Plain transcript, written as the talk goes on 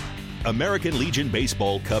American Legion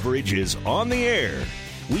baseball coverage is on the air.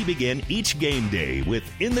 We begin each game day with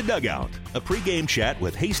In the Dugout, a pregame chat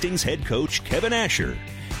with Hastings head coach Kevin Asher.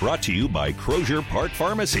 Brought to you by Crozier Park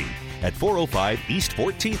Pharmacy at 405 East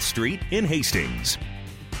 14th Street in Hastings.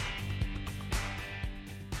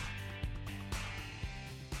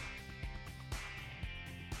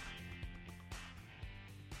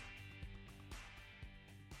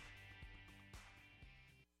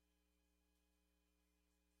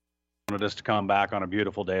 Just to come back on a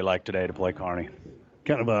beautiful day like today to play Kearney.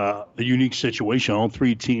 Kind of a unique situation. All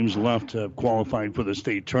three teams left have qualified for the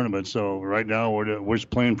state tournament. So right now we're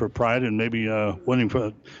just playing for pride and maybe playing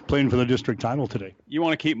for the district title today. You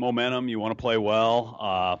want to keep momentum. You want to play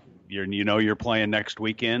well. You're playing next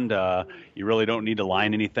weekend. You really don't need to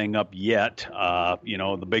line anything up yet.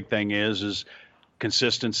 The big thing is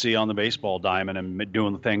consistency on the baseball diamond and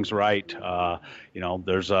doing things right.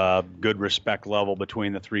 There's a good respect level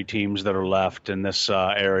between the three teams that are left in this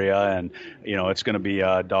area, and it's going to be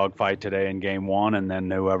a dogfight today in game one, and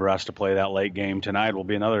then whoever has to play that late game tonight will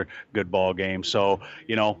be another good ball game. So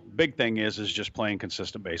big thing is just playing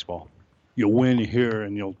consistent baseball. You'll win here,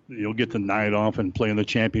 and you'll get the night off and play in the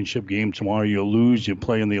championship game tomorrow. You'll lose, you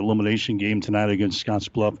play in the elimination game tonight against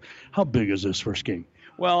Scottsbluff. How big is this first game?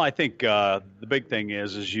 Well, I think the big thing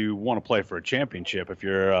is you want to play for a championship. If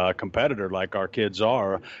you're a competitor like our kids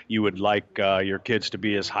are, you would like your kids to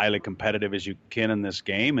be as highly competitive as you can in this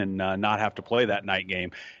game and not have to play that night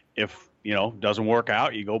game. If doesn't work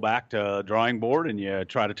out, you go back to drawing board and you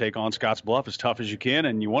try to take on Scottsbluff as tough as you can,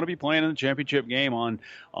 and you want to be playing in the championship game on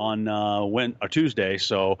Tuesday.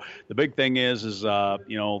 So the big thing is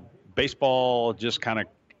baseball just kind of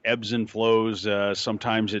ebbs and flows.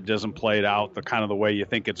 Sometimes it doesn't play it out the way you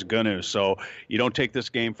think it's going to. So you don't take this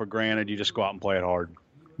game for granted. You just go out and play it hard.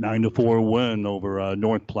 9-4 win over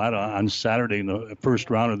North Platte on Saturday in the first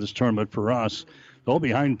round of this tournament for us. All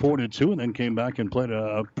behind 4-2, and then came back and played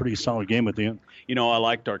a pretty solid game at the end. I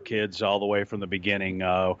liked our kids all the way from the beginning.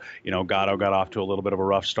 Gatto got off to a little bit of a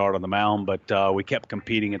rough start on the mound, but we kept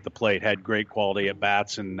competing at the plate, had great quality at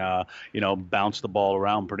bats, and bounced the ball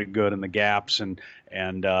around pretty good in the gaps, and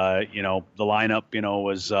the lineup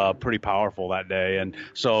was pretty powerful that day. And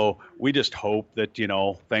so we just hope that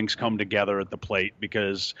things come together at the plate,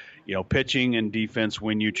 because pitching and defense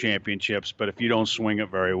win you championships, but if you don't swing it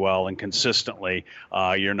very well and consistently,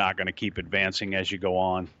 you're not going to keep advancing as you go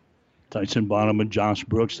on. Tyson Bonham and Josh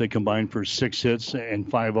Brooks, they combined for 6 hits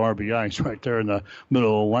and 5 RBIs right there in the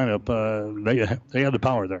middle of the lineup. They have the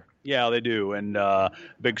power there. Yeah, they do, and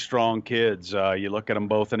big, strong kids. You look at them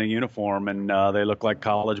both in a uniform, and they look like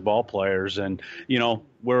college ball players. And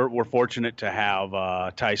we're fortunate to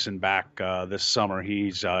have Tyson back this summer.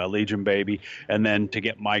 He's a Legion baby, and then to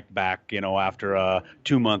get Mike back, after a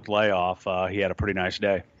 2-month layoff, he had a pretty nice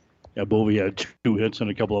day. Yeah, Bovey had 2 hits and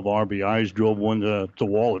a couple of RBIs, drove one to the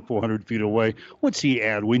wall at 400 feet away. What's he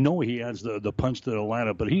add? We know he adds the punch to the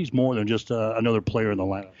lineup, but he's more than just another player in the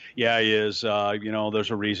lineup. Yeah, he is.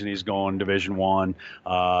 There's a reason he's going Division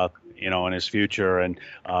I, in his future, and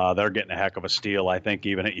they're getting a heck of a steal, I think,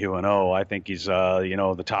 even at UNO. I think he's,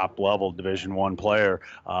 the top level Division I player.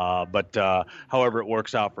 But however it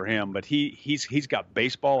works out for him, but he's got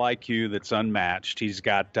baseball IQ that's unmatched. He's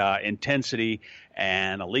got intensity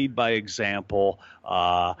and a lead by example,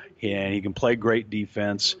 and he can play great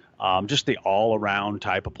defense. Just the all-around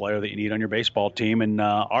type of player that you need on your baseball team, and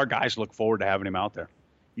our guys look forward to having him out there.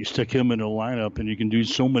 You stick him in the lineup, and you can do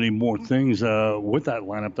so many more things with that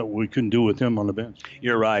lineup that we couldn't do with him on the bench.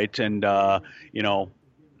 You're right, and the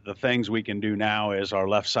things we can do now is our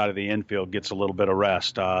left side of the infield gets a little bit of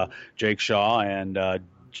rest. Jake Shaw and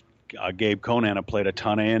Gabe Conan have played a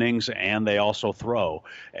ton of innings, and they also throw.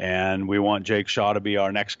 And we want Jake Shaw to be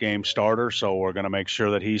our next game starter, so we're going to make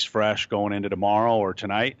sure that he's fresh going into tomorrow or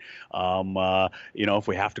tonight. If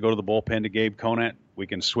we have to go to the bullpen to Gabe Conan, we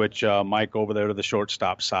can switch Mike over there to the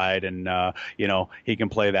shortstop side, and, he can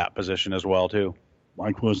play that position as well, too.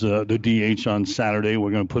 Mike was the DH on Saturday.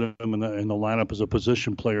 We're going to put him in the lineup as a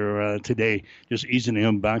position player today, just easing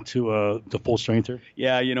him back to full strength here.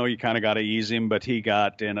 Yeah, you kind of got to ease him, but he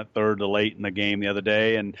got in at third to late in the game the other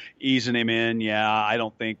day, and easing him in, I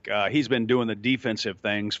don't think he's been doing the defensive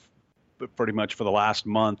things pretty much for the last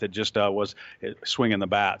month. It just was swinging the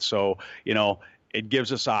bat. So, it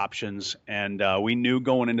gives us options, and we knew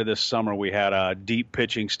going into this summer we had a deep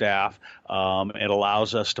pitching staff. It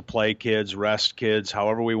allows us to play kids, rest kids,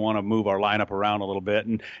 however we want to move our lineup around a little bit.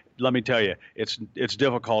 And let me tell you, it's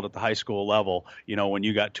difficult at the high school level, when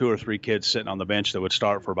you got 2 or 3 kids sitting on the bench that would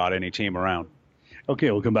start for about any team around.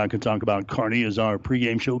 Okay, we'll come back and talk about Kearney as our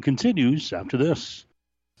pregame show continues after this.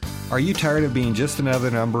 Are you tired of being just another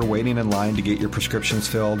number waiting in line to get your prescriptions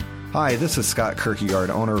filled? Hi, this is Scott Kierkegaard,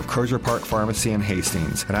 owner of Crozier Park Pharmacy in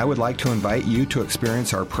Hastings, and I would like to invite you to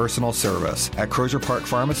experience our personal service. At Crozier Park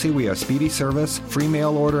Pharmacy, we have speedy service, free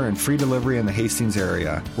mail order, and free delivery in the Hastings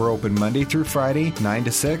area. We're open Monday through Friday, 9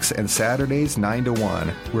 to 6, and Saturdays, 9 to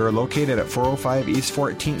 1. We are located at 405 East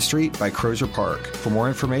 14th Street by Crozier Park. For more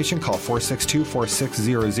information, call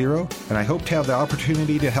 462-4600, and I hope to have the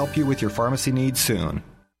opportunity to help you with your pharmacy needs soon.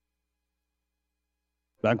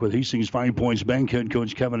 Back with Hastings 5 Points Bank head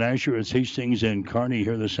coach Kevin Asher. It's Hastings and Kearney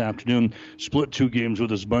here this afternoon. Split 2 games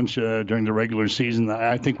with this bunch during the regular season.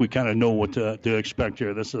 I think we kind of know what to expect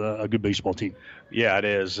here. This is a good baseball team. Yeah, it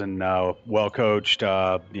is, and well coached.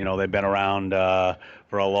 They've been around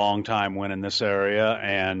for a long time winning this area,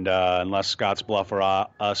 and unless Scottsbluff or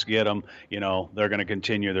us get them, they're going to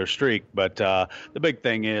continue their streak. But the big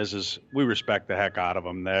thing is we respect the heck out of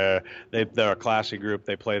them. They're a classy group.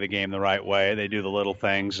 They play the game the right way. They do the little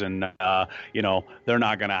things, and they're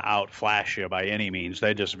not going to outflash you by any means.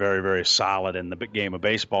 They're just very, very solid in the big game of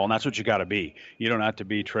baseball, and that's what you got to be. You don't have to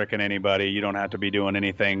be tricking anybody. You don't have to be doing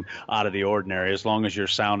anything out of the ordinary. As long as you're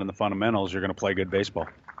sound in the fundamentals, you're going to play good baseball.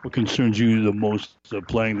 What concerns you the most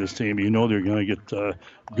playing this team? You know they're going to get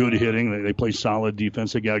good hitting. They play solid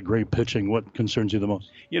defense. They got great pitching. What concerns you the most?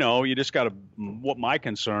 You just got to – what my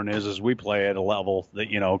concern is we play at a level that,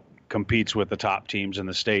 competes with the top teams in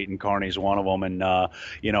the state, and Kearney's one of them. And,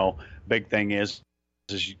 big thing is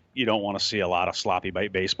you don't want to see a lot of sloppy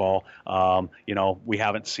baseball. We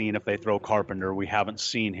haven't seen if they throw Carpenter. We haven't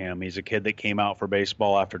seen him. He's a kid that came out for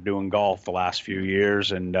baseball after doing golf the last few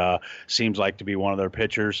years, and seems like to be one of their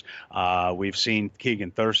pitchers. We've seen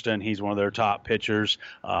Keegan Thurston. He's one of their top pitchers.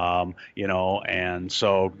 And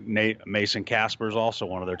so Mason Casper's also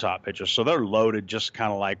one of their top pitchers. So they're loaded just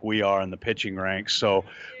kind of like we are in the pitching ranks. So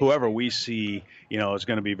whoever we see, is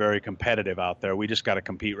going to be very competitive out there. We just got to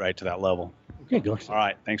compete right to that level. Okay, go. All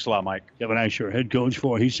right. Thanks a lot, Mike. Kevin Asher, head coach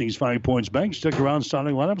for Hastings 5 Points Bank. Stick around,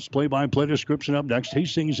 starting lineups, play-by-play description up next.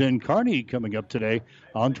 Hastings and Kearney coming up today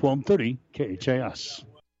on 1230 KHAS.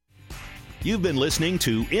 You've been listening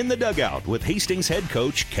to In the Dugout with Hastings head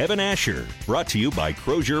coach Kevin Asher. Brought to you by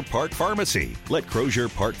Crozier Park Pharmacy. Let Crozier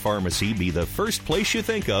Park Pharmacy be the first place you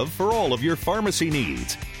think of for all of your pharmacy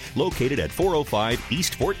needs. Located at 405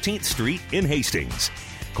 East 14th Street in Hastings.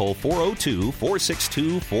 Call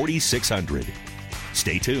 402-462-4600.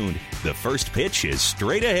 Stay tuned. The first pitch is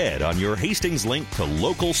straight ahead on your Hastings link to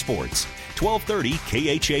local sports. 1230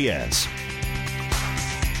 KHAS.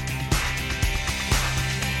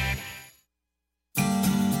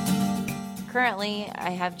 Currently,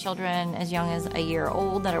 I have children as young as a year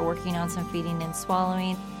old that are working on some feeding and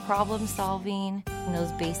swallowing, problem solving, and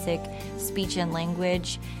those basic speech and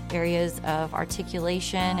language areas of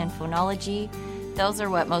articulation and phonology. Those are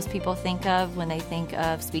what most people think of when they think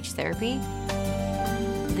of speech therapy.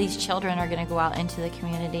 These children are going to go out into the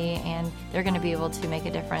community and they're going to be able to make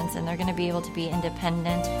a difference, and they're going to be able to be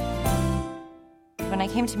independent. When I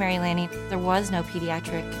came to Mary Lanning, there was no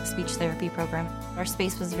pediatric speech therapy program. Our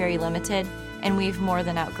space was very limited, and we've more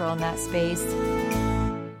than outgrown that space.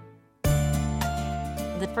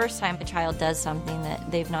 The first time a child does something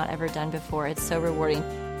that they've not ever done before, it's so rewarding.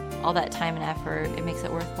 All that time and effort, it makes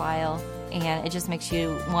it worthwhile, and it just makes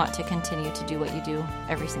you want to continue to do what you do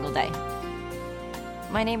every single day.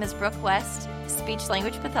 My name is Brooke West,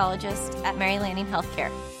 speech-language pathologist at Mary Lanning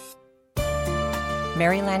Healthcare.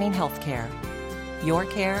 Mary Lanning Healthcare. Your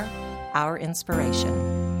care, our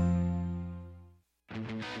inspiration.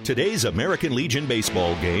 Today's American Legion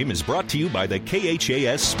baseball game is brought to you by the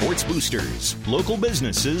KHAS Sports Boosters, local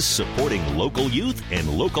businesses supporting local youth and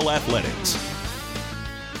local athletics.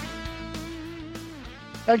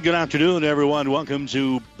 And good afternoon, everyone. Welcome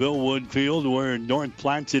to Billwood Field. We're in North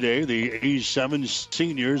Platte today, the A7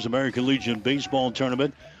 Seniors American Legion Baseball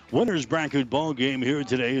Tournament. Winners bracket ball game here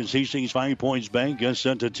today as Hastings 5 Points Bank gets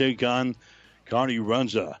set to take on Kearney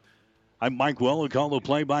Runza. I'm Mike Well, call the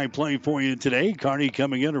play-by-play for you today. Kearney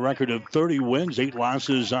coming in a record of 30 wins, 8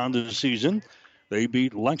 losses on the season. They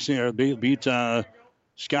beat Scottsbluff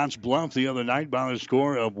the other night by a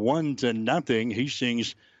score of 1-0.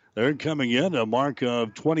 Hastings, they're coming in a mark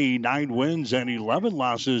of 29 wins and 11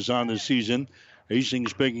 losses on the season.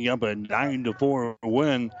 Hastings picking up a 9-4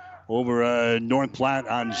 win over North Platte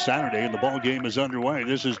on Saturday, and the ball game is underway.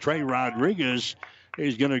 This is Trey Rodriguez.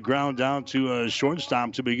 He's going to ground down to a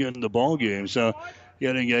shortstop to begin the ball game. So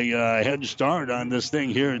getting a head start on this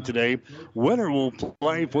thing here today. Winner will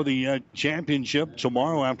play for the championship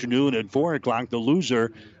tomorrow afternoon at 4 o'clock. The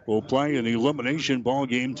loser will play an elimination ball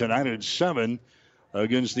game tonight at 7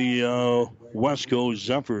 against the West Coast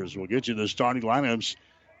Zephyrs. We'll get you the starting lineups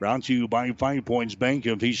Brought to you by 5 Points Bank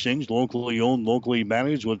of Hastings, locally owned, locally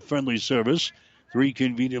managed with friendly service. 3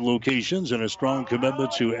 convenient locations and a strong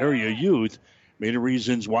commitment to area youth. Many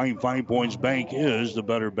reasons why 5 Points Bank is the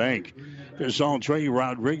better bank. This is all Trey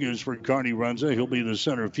Rodriguez for Kearney Runza. He'll be the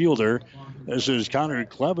center fielder. This is Connor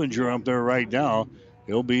Clevenger up there right now.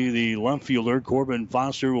 He'll be the left fielder. Corbin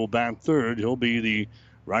Foster will bat third. He'll be the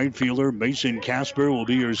right fielder. Mason Casper will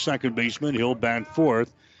be your second baseman. He'll bat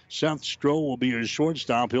fourth. Seth Stroh will be your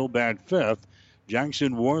shortstop. He'll bat fifth.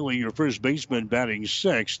 Jackson Worley, your first baseman, batting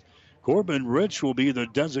sixth. Corbin Rich will be the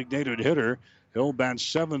designated hitter. He'll bat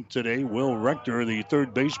seventh today. Will Rector, the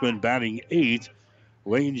third baseman, batting eighth.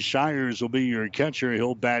 Lane Shires will be your catcher.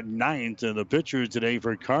 He'll bat ninth. And the pitcher today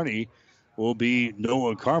for Kearney will be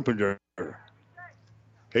Noah Carpenter.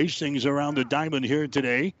 Hastings around the diamond here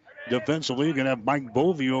today. Defensively, you're going to have Mike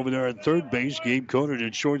Bovey over there at third base. Gabe Conant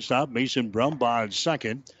at shortstop. Mason Brumbaugh at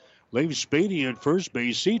second. Leif Spady at first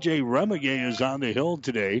base. C.J. Remigay is on the hill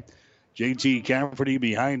today. J.T. Cafferty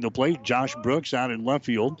behind the plate. Josh Brooks out in left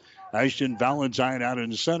field. Ashton Valentine out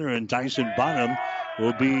in center. And Tyson Bonham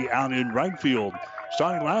will be out in right field.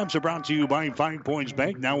 Starting lineups are brought to you by 5 Points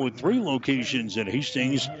Bank. Now with 3 locations in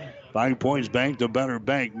Hastings. 5 Points Bank, the better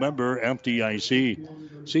bank. Member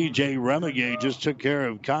FDIC. C.J. Remigay just took care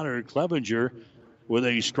of Connor Clevenger with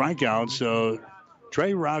a strikeout. So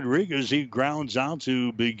Trey Rodriguez, he grounds out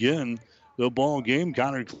to begin the ball game.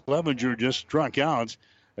 Connor Clevenger just struck out.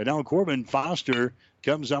 And now Corbin Foster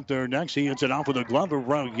comes up there next. He hits it off with a glove of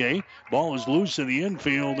Remigay. Ball is loose in the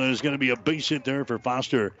infield, and there's going to be a base hit there for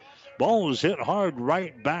Foster. Ball was hit hard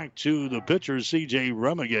right back to the pitcher, C.J.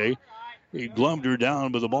 Remigay. He gloved her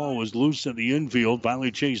down, but the ball was loose in the infield.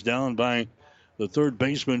 Finally chased down by the third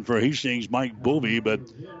baseman for Hastings, Mike Bovey. But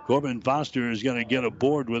Corbin Foster is going to get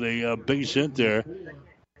aboard with a base hit there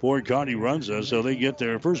for Kearney Runza. So they get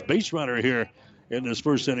their first base runner here in this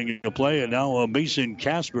first inning of play. And now Mason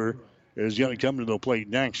Casper is going to come to the plate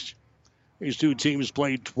next. These two teams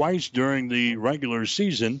played twice during the regular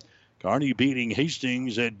season. Kearney beating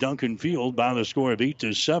Hastings at Duncan Field by the score of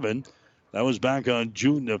 8-7. That was back on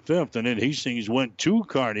June the 5th. And then Hastings went to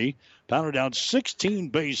Kearney, pounded out 16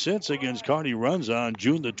 base hits against Kearney Runza on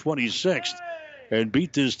June the 26th, and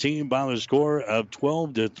beat this team by the score of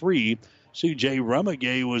 12-3. C.J.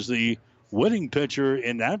 Remigay was the winning pitcher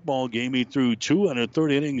in that ball game. He threw 2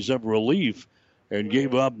 1/3 innings of relief and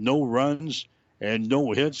gave up no runs and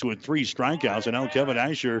no hits with 3 strikeouts. And now Kevin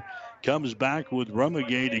Asher comes back with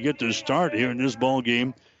Remigay to get the start here in this ball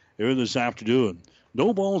game here this afternoon.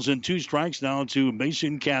 No balls and 2 strikes now to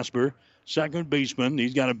Mason Casper, second baseman.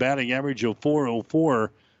 He's got a batting average of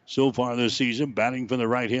 .404 so far this season, batting from the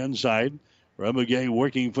right-hand side. Remigay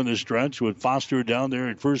working from the stretch with Foster down there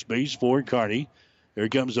at first base for Kearney. Here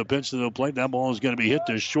comes the pitch to the plate. That ball is going to be hit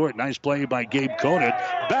to short. Nice play by Gabe Conant.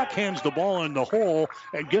 Backhands the ball in the hole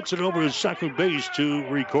and gets it over to second base to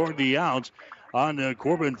record the out on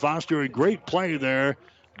Corbin Foster. A great play there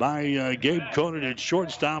by Gabe Conant at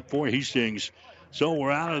shortstop for Hastings. So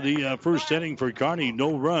we're out of the first inning for Kearney.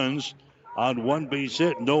 No runs on 1 base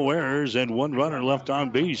hit, no errors, and 1 runner left on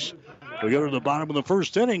base. We go to the bottom of the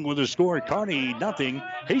first inning with a score: Kearney 0.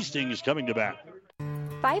 Hastings coming to bat.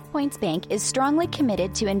 5 Points Bank is strongly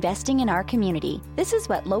committed to investing in our community. This is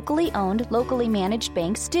what locally owned, locally managed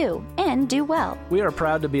banks do, and do well. We are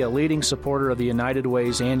proud to be a leading supporter of the United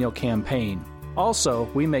Way's annual campaign. Also,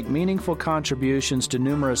 we make meaningful contributions to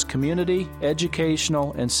numerous community,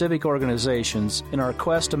 educational, and civic organizations in our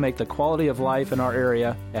quest to make the quality of life in our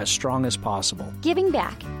area as strong as possible. Giving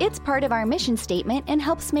back. It's part of our mission statement and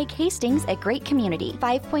helps make Hastings a great community.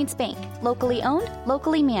 5 Points Bank. Locally owned,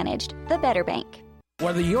 locally managed. The better bank.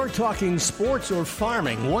 Whether you're talking sports or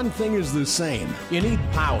farming, one thing is the same. You need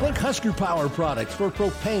power. Think Husker Power products for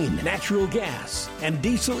propane, natural gas, and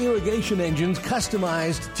diesel irrigation engines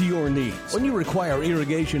customized to your needs. When you require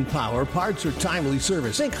irrigation power, parts, or timely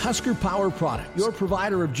service, think Husker Power products, your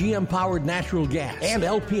provider of GM-powered natural gas and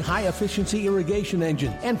LP high-efficiency irrigation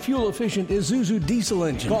engine and fuel-efficient Isuzu diesel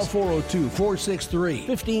engines. Call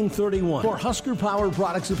 402-463-1531 for Husker Power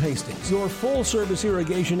Products of Hastings, your full-service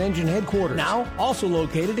irrigation engine headquarters. Now, also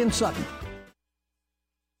located in Sutton.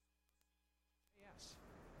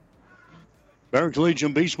 Barrett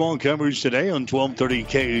Collegiate Baseball coverage today on 1230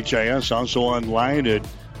 KHIS, also online at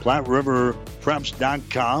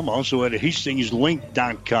PlatteRiverPreps.com, also at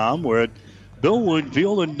HastingsLink.com. We're at Billwood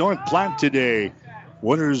Field in North Platte today.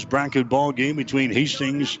 Winners bracket ball game between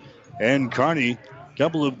Hastings and Kearney.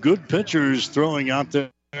 Couple of good pitchers throwing out there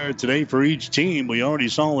today for each team. We already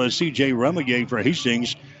saw C.J. Remigay for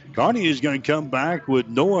Hastings. Kearney is going to come back with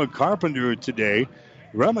Noah Carpenter today.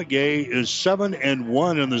 Remigay is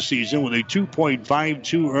 7-1 in the season with a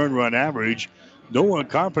 2.52 earned run average. Noah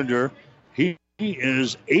Carpenter, he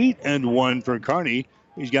is 8-1 for Kearney.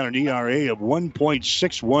 He's got an ERA of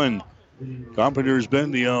 1.61. Carpenter's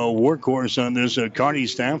been the workhorse on this Kearney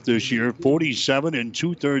staff this year. 47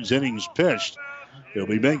 2/3 innings pitched. He'll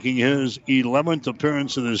be making his 11th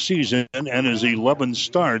appearance of the season and his 11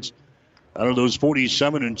 starts. Out of those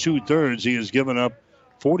 47 2/3, he has given up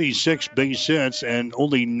 46 base hits and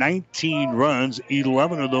only 19 runs,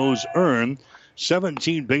 11 of those earned,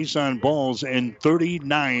 17 base on balls, and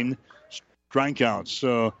 39 strikeouts.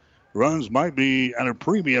 So runs might be at a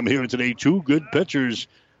premium here today. Two good pitchers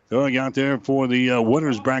going out there for the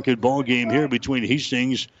winner's bracket ball game here between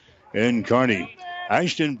Hastings and Kearney.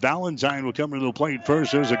 Ashton Valentine will come to the plate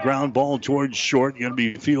first. There's a ground ball towards short. Going to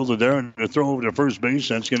be fielded there and a throw over to first base.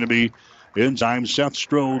 That's going to be in time. Seth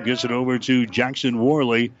Stroh gets it over to Jackson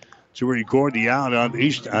Worley to record the out on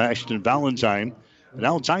Ashton Valentine.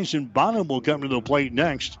 Now Tyson Bonham will come to the plate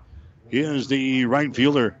next. He is the right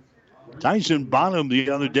fielder. Tyson Bonham the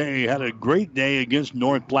other day had a great day against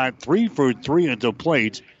North Platte. 3 for 3 at the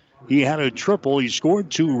plate. He had a triple. He scored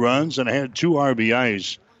 2 runs and had 2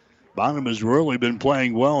 RBIs. Bonham has really been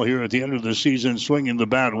playing well here at the end of the season, swinging the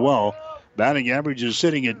bat well. Batting average is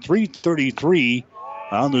sitting at .333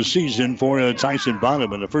 on the season for Tyson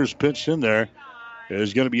Bonham. And the first pitch in there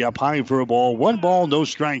is going to be up high for a ball. 1 ball, no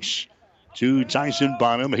strikes to Tyson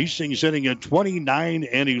Bonham. Hastings sitting at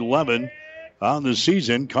 29-11 on the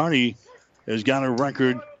season. Kearney has got a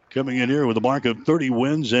record coming in here with a mark of 30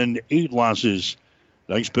 wins and 8 losses.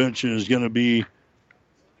 Next pitch is going to be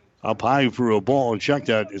up high for a ball. Check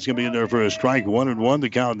that. It's going to be in there for a strike. 1-1. The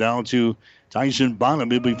count down to Tyson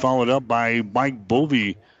Bonham. It'll be followed up by Mike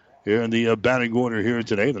Bovey here in the batting order here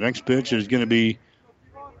today. The next pitch is going to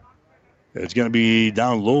be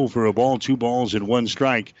down low for a ball. 2 balls and 1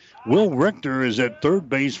 strike. Will Richter is at third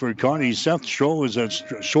base for Kearney. Seth Stroh is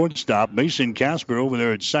at shortstop. Mason Casper over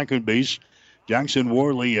there at second base. Jackson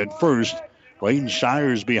Worley at first. Clayton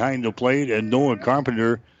Shires behind the plate and Noah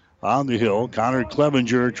Carpenter on the hill. Connor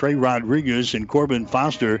Clevenger, Trey Rodriguez, and Corbin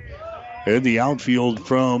Foster in the outfield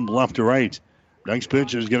from left to right. Next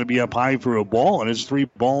pitch is going to be up high for a ball, and it's 3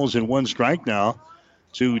 balls and 1 strike now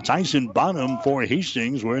to Tyson Bonham for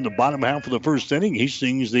Hastings. We're in the bottom half of the first inning.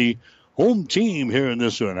 Hastings, the home team here in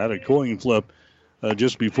this one. Had a coin flip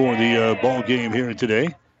just before the ball game here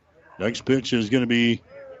today. Next pitch is going to be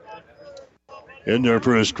in there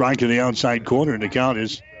for a strike in the outside corner. The count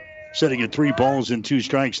is sitting at 3 balls and 2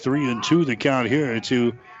 strikes. 3-2 the count here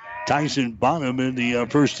to Tyson Bonham in the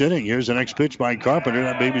first inning. Here's the next pitch by Carpenter.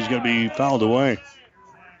 That baby's going to be fouled away.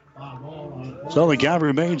 So the count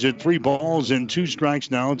remains at 3 balls and 2 strikes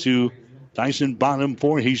now to Tyson Bonham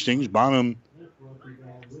for Hastings. Bonham,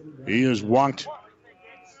 he has walked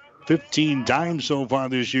 15 times so far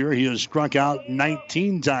this year. He has struck out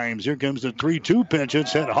 19 times. Here comes the 3-2 pitch.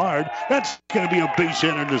 It's hit hard. That's going to be a base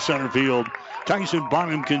hit into center field. Tyson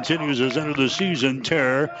Bonham continues his end of the season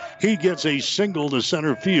tear. He gets a single to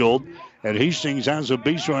center field. And Hastings has a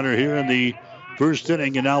base runner here in the first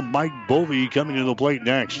inning. And now Mike Bovey coming to the plate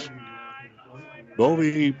next.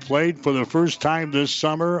 Bovey played for the first time this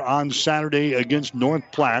summer on Saturday against North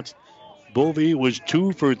Platte. Bovey was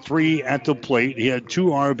 2 for 3 at the plate. He had 2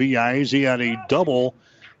 RBIs. He had a double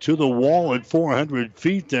to the wall at 400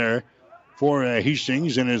 feet there for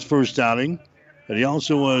Hastings in his first outing. And he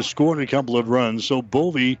also scored a couple of runs. So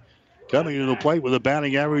Bovey coming to the plate with a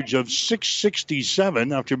batting average of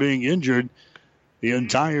 .667 after being injured the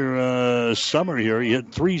entire summer here. He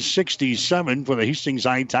hit .367 for the Hastings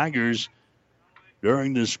High Tigers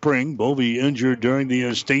during the spring. Bovey injured during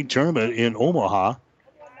the state tournament in Omaha.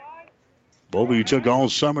 Bovey took all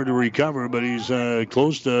summer to recover, but he's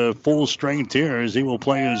close to full strength here as he will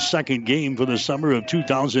play his second game for the summer of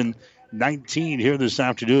 2019 here this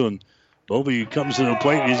afternoon. Bovey comes to the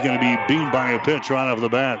plate. He's going to be beamed by a pitch right off the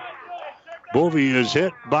bat. Bovey is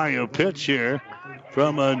hit by a pitch here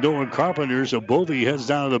from Noah Carpenter. So Bovey heads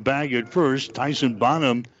down to the bag at first. Tyson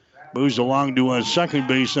Bonham moves along to second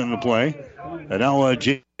base in the play. And now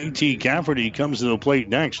J.T. Cafferty comes to the plate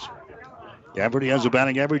next. Cafferty has a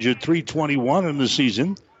batting average of .321 in the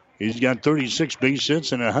season. He's got 36 base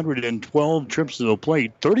hits and 112 trips to the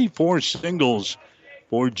plate. 34 singles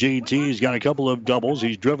for JT. He's got a couple of doubles.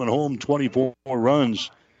 He's driven home 24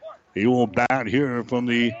 runs. He will bat here from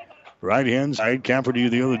the right-hand side. Cafferty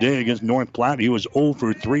the other day against North Platte, he was 0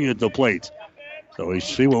 for 3 at the plate. So we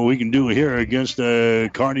see what we can do here against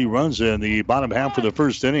Kearney Runza in the bottom half of the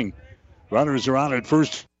first inning. Runners are out at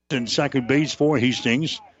first and second base for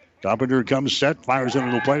Hastings. Carpenter comes set, fires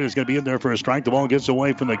into the plate. It's going to be in there for a strike. The ball gets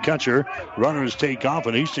away from the catcher. Runners take off,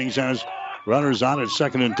 and Hastings has runners on at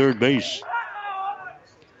second and third base.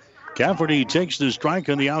 Cafferty takes the strike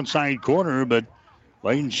on the outside corner, but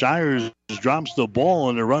Lane Shires drops the ball,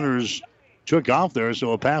 and the runners took off there.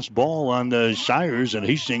 So a pass ball on the Shires, and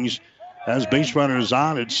Hastings has base runners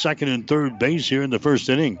on at second and third base here in the first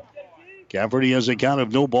inning. Cafferty has a count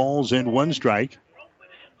of no balls and one strike.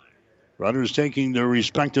 Runners taking their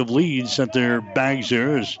respective leads at their bags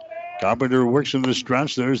here as Carpenter works in the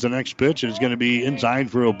stretch. There's the next pitch. It's going to be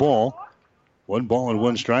inside for a ball. 1 ball and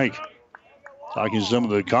 1 strike. Talking to some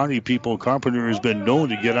of the Kearney people, Carpenter has been known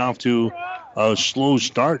to get off to a slow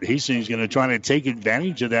start. Hastings going to try to take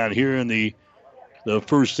advantage of that here in the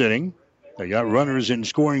first inning. They got runners in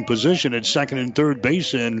scoring position at second and third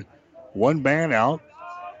base and 1 man out.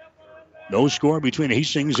 No score between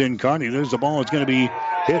Hastings and Kearney. There's the ball. It's going to be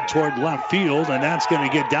hit toward left field, and that's going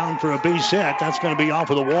to get down for a base hit. That's going to be off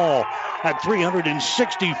of the wall at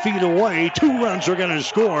 360 feet away. 2 runs are going to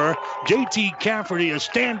score. J.T. Cafferty, a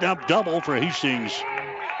stand-up double for Hastings.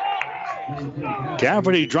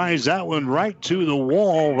 Cafferty drives that one right to the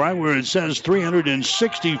wall, right where it says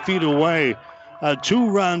 360 feet away. A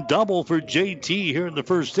 2-run double for J.T. here in the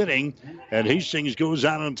first inning. And Hastings goes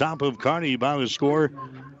out on top of Kearney by the score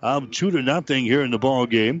of 2-0 here in the ball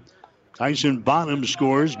game. Tyson Bonham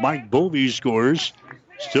scores. Mike Bovey scores.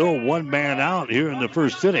 Still 1 man out here in the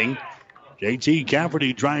first inning. J.T.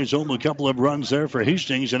 Cafferty drives home a couple of runs there for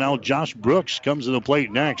Hastings. And now Josh Brooks comes to the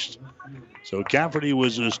plate next. So Cafferty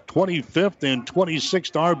was his 25th and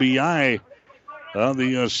 26th RBI of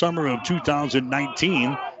the summer of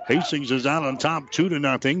 2019. Hastings is out on top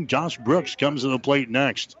 2-0. Josh Brooks comes to the plate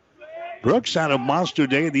next. Brooks had a monster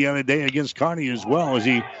day the other day against Kearney as well as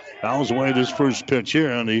he fouls away this first pitch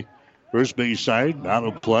here on the first base side. Out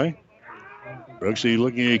of play. Brooks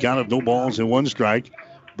looking at a count of no balls and 1 strike.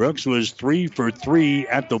 Brooks was 3 for 3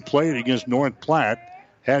 at the plate against North Platte.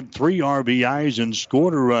 Had 3 RBIs and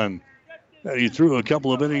scored a run. He threw a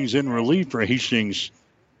couple of innings in relief for Hastings.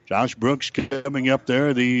 Josh Brooks coming up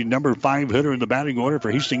there, the number 5 hitter in the batting order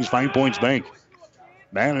for Hastings 5 Points Bank.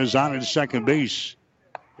 Man is on at second base.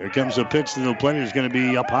 Here comes the pitch to the plate. It's going to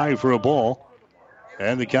be up high for a ball.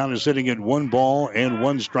 And the count is sitting at 1 ball and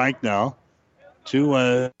 1 strike now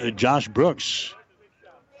to Josh Brooks.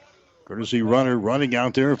 Courtesy runner running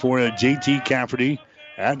out there for J.T. Cafferty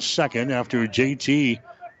at second after J.T.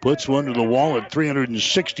 puts one to the wall at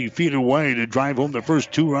 360 feet away to drive home the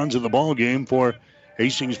first 2 runs of the ball game for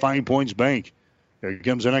Hastings 5 Points Bank. Here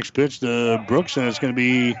comes the next pitch to Brooks, and it's going to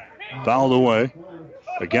be fouled away.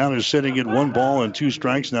 The count is sitting at 1 ball and 2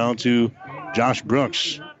 strikes now to Josh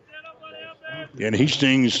Brooks. And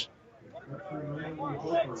Hastings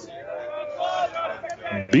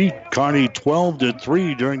beat Kearney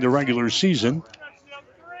 12-3 during the regular season.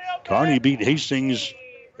 Kearney beat Hastings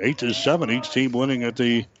 8-7. Each team winning at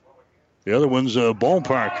the other one's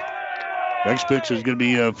ballpark. Next pitch is going to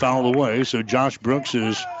be fouled away, so Josh Brooks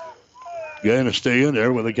is going to stay in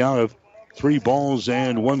there with a count of 3 balls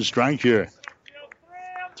and 1 strike here.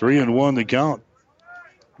 3-1 the count.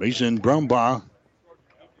 Mason Brumbaugh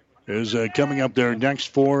is coming up there next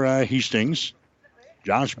for Hastings.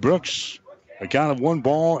 Josh Brooks, a count of 1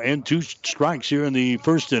 ball and 2 strikes here in the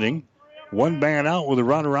first inning. 1 man out with a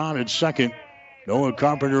runner on at second. Noah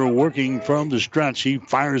Carpenter working from the stretch. He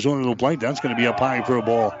fires one to the plate. That's going to be up high for a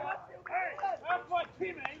ball.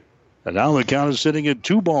 And now the count is sitting at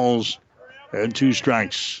 2 balls and 2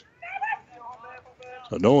 strikes.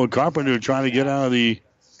 So Noah Carpenter trying to get out of the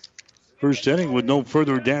first inning with no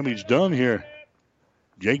further damage done here.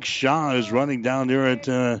 Jake Shaw is running down there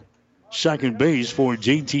at second base for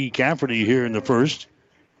J.T. Cafferty here in the first.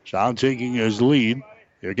 Shaw taking his lead.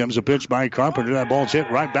 Here comes a pitch by Carpenter. That ball's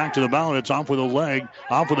hit right back to the mound. It's off with a leg,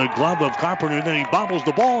 off with a glove of Carpenter. Then he bobbles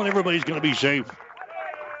the ball, and everybody's going to be safe.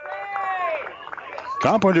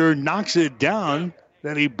 Carpenter knocks it down.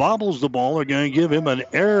 Then he bobbles the ball. They're going to give him an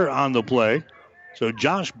error on the play. So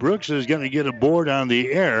Josh Brooks is going to get a board on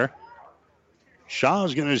the air.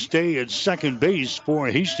 Shaw's going to stay at second base for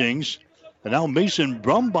Hastings. And now Mason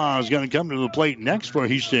Brumbaugh is going to come to the plate next for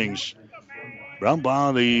Hastings.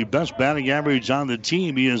 Brumbaugh, the best batting average on the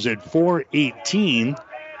team. He is at .418.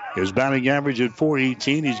 His batting average at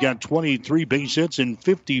 .418. He's got 23 base hits and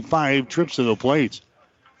 55 trips to the plate.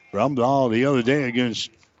 Brumbaugh the other day against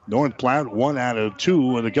North Platte, 1 out of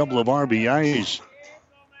 2 with a couple of RBIs.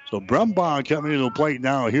 So Brumbaugh coming to the plate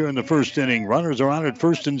now here in the first inning. Runners are on at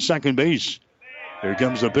first and second base. Here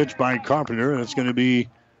comes the pitch by Carpenter. That's going to be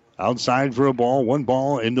outside for a ball. 1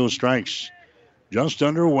 ball and no strikes. Just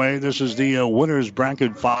underway. This is the winners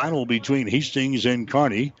bracket final between Hastings and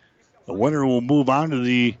Kearney. The winner will move on to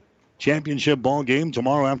the championship ball game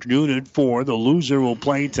tomorrow afternoon at 4. The loser will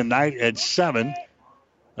play tonight at 7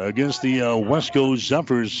 against the Wesco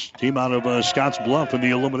Zephyrs team out of Scotts Bluff in the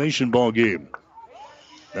elimination ball game.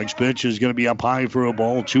 Next pitch is going to be up high for a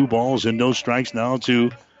ball. 2 balls and no strikes now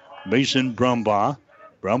to Mason Brumbaugh.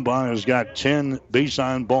 Brumbaugh has got 10 base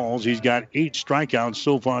on balls. He's got 8 strikeouts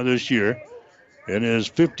so far this year and has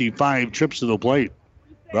 55 trips to the plate.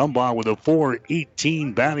 Brumbaugh with a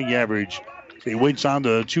 .418 batting average. He waits on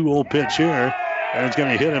the 2-0 pitch here, and it's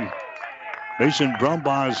going to hit him. Mason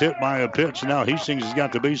Brumbaugh is hit by a pitch. Now Hastings has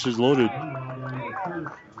got the bases loaded.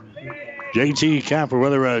 JT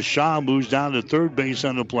Cafarweather Shaw moves down to third base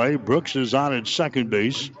on the play. Brooks is on at second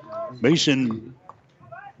base. Mason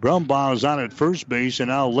Brumbaugh is on at first base, and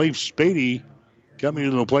now Leif Spady coming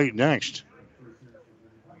to the plate next.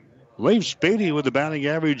 Leif Spady with a batting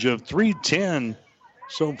average of .310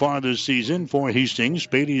 so far this season for Hastings.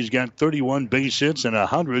 Spady's got 31 base hits and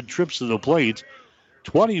 100 trips to the plate.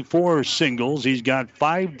 24 singles. He's got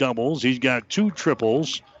 5 doubles. He's got 2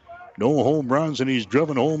 triples. No home runs, and he's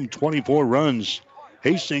driven home 24 runs.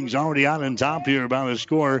 Hastings already out on top here by a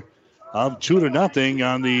score of 2-0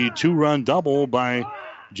 on the 2-run double by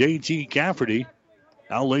J.T. Cafferty.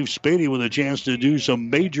 Now Leif Spady with a chance to do some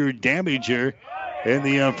major damage here in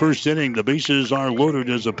the first inning. The bases are loaded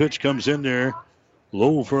as the pitch comes in there.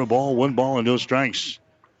 Low for a ball, 1 ball and no strikes.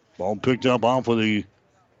 Ball picked up off of the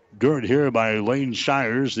dirt here by Lane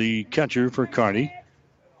Shires, the catcher for Kearney.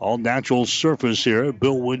 All natural surface here at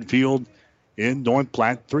Bill Wood Field in North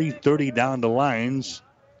Platte. 330 down the lines,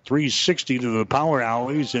 360 to the power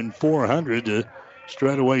alleys, and 400 to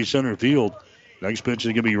straightaway center field. Next pitch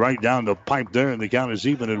is going to be right down the pipe there, and the count is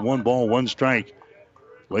even at 1 ball, 1 strike.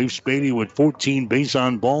 Leif Spady with 14 base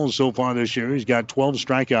on balls so far this year. He's got 12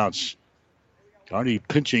 strikeouts. Kearney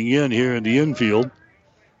pitching in here in the infield.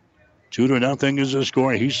 2-0 is the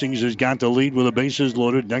score. Hastings has got the lead with the bases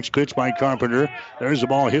loaded. Next pitch by Carpenter. There's the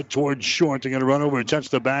ball hit towards short. They're going to run over and touch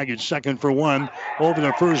the bag. It's 2nd for 1. Over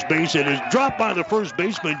the first base. It is dropped by the first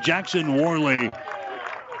baseman, Jackson Worley.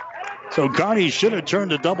 So Kearney should have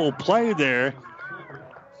turned a double play there.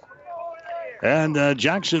 And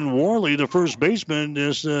Jackson Worley, the first baseman,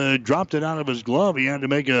 just dropped it out of his glove. He had to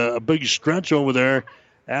make a big stretch over there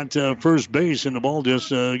at first base, and the ball just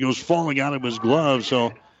goes falling out of his glove.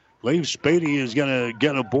 So Leif Spady is going to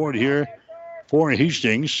get aboard here for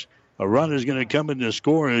Hastings. A run is going to come in to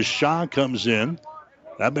score as Shaw comes in.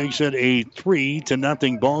 That makes it a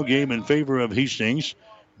 3-0 ball game in favor of Hastings.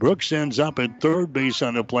 Brooks ends up at third base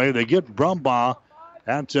on the play. They get Brumbaugh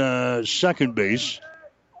at second base.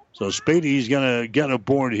 So Spady's going to get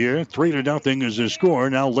aboard here. 3-0 is the score.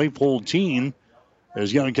 Now Leif Holteen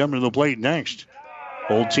is going to come to the plate next.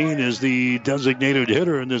 Holteen is the designated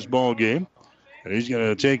hitter in this ball game. And he's going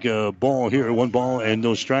to take a ball here. 1 ball and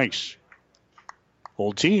no strikes.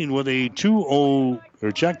 Holteen with a 2-0,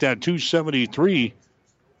 or check that, 273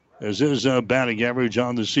 as his batting average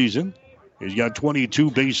on the season. He's got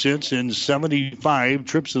 22 base hits and 75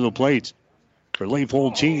 trips to the plate for Leif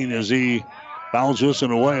Holteen as he fouls this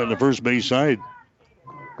one away on the first base side.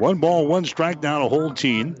 1 ball, 1 strike now to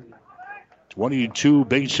Holteen. 22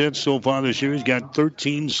 base hits so far this year. He's got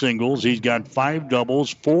 13 singles. He's got 5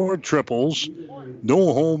 doubles, 4 triples,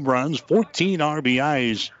 no home runs, 14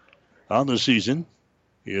 RBIs on the season.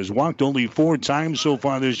 He has walked only 4 times so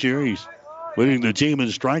far this year. He's leading the team in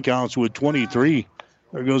strikeouts with 23.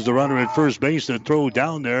 There goes the runner at first base. The throw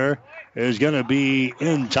down there is going to be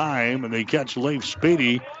in time, and they catch Leif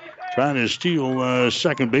Spady trying to steal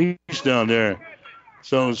second base down there.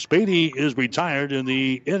 So Spady is retired, and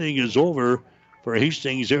the inning is over for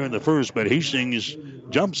Hastings here in the first. But Hastings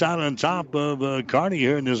jumps out on top of Kearney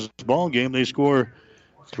here in this ball game. They score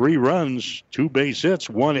 3 runs, 2 base hits,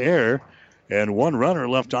 1 error, and 1 runner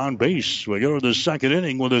left on base. We go to the second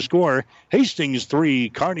inning with a score. Hastings 3,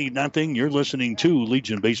 Kearney 0. You're listening to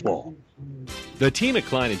Legion Baseball. The team at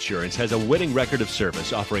Klein Insurance has a winning record of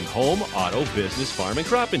service, offering home, auto, business, farm, and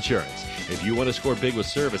crop insurance. If you want to score big with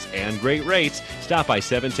service and great rates, stop by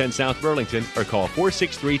 710 South Burlington or call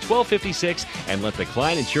 463-1256 and let the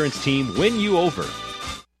Klein Insurance team win you over.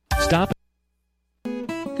 Stop.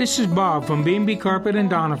 This is Bob from B&B Carpet and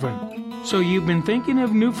Donovan. So you've been thinking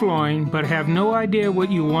of new flooring but have no idea what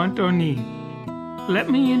you want or need. Let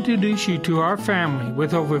me introduce you to our family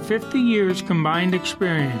with over 50 years combined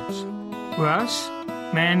experience. Russ,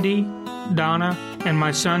 Mandy, Donna, and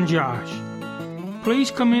my son Josh.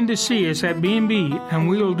 Please come in to see us at B&B, and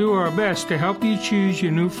we will do our best to help you choose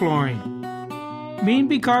your new flooring.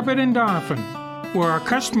 B&B Carpet and Donovan, where our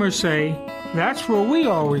customers say, that's where we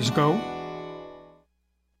always go.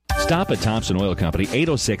 Stop at Thompson Oil Company,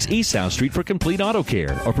 806 East South Street for complete auto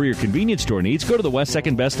care. Or for your convenience store needs, go to the West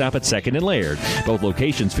 2nd Best Stop at 2nd and Laird. Both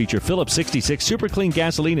locations feature Phillips 66 Super Clean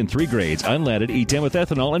gasoline in 3 grades, unleaded, E10 with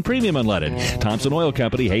ethanol, and premium unleaded. Thompson Oil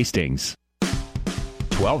Company, Hastings.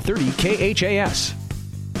 1230 KHAS.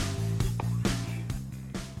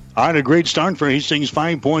 All right, a great start for Hastings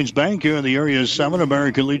 5 Points Bank here in the Area 7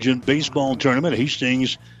 American Legion Baseball Tournament.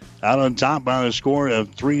 Hastings out on top by a score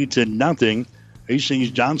of 3-0. Hastings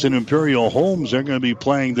Johnson Imperial Holmes, they're going to be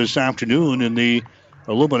playing this afternoon in the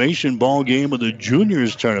elimination ball game of the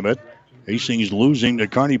Juniors Tournament. Hastings losing to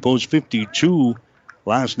Kearney Post 52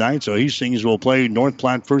 last night, so Hastings will play North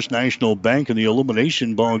Platte First National Bank in the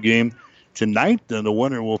elimination ball game tonight. Then the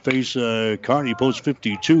winner will face Kearney Post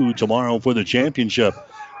 52 tomorrow for the championship.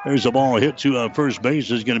 There's a ball hit to first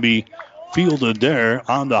base. Is going to be fielded there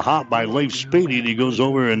on the hop by Leif Spady. And he goes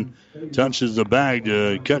over and touches the bag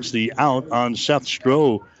to catch the out on Seth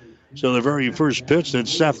Stroh. So the very first pitch that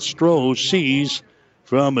Seth Stroh sees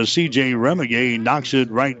from C.J. Remigay knocks it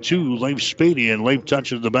right to Leif Spady, and Leif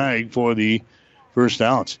touches the bag for the first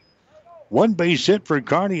out. One base hit for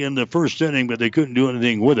Kearney in the first inning, but they couldn't do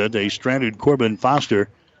anything with it. They stranded Corbin Foster.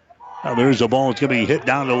 Now there's a ball. It's going to be hit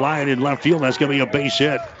down the line in left field. That's going to be a base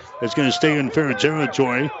hit. It's going to stay in fair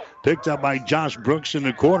territory. Picked up by Josh Brooks in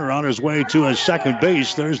the corner on his way to a second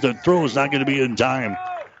base. There's the throw. It's not going to be in time.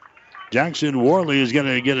 Jackson Worley is going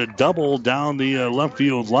to get a double down the left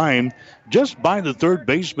field line just by the third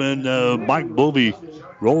baseman, Mike Bovey.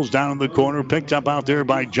 Rolls down in the corner. Picked up out there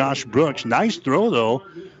by Josh Brooks. Nice throw, though,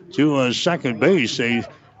 to second base. They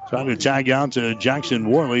tried to tag out to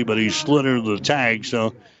Jackson Worley, but he slid under the tag.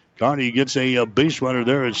 So Kearney gets a base runner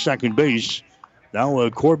there at second base. Now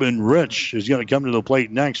Corbin Rich is going to come to the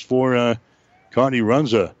plate next for Kearney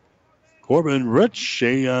Runza. Corbin Rich,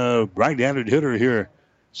 a right-handed hitter here.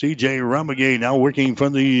 C.J. Remigay now working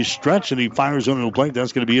from the stretch, and he fires under the plate.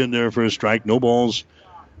 That's going to be in there for a strike. No balls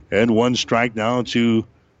and one strike now to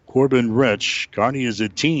Corbin Rich. Kearney is a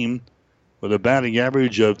team with a batting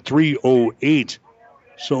average of .308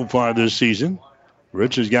 so far this season.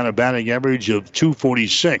 Rich has got a batting average of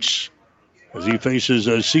 .246 as he faces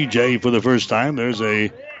CJ for the first time. There's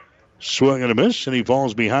a swing and a miss, and he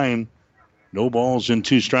falls behind. No balls and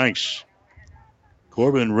 2 strikes.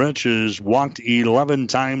 Corbin Rich has walked 11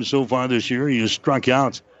 times so far this year. He has struck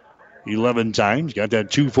out 11 times. Got that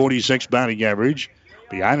 .246 batting average.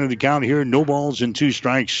 Behind the count here, no balls and 2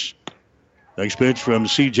 strikes. Next pitch from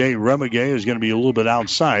C.J. Remigay is going to be a little bit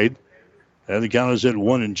outside. And the count is at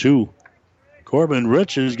 1-2. Corbin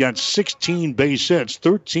Rich has got 16 base hits.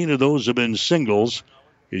 13 of those have been singles.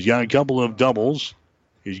 He's got a couple of doubles.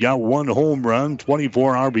 He's got 1 home run,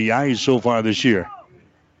 24 RBIs so far this year.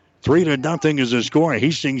 3-0 is the score.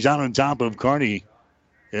 Hastings out on top of Kearney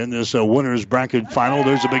in this winner's bracket final.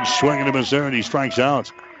 There's a big swing and a miss there, and he strikes out.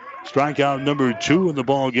 Strikeout number 2 in the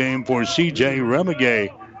ball game for C.J.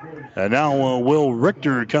 Remigay. And now Will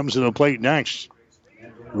Richter comes to the plate next.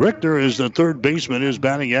 Richter is the third baseman. His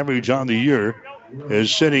batting average on the year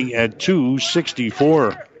is sitting at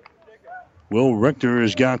 .264. Will Richter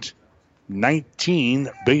has got 19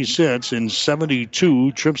 base hits and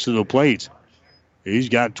 72 trips to the plate. He's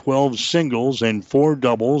got 12 singles and 4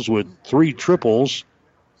 doubles with 3 triples.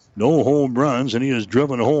 No home runs, and he has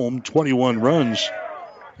driven home 21 runs.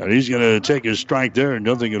 And he's going to take his strike there,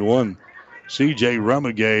 0-1. C.J.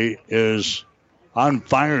 Remigay is on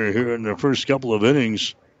fire here in the first couple of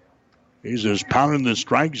innings. He's just pounding the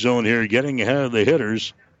strike zone here, getting ahead of the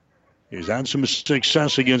hitters. He's had some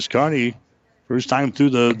success against Kearney. First time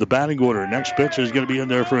through the batting order. Next pitch is going to be in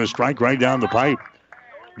there for a strike right down the pipe.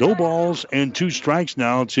 No balls and 2 strikes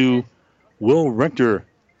now to Will Richter.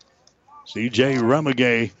 C.J.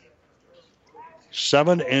 Remigay,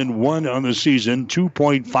 7-1 on the season.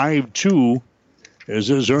 2.52 is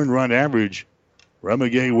his earned run average.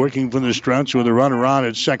 Remigay working from the stretch with a runner on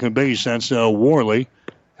at second base. That's Worley.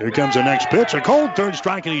 Here comes the next pitch. A cold third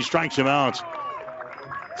strike, and he strikes him out.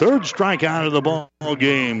 Third strikeout of the ball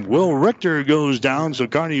game. Will Richter goes down, so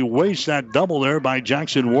Kearney wastes that double there by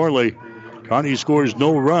Jackson Worley. Kearney scores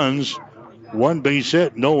no runs, 1 base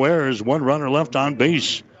hit, no errors, 1 runner left on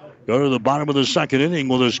base. Go to the bottom of the second inning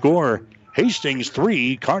with a score. Hastings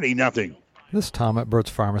 3, Kearney 0. This is Tom at Burt's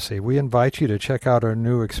Pharmacy. We invite you to check out our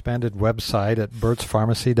new expanded website at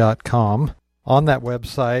burtspharmacy.com. On that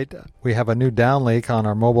website, we have a new downlink on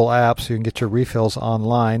our mobile app so you can get your refills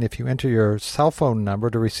online if you enter your cell phone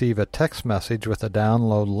number to receive a text message with a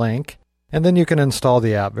download link. And then you can install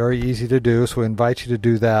the app. Very easy to do, so we invite you to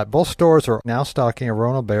do that. Both stores are now stocking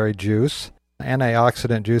Arona Berry Juice.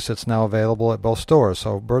 antioxidant juice that's now available at both stores.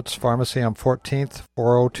 So Burt's Pharmacy on 14th,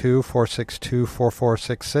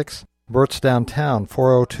 402-462-4466. Burt's Downtown,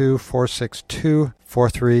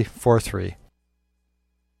 402-462-4343.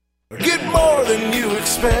 Get more than you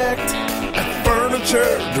expect at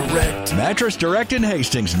Furniture Direct. Mattress Direct in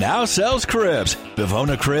Hastings now sells cribs.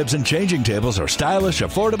 Bivona cribs and changing tables are stylish,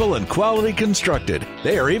 affordable, and quality constructed.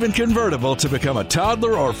 They are even convertible to become a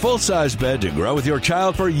toddler or full-size bed to grow with your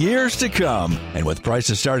child for years to come. And with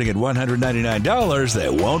prices starting at $199, they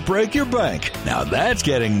won't break your bank. Now that's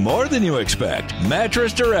getting more than you expect.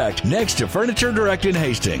 Mattress Direct, next to Furniture Direct in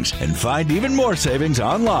Hastings. And find even more savings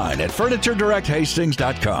online at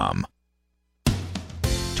FurnitureDirectHastings.com.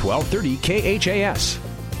 1230 KHAS.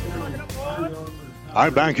 All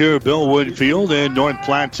right, back here at Bill Wood Field in North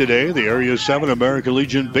Platte today, the Area 7 American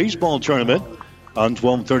Legion Baseball Tournament on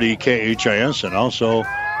 1230 KHAS, and also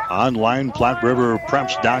online,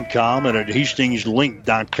 PlatteRiverPreps.com and at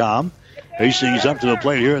HastingsLink.com. Hastings up to the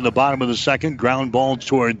plate here in the bottom of the second. Ground ball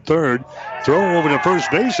toward third. Throw over to first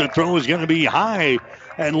base. The throw is going to be high,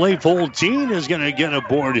 and Leif Holteen is going to get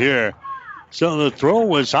aboard here. So the throw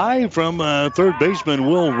was high from third baseman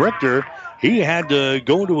Will Richter. He had to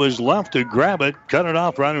go to his left to grab it, cut it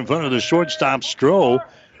off right in front of the shortstop Stroh.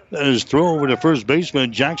 His throw over to first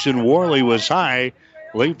baseman Jackson Worley was high.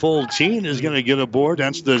 Leif Holteen is going to get aboard.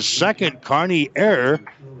 That's the second Kearney error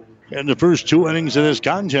in the first two innings of this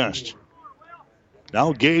contest.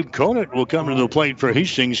 Now Gabe Conant will come to the plate for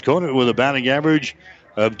Hastings. Conant with a batting average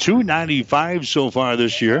of .295 so far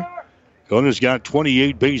this year. Conant's got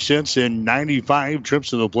 28 base hits and 95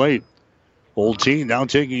 trips to the plate. Holteen now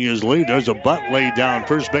taking his lead. There's a butt laid down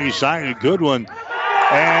first base side, a good one.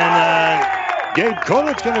 And Gabe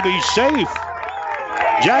Conant's going to be safe.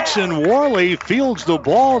 Jackson Worley fields the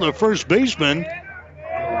ball to first baseman.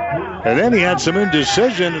 And then he had some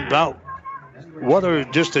indecision about whether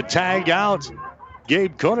just to tag out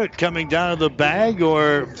Gabe Conant coming down to the bag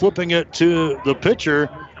or flipping it to the pitcher,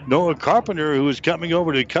 Noah Carpenter, who is coming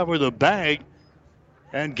over to cover the bag.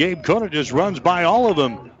 And Gabe Conant just runs by all of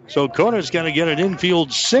them. So Conant's going to get an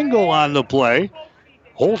infield single on the play.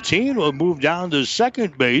 Holteen will move down to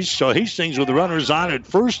second base. So Hastings with the runners on at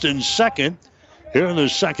first and second here in the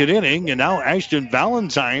second inning. And now Ashton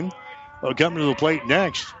Valentine will come to the plate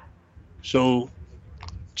next. So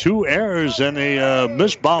two errors and a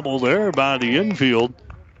missed bobble there by the infield.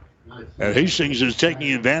 And Hastings is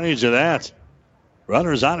taking advantage of that.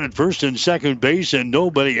 Runners on at first and second base and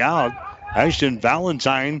nobody out. Ashton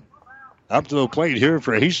Valentine up to the plate here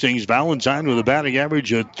for Hastings. Valentine with a batting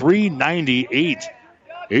average of .398.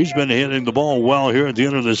 He's been hitting the ball well here at the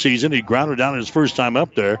end of the season. He grounded down his first time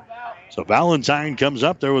up there. So Valentine comes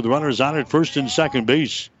up there with runners on at first and second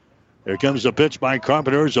base. Here comes the pitch by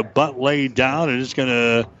Carpenter. It's a butt laid down, and it's going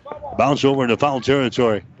to bounce over into foul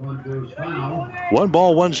territory. 1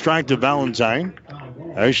 ball, 1 strike to Valentine.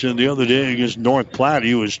 Actually, the other day against North Platte,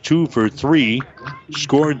 he was 2 for 3,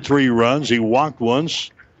 scored 3 runs. He walked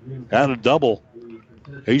once, had a double.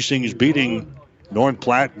 Hastings beating North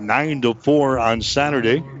Platte 9-4 on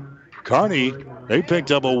Saturday. Kearney, they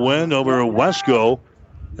picked up a win over Wesco.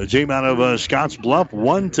 The team out of Scotts Bluff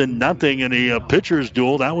 1-0 in a pitcher's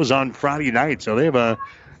duel. That was on Friday night, so they've had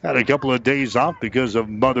a couple of days off because of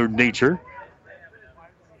Mother Nature.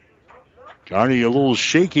 Kearney a little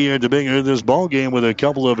shaky at the beginning of this ball game with a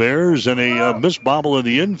couple of errors and a missed bobble in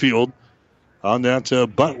the infield on that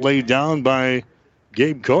butt laid down by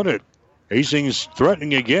Gabe Conant. Hastings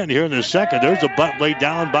threatening again here in the second. There's a butt laid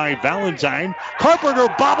down by Valentine. Carpenter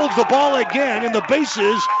bobbles the ball again, and the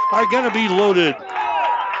bases are going to be loaded.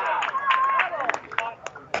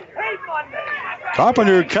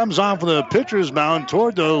 Carpenter comes off of the pitcher's mound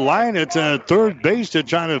toward the line at third base to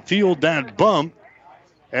try to field that bump.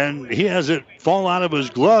 And he has it fall out of his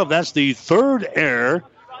glove. That's the third error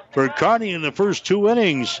for Kearney in the first 2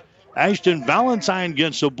 innings. Ashton Valentine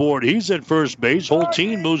gets aboard. He's at first base.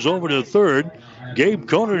 Holteen moves over to third. Gabe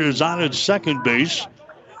Conant is on at second base.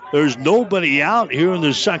 There's nobody out here in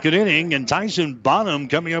the second inning. And Tyson Bonham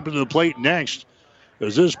coming up to the plate next.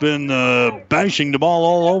 Has this been bashing the ball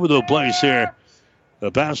all over the place here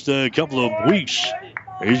the past couple of weeks.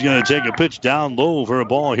 He's going to take a pitch down low for a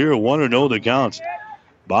ball here. 1-0 the count.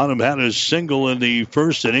 Bonham had a single in the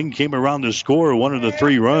first inning, came around to score 1 of the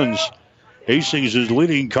 3 runs. Hastings is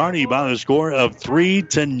leading Kearney by a score of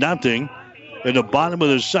 3-0 in the bottom of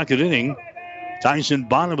the second inning. Tyson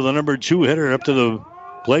Bonham, the number 2 hitter, up to the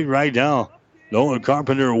plate right now. Noah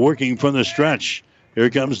Carpenter working from the stretch. Here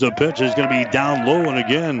comes the pitch. It's going to be down low, and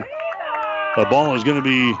again, the ball is going to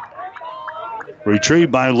be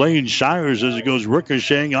retrieved by Lane Shires as it goes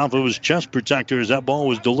ricocheting off of his chest protector as that ball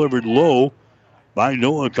was delivered low by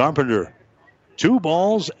Noah Carpenter. 2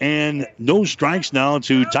 balls and no strikes now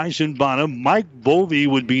to Tyson Bonham. Mike Bovey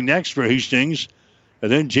would be next for Hastings.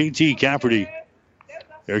 And then J.T. Cafferty.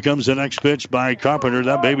 Here comes the next pitch by Carpenter.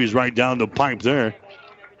 That baby's right down the pipe there.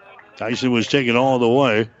 Tyson was taken all the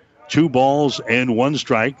way. 2 balls and 1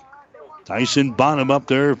 strike. Tyson Bonham up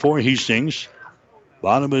there for Hastings.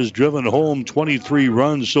 Bonham has driven home 23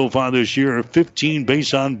 runs so far this year. 15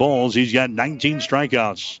 base on balls. He's got 19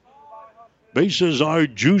 strikeouts. Bases are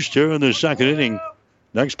juiced here in the second inning.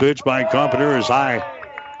 Next pitch by Carpenter is high.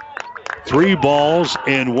 3 balls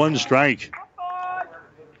and 1 strike.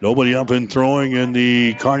 Nobody up and throwing in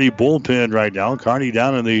the Kearney bullpen right now. Kearney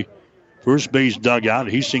down in the first base dugout.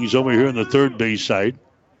 Hastings over here in the third base side.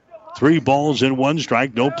 3 balls and 1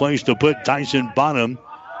 strike. No place to put Tyson Bonham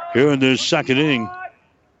here in this second inning.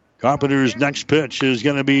 Carpenter's next pitch is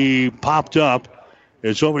going to be popped up.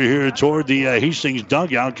 It's over here toward the Hastings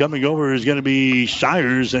dugout. Coming over is going to be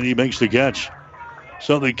Shires, and he makes the catch.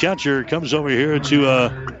 So the catcher comes over here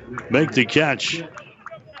to make the catch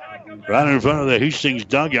right in front of the Hastings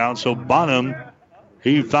dugout. So Bonham,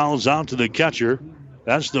 he fouls out to the catcher.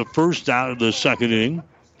 That's the first out of the second inning.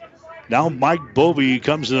 Now Mike Bovey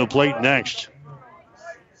comes to the plate next.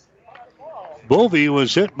 Bovey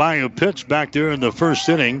was hit by a pitch back there in the first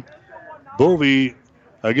inning. Bovey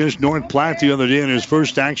against North Platte the other day in his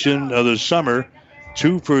first action of the summer.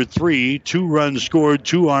 2 for 3, 2 runs scored,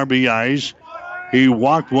 2 RBIs. He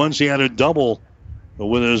walked once. He had a double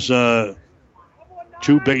with his 2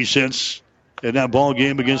 base hits in that ball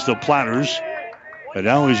game against the Platters. And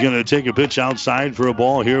now he's going to take a pitch outside for a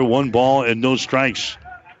ball here. 1 ball and no strikes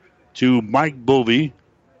to Mike Bovey.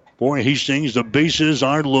 For Hastings, the bases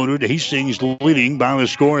are loaded. Hastings leading by a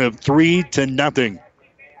score of 3-0.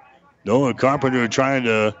 Noah Carpenter trying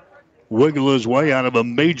to wiggle his way out of a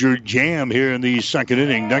major jam here in the second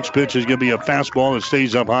inning. Next pitch is going to be a fastball that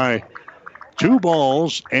stays up high. 2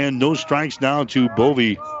 balls and no strikes now to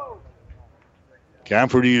Bovey.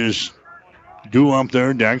 Cafferty is due up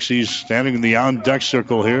there next. He's standing in the on-deck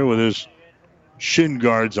circle here with his shin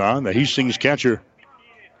guards on. The Hastings catcher.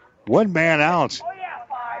 1 man out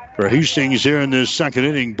for Hastings here in this second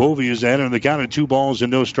inning. Bovey is ahead on the count of 2 balls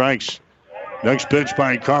and no strikes. Next pitch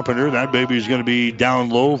by Carpenter. That baby is going to be down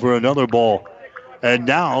low for another ball. And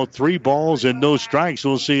now 3 balls and no strikes.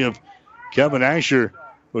 We'll see if Kevin Asher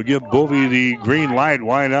will give Bovey the green light.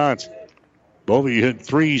 Why not? Bovey hit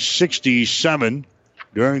 .367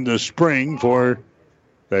 during the spring for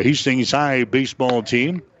the Hastings High baseball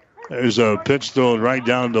team. There's a pitch thrown right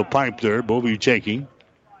down the pipe there. Bovey taking.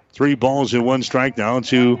 3 balls and 1 strike now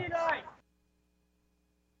to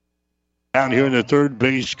down here in the third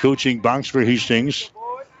base coaching box for Hastings.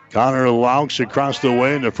 Connor Laux across the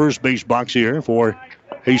way in the first base box here for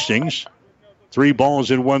Hastings. 3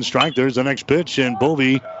 balls and 1 strike. There's the next pitch, and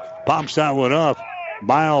Bovey pops that one up.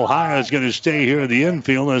 Mile high is going to stay here in the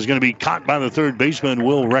infield and is going to be caught by the third baseman,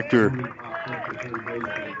 Will Rector.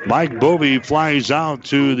 Mike Bovey flies out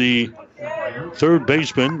to the third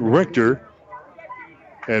baseman, Richter.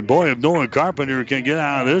 And boy, if Noah Carpenter can get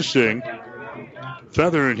out of this thing,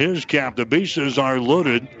 feather in his cap. The bases are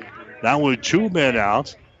loaded. Now with 2 men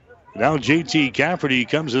out. Now J.T. Cafferty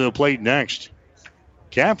comes to the plate next.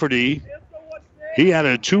 Cafferty, he had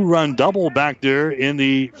a 2-run double back there in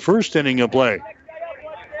the first inning of play.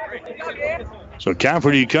 So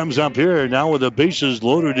Cafferty comes up here now with the bases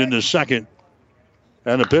loaded in the second.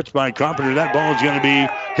 And a pitch by Carpenter. That ball is going to be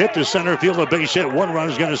hit to center field. A base hit. 1 run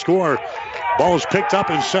is going to score. Ball's picked up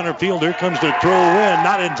in center field. Here comes the throw in.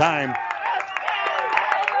 Not in time.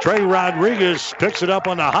 Trey Rodriguez picks it up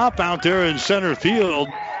on the hop out there in center field.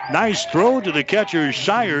 Nice throw to the catcher,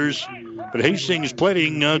 Shires. But Hastings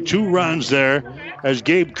plating 2 runs there as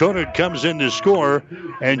Gabe Conant comes in to score.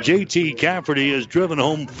 And J.T. Cafferty has driven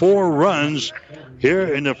home 4 runs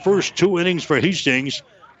here in the first 2 innings for Hastings.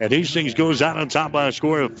 And Hastings goes out on top by a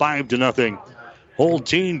score of 5-0.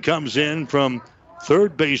 Holteen comes in from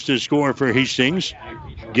third base to score for Hastings.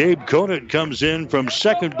 Gabe Conant comes in from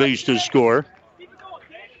second base to score.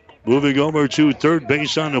 Moving over to third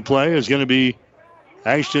base on the play is going to be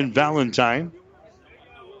Ashton Valentine.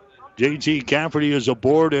 J.T. Cafferty is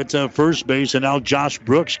aboard at first base, and now Josh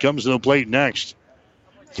Brooks comes to the plate next.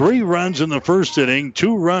 3 runs in the first inning,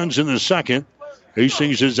 2 runs in the second.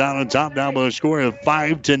 Hastings is out on top now by a score of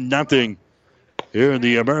 5-0 here in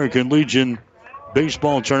the American Legion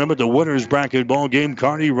baseball tournament. The winners bracket ball game,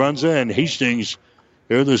 Kearney Runza and Hastings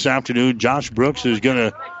here this afternoon. Josh Brooks is going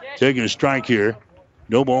to take a strike here.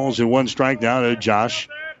 No balls and 1 strike now to Josh.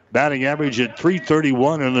 Batting average at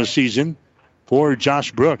 .331 in the season for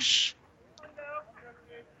Josh Brooks.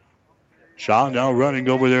 Shaw now running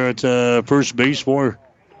over there at first base for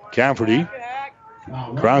Cafferty.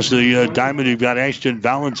 Across the diamond, you've got Ashton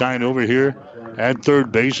Valentine over here at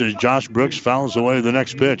third base as Josh Brooks fouls away the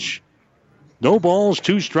next pitch. No balls,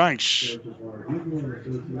 2 strikes.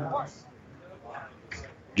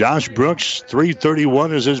 Josh Brooks,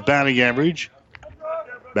 .331 is his batting average.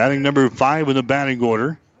 Batting number 5 in the batting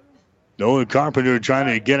order. Noah Carpenter trying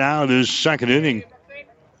to get out of this second inning.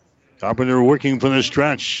 Carpenter working for the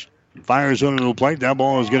stretch. Fires under the plate. That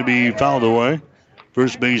ball is going to be fouled away.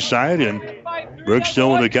 First base side, and Brooks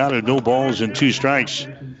still with a count of no balls and 2 strikes.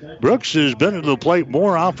 Brooks has been at the plate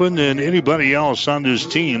more often than anybody else on this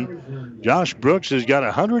team. Josh Brooks has got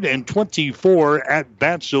 124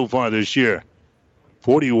 at-bats so far this year.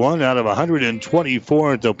 41 out of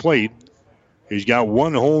 124 at the plate. He's got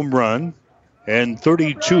 1 home run and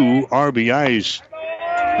 32 RBIs.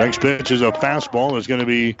 Next pitch is a fastball. It's going to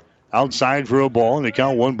be outside for a ball, and they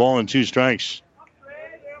count 1 ball and 2 strikes.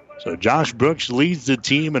 So Josh Brooks leads the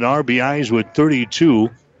team in RBIs with 32.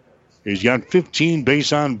 He's got 15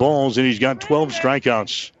 base on balls, and he's got 12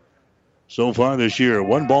 strikeouts so far this year.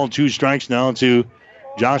 1 ball, 2 strikes now to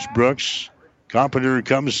Josh Brooks. Carpenter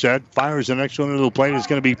comes set, fires the next one to the plate. It's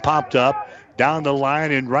going to be popped up down the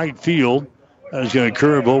line in right field. That's going to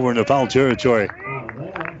curve over into foul territory.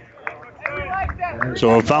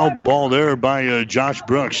 So a foul ball there by Josh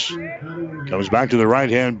Brooks. Comes back to the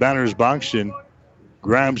right-hand batter's box and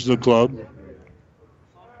grabs the club.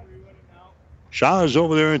 Shaw is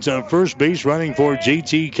over there at first base running for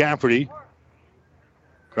J.T. Cafferty.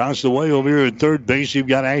 Across the way over here at third base, you've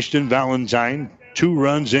got Ashton Valentine. 2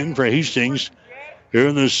 runs in for Hastings here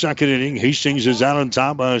in the second inning. Hastings is out on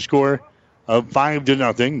top by a score of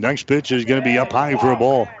 5-0. Next pitch is going to be up high for a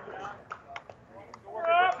ball.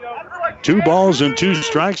 2 balls and 2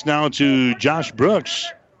 strikes now to Josh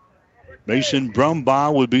Brooks. Mason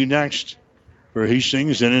Brumbaugh would be next for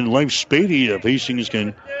Hastings, and then Leif Spady if Hastings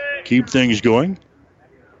can keep things going.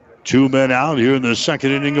 2 men out here in the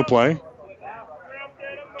second inning of play.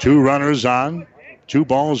 2 runners on. 2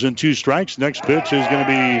 balls and 2 strikes. Next pitch is going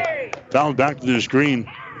to be fouled back to the screen.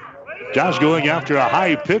 Josh going after a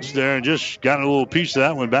high pitch there and just got a little piece of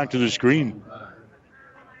that one back to the screen.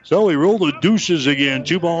 So we roll the deuces again.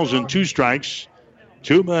 2 balls and 2 strikes.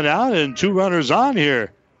 2 men out and 2 runners on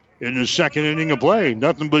here in the second inning of play.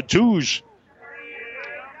 Nothing but 2s.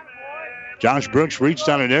 Josh Brooks reached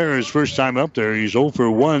on an error his first time up there. He's 0 for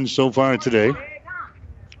 1 so far today.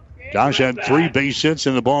 Josh had 3 base hits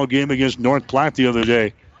in the ball game against North Platte the other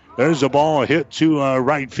day. There's a ball hit to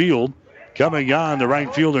right field. Coming on, the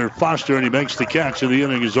right fielder Foster, and he makes the catch, and the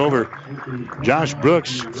inning is over. Josh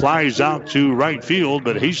Brooks flies out to right field,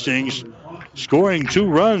 but Hastings scoring 2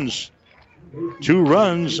 runs. 2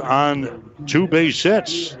 runs on 2 base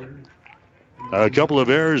hits. A couple of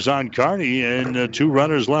errors on Kearney and 2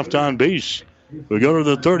 runners left on base. We go to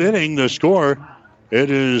the third inning. The score, it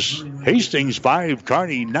is Hastings 5,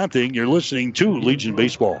 Kearney nothing. You're listening to Legion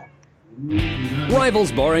Baseball.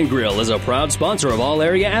 Rivals Bar and Grill is a proud sponsor of all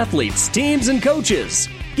area athletes, teams, and coaches.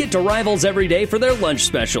 Get to Rivals every day for their lunch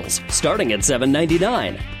specials, starting at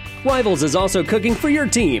 $7.99. Rivals is also cooking for your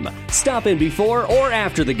team. Stop in before or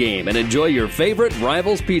after the game and enjoy your favorite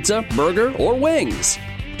Rivals pizza, burger, or wings.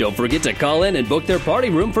 Don't forget to call in and book their party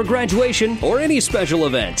room for graduation or any special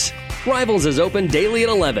event. Rivals is open daily at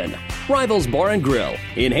 11. Rivals Bar and Grill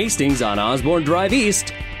in Hastings on Osborne Drive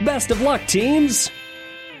East. Best of luck, teams!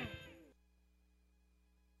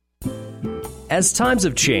 As times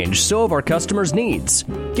have changed, so have our customers' needs.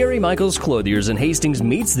 Gary Michaels Clothiers in Hastings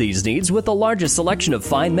meets these needs with the largest selection of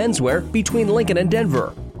fine menswear between Lincoln and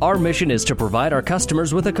Denver. Our mission is to provide our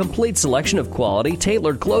customers with a complete selection of quality,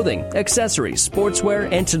 tailored clothing, accessories, sportswear,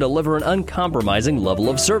 and to deliver an uncompromising level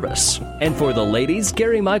of service. And for the ladies,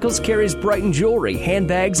 Gary Michaels carries Brighton jewelry,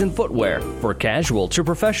 handbags, and footwear. For casual to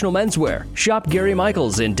professional menswear, shop Gary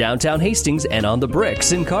Michaels in downtown Hastings and on the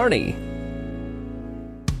Bricks in Kearney.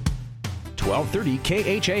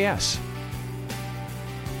 1230 KHAS.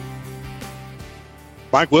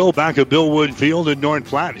 Mike Will back at Billwood Field in North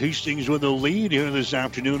Platte. Hastings with the lead here this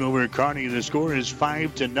afternoon over at Kearney. The score is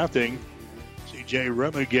 5-0. C.J.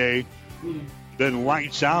 Remigay been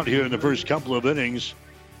lights out here in the first couple of innings.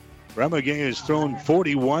 Remigay has thrown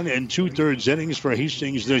 41 2/3 innings for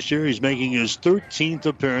Hastings this year. He's making his 13th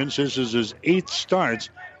appearance. This is his 8th start.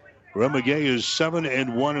 Remigay is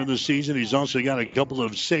 7-1 in the season. He's also got a couple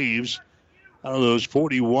of saves out of those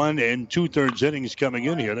 41 2/3 innings coming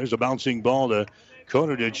in here. There's a bouncing ball to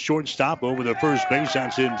Conant at shortstop over the first base.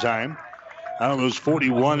 That's in time. Out of those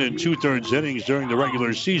 41 2/3 innings during the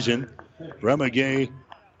regular season, Remigay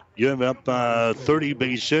give up 30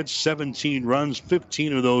 base hits, 17 runs,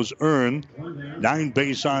 15 of those earned, 9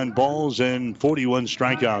 base on balls, and 41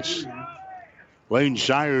 strikeouts. Lane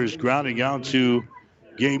Shires grounding out to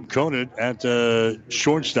Gabe Conant at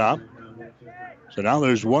shortstop. So now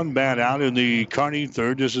there's one bat out in the Kearney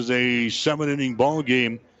third. This is a 7-inning ball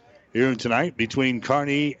game here tonight between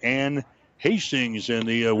Kearney and Hastings in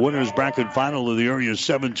the winners bracket final of the Area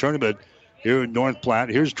 7 tournament here in North Platte.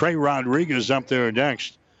 Here's Trey Rodriguez up there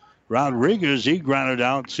next. Rodriguez, he grounded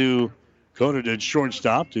out to Conant at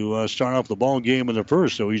shortstop to start off the ball game in the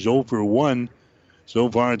first. So he's 0 for 1 so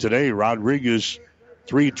far today. Rodriguez,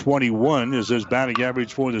 .321 is his batting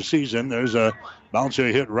average for the season. There's a bouncer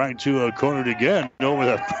hit right to Conant again over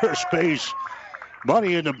the first base.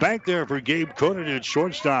 Money in the bank there for Gabe Conant at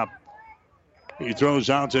shortstop. He throws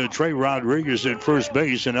out to Trey Rodriguez at first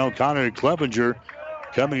base, and now Connor Clevenger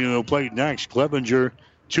coming to the plate next. Clevenger,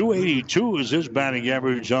 .282 is his batting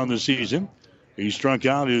average on the season. He struck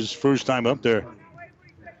out his first time up there.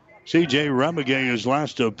 C.J. Remigay, his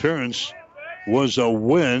last appearance was a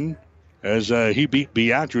win as he beat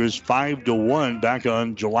Beatrice 5-1 back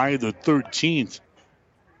on July the 13th.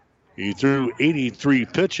 He threw 83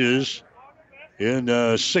 pitches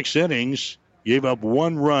in 6 innings, gave up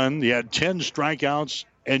 1 run. He had 10 strikeouts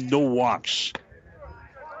and no walks.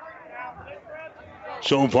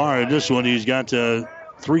 So far in this one, he's got 3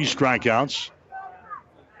 strikeouts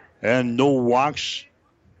and no walks.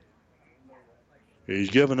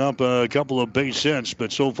 He's given up a couple of base hits,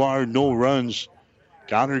 but so far no runs.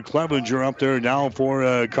 Connor Clevenger up there now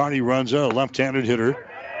for Kearney Runza, a left-handed hitter.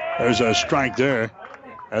 There's a strike there.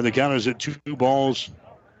 And the count is at 2 balls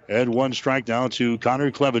and 1 strike now to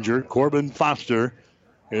Connor Clevenger. Corbin Foster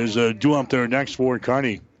is due up there next for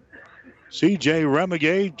Kearney. C.J.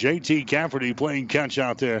 Remigay, J.T. Cafferty playing catch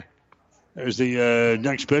out there. There's the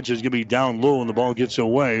next pitch is going to be down low, and the ball gets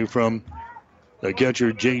away from the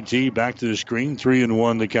catcher, J.T. Back to the screen,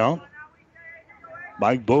 3-1 the count.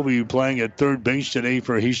 Mike Bovey playing at third base today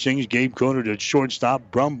for Hastings. Gabe Conant at shortstop.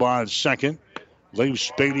 Brumbaugh at second. Leif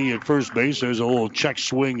Spady at first base. There's a little check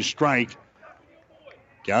swing strike.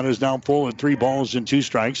 Count is now full at 3 balls and 2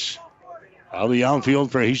 strikes. Out of the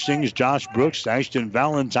outfield for Hastings, Josh Brooks, Ashton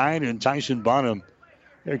Valentine, and Tyson Bonham.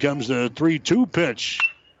 Here comes the 3-2 pitch.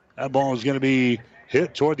 That ball is going to be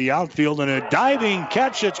hit toward the outfield, and a diving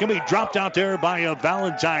catch. It's going to be dropped out there by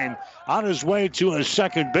Valentine. On his way to a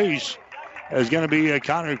second base is going to be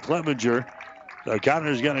Connor Clevenger.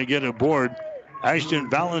 Connor's going to get aboard. Ashton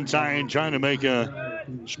Valentine trying to make a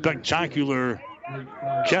spectacular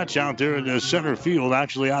catch out there in the center field,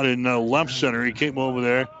 actually out in left center. He came over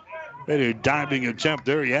there, made a diving attempt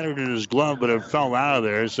there. He had it in his glove, but it fell out of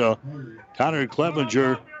there. So Connor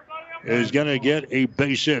Clevenger is going to get a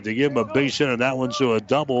base hit. They give him a base hit on that one, so a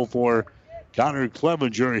double for Connor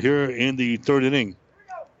Clevenger here in the third inning.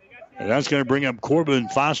 And that's going to bring up Corbin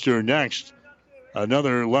Foster next.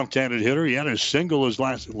 Another left-handed hitter. He had a single his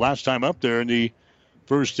last time up there in the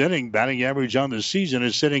first inning. Batting average on the season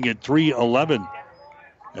is sitting at .311.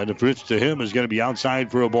 And the pitch to him is going to be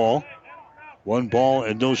outside for a ball. 1 ball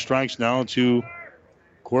and no strikes now to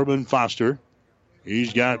Corbin Foster.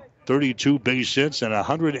 He's got 32 base hits and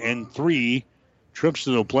 103 trips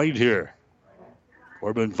to the plate here.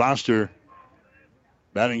 Corbin Foster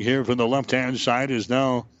batting here from the left-hand side is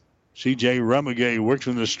now C.J. Remigay. Works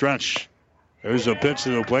from the stretch. There's a pitch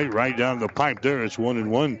to the plate right down the pipe there. It's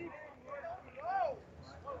 1-1.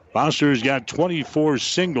 Foster's got 24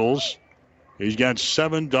 singles. He's got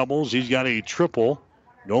 7 doubles. He's got a triple.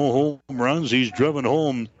 No home runs. He's driven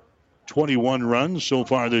home 21 runs so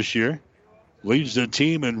far this year. Leads the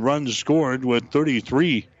team in runs scored with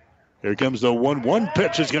 33. Here comes the 1-1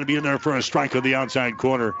 pitch. It's going to be in there for a strike on the outside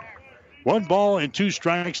corner. 1 ball and 2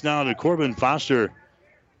 strikes now to Corbin Foster.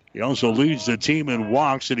 He also leads the team in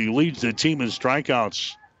walks, and he leads the team in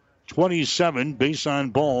strikeouts. 27 base on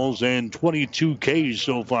balls and 22 Ks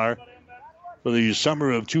so far for the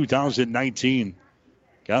summer of 2019.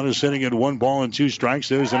 Count is sitting at 1 ball and 2 strikes.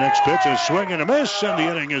 There's the next pitch, a swing and a miss, and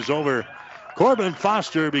the inning is over. Corbin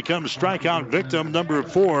Foster becomes strikeout victim number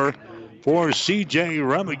 4 for C.J.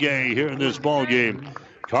 Remigay here in this ball game.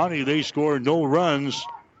 Kearney, they score no runs,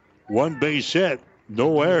 1 base hit,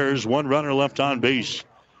 no errors, 1 runner left on base.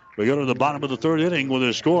 We go to the bottom of the third inning with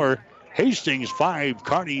a score. Hastings 5,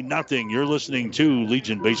 Kearney nothing. You're listening to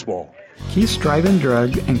Legion Baseball. Keith's Drive-In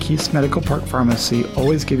Drug and Keith's Medical Park Pharmacy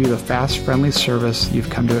always give you the fast, friendly service you've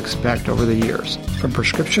come to expect over the years. From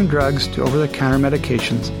prescription drugs to over-the-counter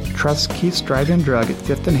medications, trust Keith's Drive-In Drug at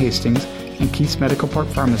 5th and Hastings and Keith's Medical Park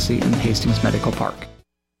Pharmacy in Hastings Medical Park.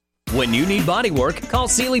 When you need body work, call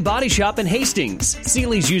Seeley Body Shop in Hastings.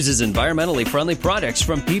 Seeley's uses environmentally friendly products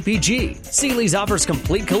from PPG. Seeley's offers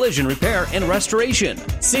complete collision repair and restoration.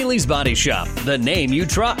 Seeley's Body Shop, the name you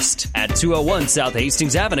trust, at 201 South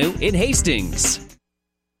Hastings Avenue in Hastings.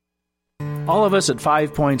 All of us at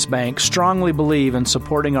 5 Points Bank strongly believe in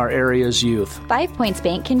supporting our area's youth. 5 Points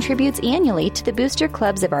Bank contributes annually to the booster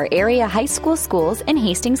clubs of our area high school schools and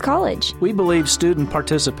Hastings College. We believe student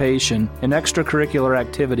participation in extracurricular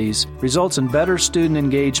activities results in better student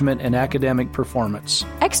engagement and academic performance.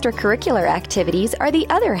 Extracurricular activities are the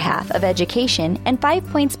other half of education, and 5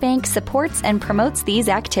 Points Bank supports and promotes these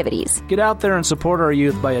activities. Get out there and support our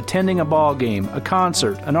youth by attending a ball game, a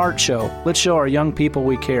concert, an art show. Let's show our young people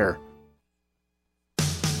we care.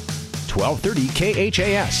 1230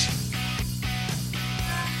 KHAS.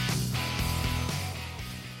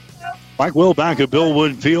 Mike Will back at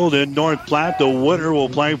Billwood Field in North Platte. The winner will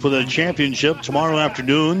play for the championship tomorrow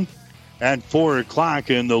afternoon at 4 o'clock,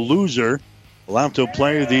 and the loser will have to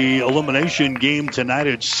play the elimination game tonight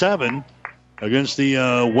at 7 against the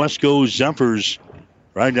Wesco Zephyrs.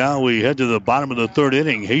 Right now we head to the bottom of the third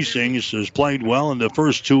inning. Hastings has played well in the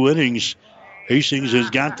first 2 innings. Hastings has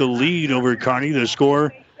got the lead over Kearney. The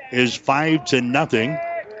score is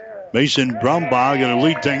 5-0. Mason Brumbaugh going to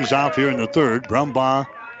lead things off here in the third. Brumbaugh,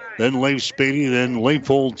 then Leif Spady, then Leif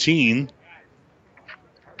Holteen.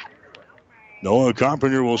 Noah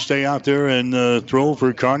Carpenter will stay out there and throw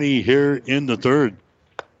for Kearney here in the third.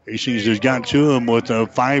 Hastings has got to him with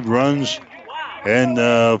 5 runs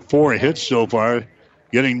and 4 hits so far.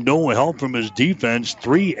 Getting no help from his defense.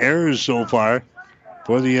 3 errors so far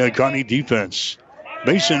for the Kearney defense.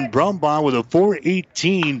 Mason Brumbaugh with a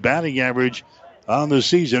 .418 batting average on the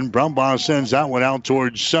season. Brumbaugh sends that one out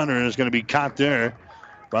towards center, and it's going to be caught there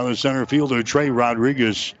by the center fielder, Trey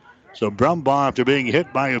Rodriguez. So Brumbaugh, after being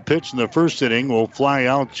hit by a pitch in the first inning, will fly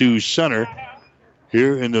out to center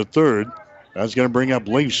here in the third. That's going to bring up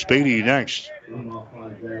Leif Spady next.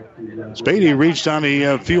 Spady reached on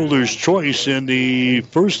a fielder's choice in the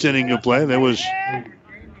first inning of play. That was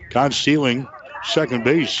caught stealing second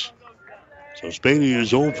base. So Spady is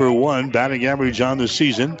 0 for 1, batting average on the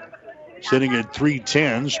season, sitting at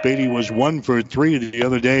 .310. Spady was 1 for 3 the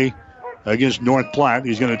other day against North Platte.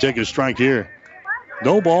 He's going to take a strike here.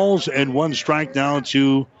 No balls and 1 strike now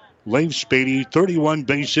to Leif Spady. 31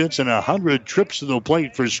 base hits and 100 trips to the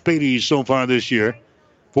plate for Spady so far this year.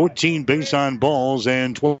 14 base on balls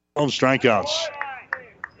and 12 strikeouts.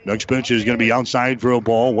 Next pitch is going to be outside for a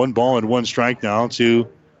ball. 1 ball and 1 strike now to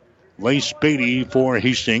Leif Spady for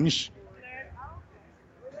Hastings.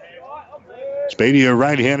 Spady, a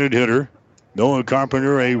right-handed hitter. Noah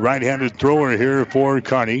Carpenter, a right-handed thrower here for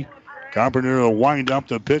Kearney. Carpenter will wind up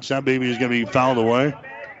the pitch. That baby is going to be fouled away.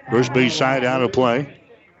 First base side out of play.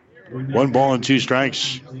 1 ball and 2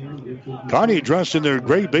 strikes. Kearney dressed in their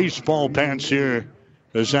gray baseball pants here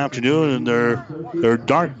this afternoon and their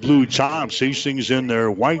dark blue tops. Hastings in their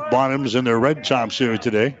white bottoms and their red tops here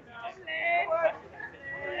today.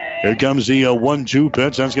 Here comes the 1-2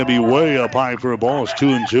 pitch. That's going to be way up high for a ball. It's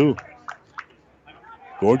 2-2.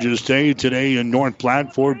 Gorgeous day today in North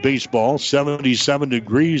Platte for baseball. 77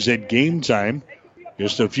 degrees at game time.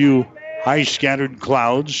 Just a few high scattered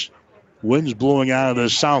clouds. Winds blowing out of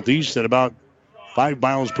the southeast at about 5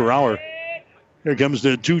 miles per hour. Here comes the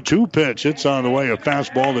 2-2 pitch. It's on the way. A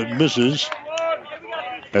fastball that misses.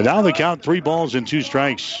 And now the count, 3 balls and 2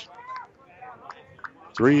 strikes.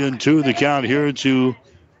 3-2 the count here to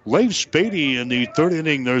Leif Spady in the third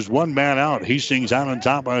inning. There's 1 man out. Hastings out on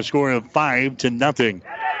top by a score of 5-0.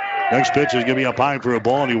 Next pitch is going to be up high for a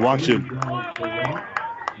ball, and he walks it.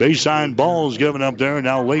 Base on balls given up there.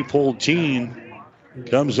 Now Leif Holteen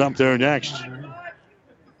comes up there next.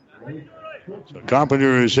 So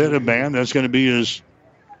Carpenter has hit a man. That's going to be his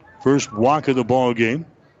first walk of the ball game.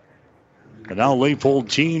 And now Leif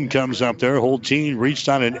Holteen comes up there. Holteen reached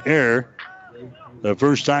on an error the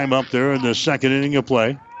first time up there in the second inning of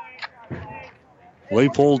play.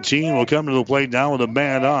 Leif Holteen will come to the plate now with a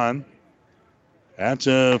man on at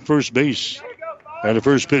first base. And the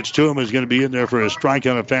first pitch to him is going to be in there for a strike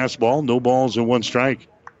on a fastball. No balls and 1 strike.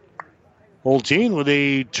 Holteen with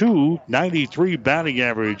a .293 batting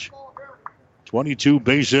average. 22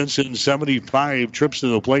 base hits and 75 trips to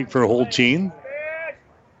the plate for Holteen.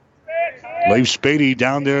 Leif Spady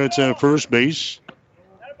down there at first base.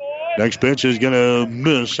 Next pitch is going to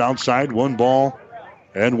miss outside. 1 ball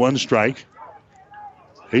and 1 strike.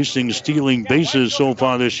 Hastings stealing bases so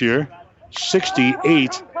far this year.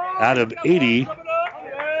 68 out of 80.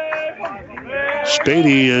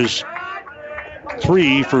 Spady is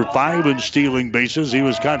 3 for 5 in stealing bases. He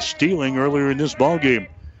was caught stealing earlier in this ball game.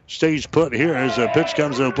 stays put here as the pitch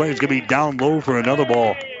comes to the plate. It's going to be down low for another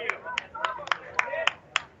ball.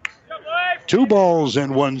 2 balls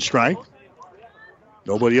and 1 strike.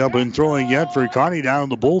 Nobody up and throwing yet for Kearney down in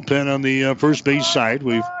the bullpen on the first base side.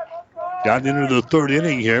 We've gotten into the 3rd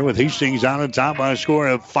inning here with Hastings down on top by a score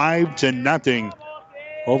of 5-0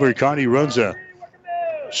 over Kearney Runza.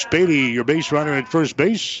 Spady, your base runner at first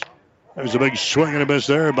base. There's a big swing and a miss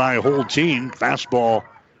there by Holteen. Fastball.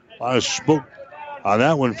 A lot of smoke on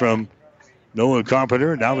that one from Noah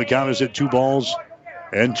Carpenter. Now the count is at 2 balls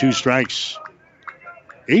and 2 strikes.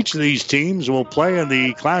 Each of these teams will play in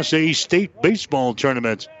the Class A state baseball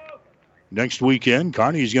tournament next weekend.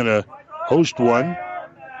 Kearney's going to host one.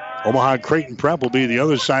 Omaha Creighton Prep will be the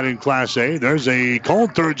other side in Class A. There's a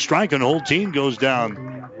called 3rd strike, and the whole team goes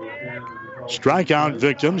down. Strikeout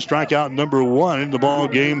victim, strikeout number 1 in the ball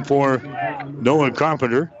game for Noah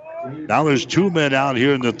Carpenter. Now there's 2 men out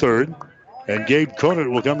here in the 3rd, and Gabe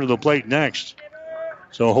Conant will come to the plate next.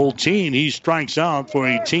 So Holteen, he strikes out for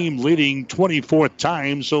a team leading 24th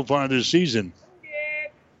time so far this season.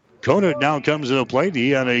 Conant now comes to the plate. He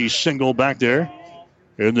had a single back there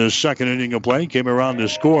in the 2nd inning of play. Came around to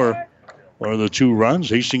score one of the 2 runs.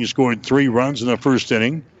 Hastings scored 3 runs in the 1st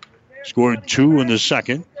inning. Scored 2 in the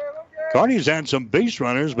 2nd. Kearney's had some base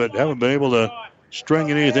runners, but haven't been able to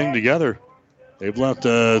string anything together. They've left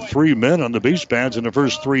 3 men on the base pads in the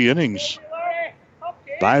first 3 innings.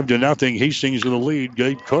 5-0, Hastings with the lead.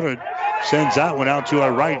 Gabe Conant sends that one out to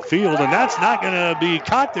a right field, and that's not going to be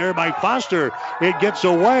caught there by Foster. It gets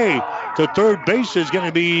away. To 3rd base is going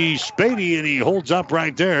to be Spady, and he holds up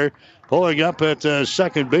right there. Pulling up at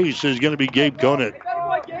 2nd base is going to be Gabe Conant.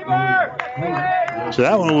 So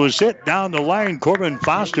that one was hit down the line. Corbin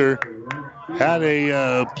Foster had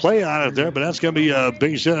a play on it there, but that's going to be a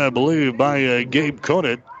base hit, I believe, by Gabe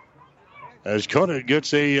Conant. As Conant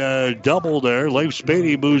gets a double there, Leif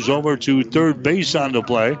Spady moves over to 3rd base on the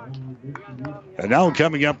play. And now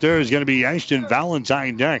coming up there is going to be Ashton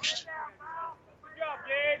Valentine next.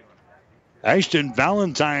 Ashton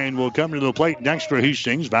Valentine will come to the plate next for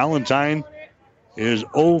Hastings. Valentine is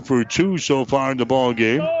 0 for 2 so far in the ball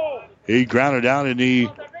game. He grounded out and he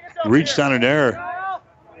reached on an error.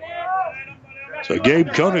 So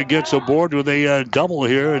Gabe Conant gets aboard with a double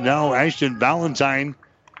here, and now Ashton Valentine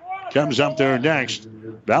comes up there next.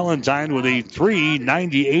 Valentine with a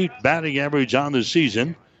 .398 batting average on the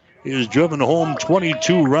season. He has driven home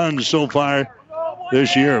 22 runs so far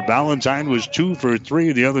this year. Valentine was 2 for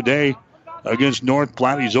 3 the other day against North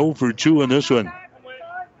Platte. He's 0 for 2 in this one.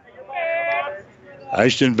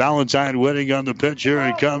 Ashton Valentine waiting on the pitch. Here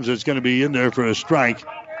it comes. It's going to be in there for a strike.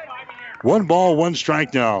 1 ball, 1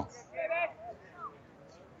 strike now.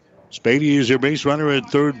 Spady is your base runner at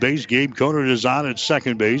 3rd base. Gabe Conant is on at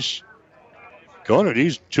 2nd base. Conant,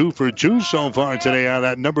 he's 2 for 2 so far today out of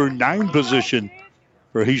that number 9 position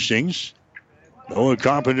for Hastings. Noah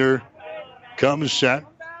Carpenter comes set.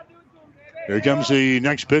 Here comes the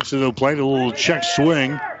next pitch to the plate. A little check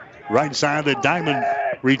swing. Right side of the diamond.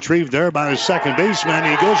 Retrieved there by the 2nd baseman.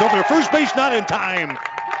 He goes over to 1st base, not in time.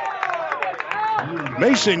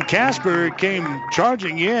 Mason Casper came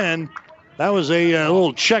charging in. That was a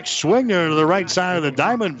little check swing there to the right side of the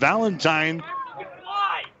diamond. Valentine.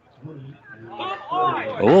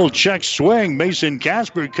 A little check swing. Mason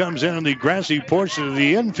Casper comes in on the grassy portion of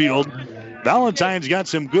the infield. Valentine's got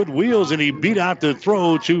some good wheels, and he beat out the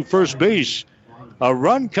throw to 1st base. A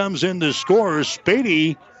run comes in to score.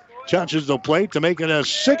 Spady touches the plate to make it a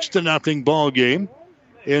 6-0 ball game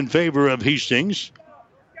in favor of Hastings.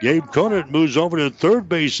 Gabe Conant moves over to 3rd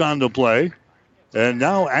base on the play. And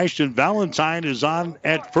now Ashton Valentine is on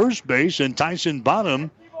at 1st base, and Tyson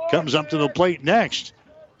Bonham comes up to the plate next.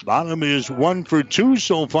 Bonham is 1 for 2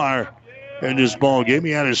 so far in this ball game.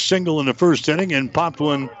 He had a single in the 1st inning and popped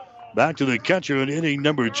one back to the catcher in inning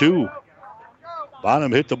number 2.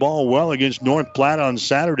 Bonham hit the ball well against North Platte on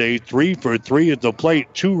Saturday. 3 for 3 at the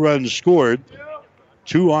plate. 2 runs scored.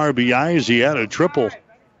 2 RBIs. He had a triple.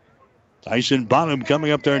 Tyson Bonham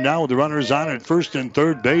coming up there now with the runners on at 1st and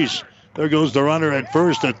 3rd base. There goes the runner at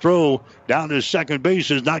 1st. A throw down to 2nd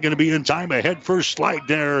base is not going to be in time. A head-first slide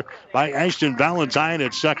there by Ashton Valentine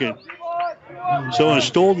at 2nd. So a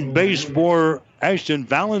stolen base for Ashton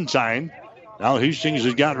Valentine. Now Hastings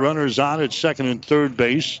has got runners on at 2nd and 3rd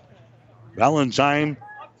base. Valentine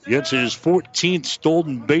gets his 14th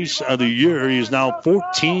stolen base of the year. He is now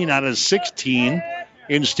 14 out of 16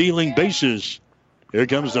 in stealing bases. Here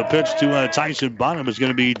comes the pitch to Tyson Bonham. It's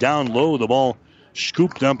going to be down low. The ball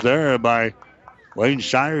scooped up there by Lane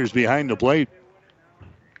Shires behind the plate.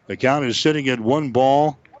 The count is sitting at 1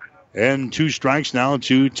 ball and 2 strikes now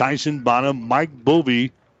to Tyson Bonham. Mike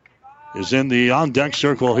Bovey is in the on-deck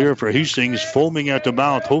circle here for Hastings, foaming at the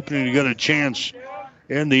mouth, hoping to get a chance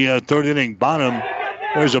in the third inning. Bottom,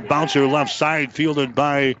 there's a bouncer left side fielded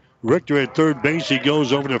by Richter at third base. He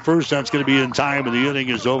goes over to first. That's going to be in time, and the inning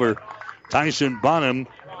is over. Tyson Bonham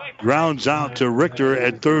grounds out to Richter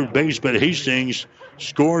at third base, but Hastings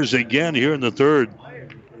scores again here in the third.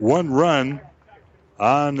 1 run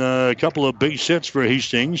on a couple of base hits for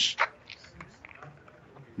Hastings.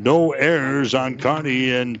 No errors on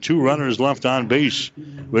Kearney and 2 runners left on base.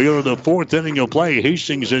 We go to the fourth inning of play.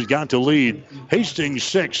 Hastings has got to lead. Hastings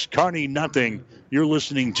 6, Kearney nothing. You're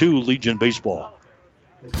listening to Legion Baseball.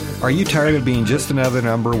 Are you tired of being just another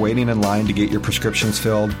number waiting in line to get your prescriptions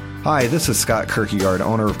filled? Hi, this is Scott Kierkegaard,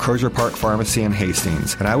 owner of Crozier Park Pharmacy in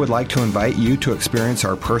Hastings, and I would like to invite you to experience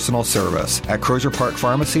our personal service. At Crozier Park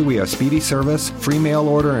Pharmacy, we have speedy service, free mail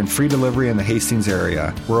order, and free delivery in the Hastings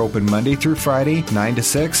area. We're open Monday through Friday, 9 to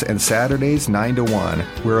 6, and Saturdays, 9 to 1.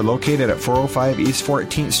 We are located at 405 East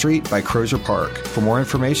 14th Street by Crozier Park. For more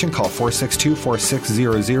information, call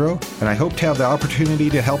 462-4600, and I hope to have the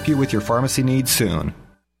opportunity to help you with your pharmacy needs soon.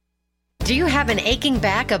 Do you have an aching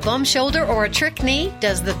back, a bum shoulder, or a trick knee?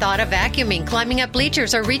 Does the thought of vacuuming, climbing up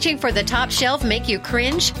bleachers, or reaching for the top shelf make you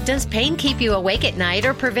cringe? Does pain keep you awake at night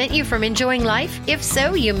or prevent you from enjoying life? If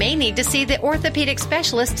so, you may need to see the orthopedic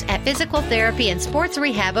specialists at Physical Therapy and Sports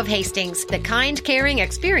Rehab of Hastings. The kind, caring,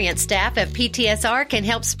 experienced staff of PTSR can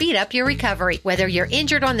help speed up your recovery. Whether you're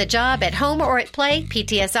injured on the job, at home, or at play,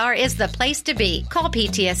 PTSR is the place to be. Call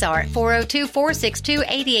PTSR at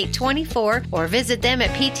 402-462-8824 or visit them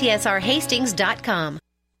at PTSRHastings.com.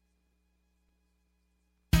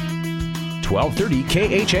 1230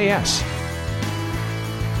 KHAS.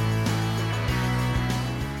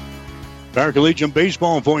 American Legion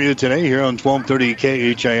Baseball for you today here on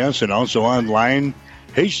 1230 KHAS and also online,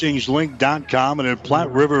 HastingsLink.com and at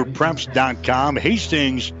PlatteRiverPreps.com.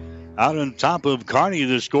 Hastings out on top of Kearney.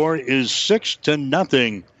 The score is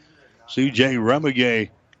 6-0. C.J. Remigay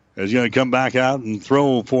is going to come back out and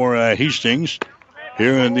throw for Hastings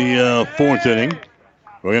here in the fourth inning.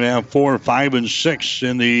 We're going to have 4, 5, and 6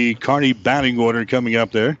 in the Kearney batting order coming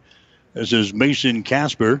up there. This is Mason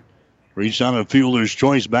Casper. Reached on a fielder's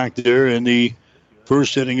choice back there in the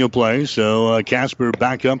first inning of play. So Casper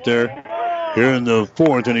back up there here in the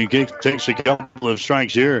fourth, and he takes a couple of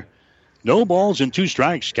strikes here. No balls and 2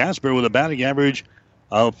 strikes. Casper with a batting average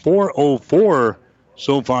of .404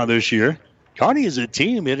 so far this year. Kearney is a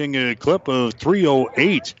team hitting a clip of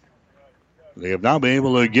 .308. They have not been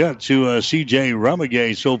able to get to C.J.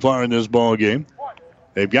 Remigay so far in this ball game.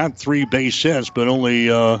 They've got 3 base hits, but only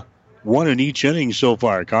 1 in each inning so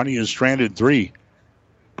far. Kearney has stranded 3.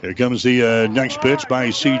 Here comes the next pitch by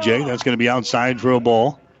C.J. That's going to be outside for a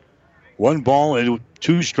ball. 1 ball and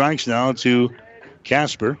 2 strikes now to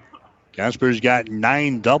Casper. Casper's got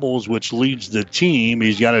 9 doubles, which leads the team.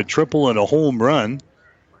 He's got a triple and a home run.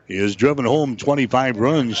 He has driven home 25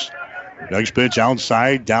 runs. Next pitch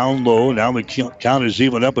outside, down low. Now the count is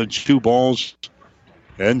even up at 2 balls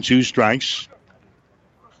and 2 strikes.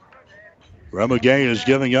 Remigay is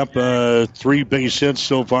giving up 3 base hits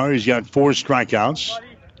so far. He's got 4 strikeouts.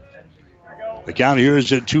 The count here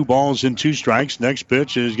is at 2 balls and 2 strikes. Next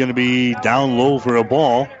pitch is going to be down low for a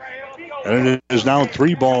ball. And it is now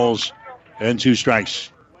 3 balls and 2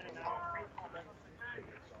 strikes.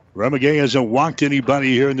 Remigay hasn't walked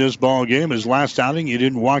anybody here in this ball game. His last outing, he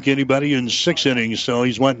didn't walk anybody in 6 innings, so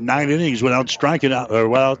he's went 9 innings without striking out or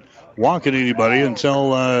without walking anybody until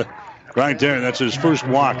right there. That's his first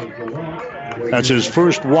walk. That's his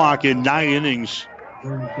first walk in 9 innings.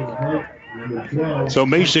 So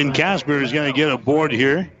Mason Casper is going to get a board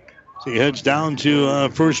here. So he heads down to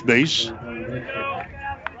first base.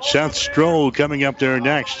 Seth Stroh coming up there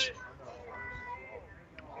next.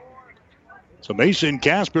 So Mason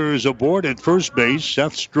Casper is aboard at first base.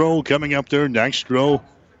 Seth Stroh coming up there next. Stroh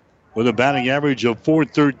with a batting average of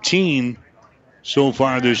 .413 so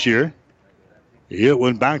far this year. He hit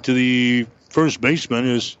one back to the first baseman.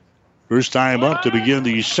 His first time up to begin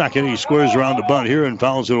the second. He squares around the bunt here and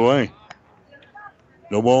fouls it away.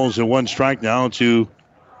 No balls and 1 strike now to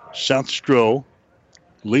Seth Stroh.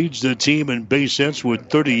 Leads the team in base hits with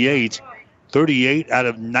 38. 38 out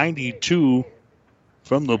of 92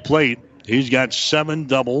 from the plate. He's got 7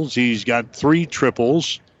 doubles. He's got 3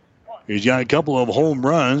 triples. He's got a couple of home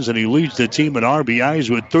runs, and he leads the team in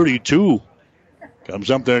RBIs with 32.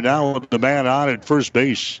 Comes up there now with the man on at first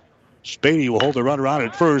base. Spady will hold the runner on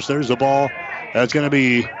at first. There's the ball. That's going to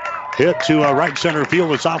be hit to right center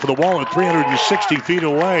field. It's off of the wall at 360 feet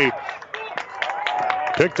away.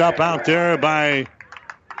 Picked up out there by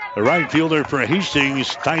The right fielder for Hastings,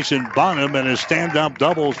 Tyson Bonham, and a stand-up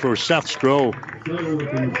double for Seth Stroh.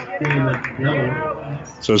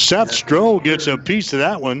 So Seth Stroh gets a piece of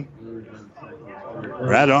that one.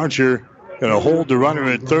 Brad Archer going to hold the runner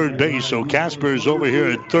at third base. So Casper is over here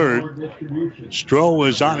at third. Stroh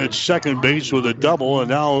is on at second base with a double, and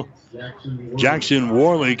now Jackson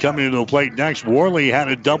Worley coming to the plate next. Worley had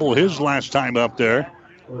a double his last time up there.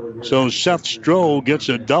 So Seth Stroh gets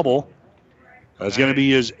a double. That's going to be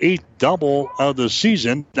his 8th double of the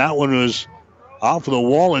season. That one was off of the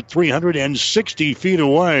wall at 360 feet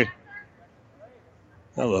away.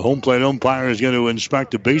 Now the home plate umpire is going to inspect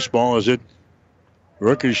the baseball as it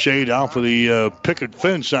ricocheted off of the picket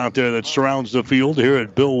fence out there that surrounds the field here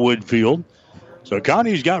at Bill Wood Field. So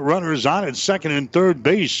Kearney's got runners on at second and third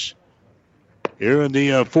base here in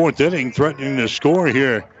the fourth inning, threatening to score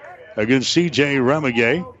here against C.J.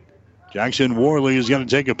 Remigay. Jackson Worley is going to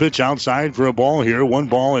take a pitch outside for a ball here. 1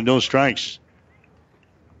 ball and no strikes.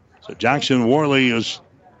 So Jackson Worley is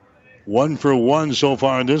 1 for 1 so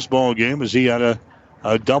far in this ball game as he had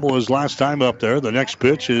a double his last time up there. The next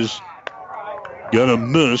pitch is going to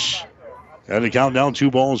miss. And to count down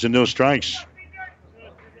 2 balls and no strikes.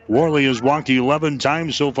 Worley has walked 11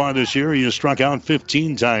 times so far this year. He has struck out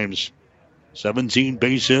 15 times. 17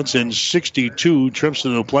 base hits and 62 trips to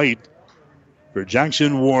the plate for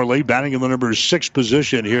Jackson Worley, batting in the number 6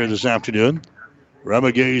 position here this afternoon.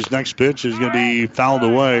 Remigay's next pitch is going to be fouled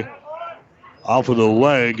away off of the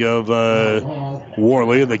leg of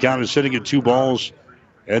Worley, and the count is sitting at 2 balls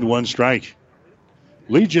and 1 strike.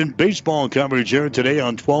 Legion baseball coverage here today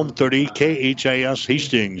on 1230 KHAS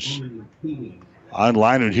Hastings.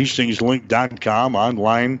 Online at hastingslink.com,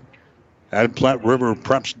 online at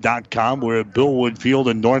PlatteRiverPreps.com. We're at Billwood Field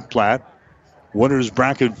in North Platte. Winners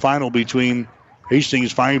bracket final between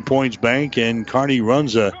Hastings 5 Points Bank and Kearney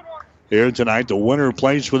Runza here tonight. The winner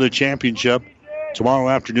plays for the championship tomorrow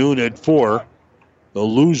afternoon at 4. The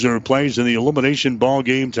loser plays in the elimination ball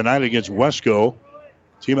game tonight against Wesco.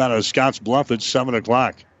 Team out of Scotts Bluff at 7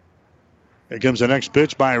 o'clock. Here comes the next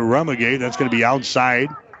pitch by Remigay. That's going to be outside.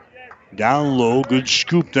 Down low. Good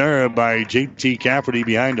scoop there by J.T. Cafferty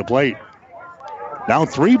behind the plate. Now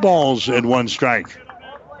 3 balls and 1 strike.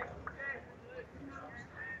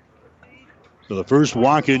 So the first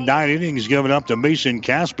walk in 9 innings given up to Mason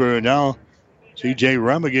Casper. And now C.J.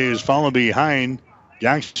 Remigay is falling behind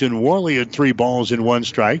Jackson Worley at 3 balls and 1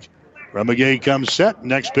 strike. Remigay comes set.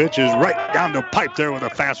 Next pitch is right down the pipe there with a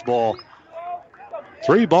fastball.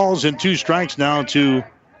 3 balls and 2 strikes now to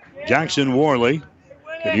Jackson Worley.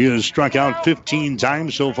 And he has struck out 15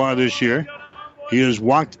 times so far this year. He has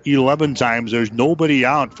walked 11 times. There's nobody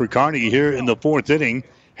out for Kearney here in the 4th inning.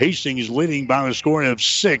 Hastings leading by a score of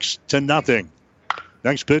 6-0.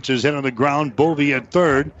 Next pitch is hit on the ground. Bovey at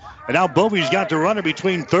third. And now Bovey's got the runner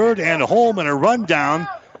between third and home and a run down.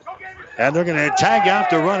 And they're going to tag out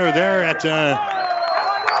the runner there at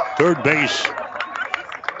third base.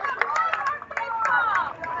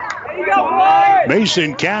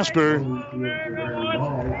 Mason Casper,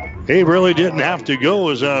 he really didn't have to go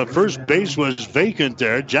as first base was vacant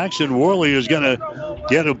there. Jackson Worley is going to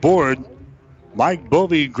get aboard. Mike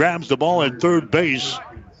Bovey grabs the ball at third base.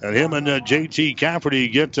 And him and J.T. Cafferty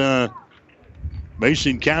get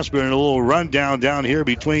Mason Casper in a little rundown down here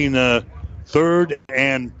between third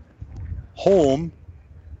and home.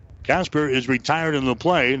 Casper is retired in the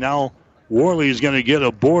play. Now Worley is going to get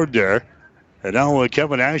aboard there. And now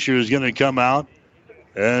Kevin Asher is going to come out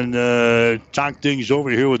and talk things over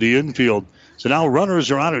here with the infield. So now runners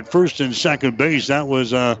are out at first and second base. That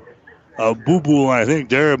was a boo-boo, I think,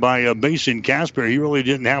 there by Mason Casper. He really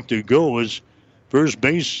didn't have to go as first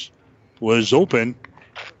base was open.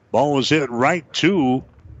 Ball was hit right to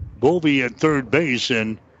Bovey at third base,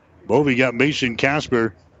 and Bovey got Mason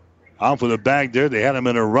Casper off of the bag there. They had him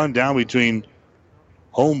in a rundown between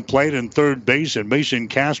home plate and third base, and Mason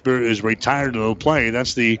Casper is retired to the play.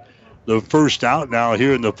 That's the first out now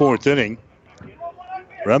here in the 4th inning.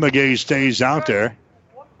 Remigay stays out there.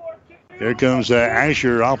 Here comes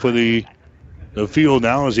Asher off of the field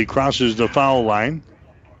now as he crosses the foul line.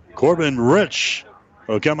 Corbin Rich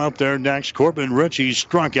will come up there next. Corbin Rich, he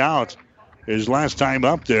struck out his last time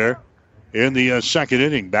up there in the 2nd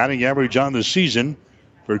inning. Batting average on the season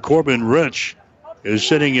for Corbin Rich is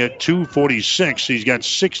sitting at .246. He's got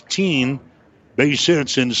 16 base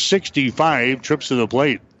hits and 65 trips to the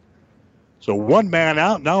plate. So 1 man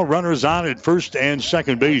out. Now runners on at first and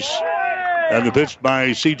second base. And the pitch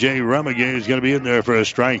by C.J. Remigay is going to be in there for a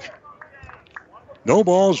strike. No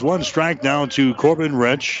balls, 1 strike now to Corbin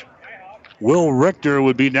Rich. Will Richter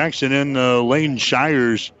would be next, and then Lane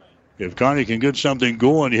Shires if Kearney can get something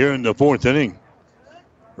going here in the 4th inning.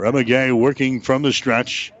 Remigay working from the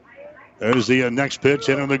stretch. There's the next pitch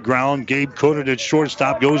hit on the ground. Gabe Conant at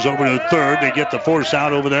shortstop goes over to third. They get the force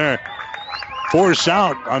out over there. Force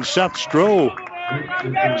out on Seth Stroh.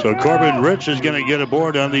 So Corbin Rich is going to get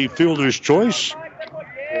aboard on the fielder's choice.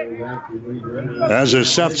 As a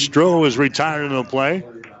Seth Stroh is retired in the play.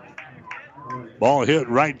 Ball hit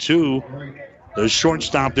right to the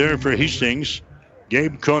shortstop there for Hastings.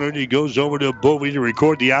 Gabe Conant, he goes over to Bovey to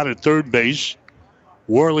record the out at third base.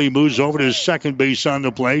 Worley moves over to second base on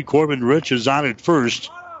the play. Corbin Rich is on at first.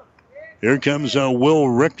 Here comes Will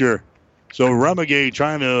Richter. So Remigay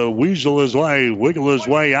trying to wiggle his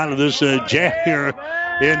way out of this jam here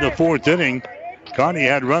in the fourth inning. Kearney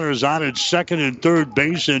had runners on at second and third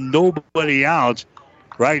base and nobody out.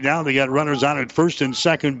 Right now they got runners on at first and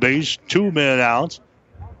second base, 2 men out,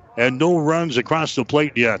 and no runs across the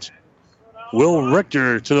plate yet. Will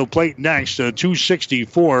Richter to the plate next,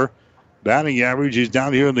 264. Batting average is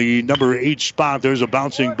down here in the number 8 spot. There's a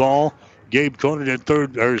bouncing ball. Gabe Conant at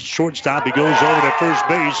third or shortstop. He goes over to first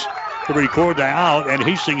base to record the out, and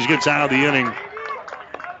Hastings gets out of the inning.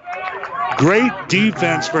 Great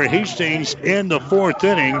defense for Hastings in the fourth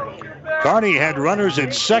inning. Kearney had runners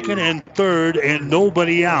at second and third and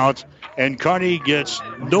nobody out, and Kearney gets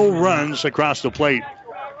no runs across the plate.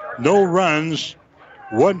 No runs,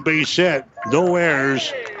 1 base hit, no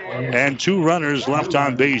errors, and 2 runners left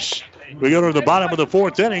on base. We go to the bottom of the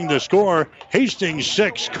fourth inning. The score, Hastings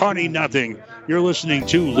 6, Kearney nothing. You're listening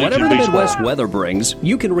to Legion Whatever the Baseball. Midwest weather brings,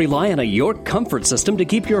 you can rely on a York comfort system to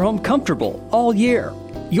keep your home comfortable all year.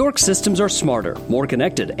 York systems are smarter, more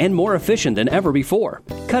connected, and more efficient than ever before,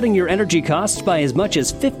 cutting your energy costs by as much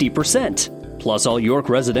as 50%. Plus, all York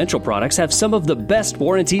residential products have some of the best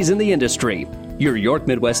warranties in the industry. Your York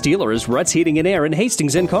Midwest dealer is Ruts Heating and Air in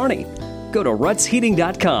Hastings and Kearney. Go to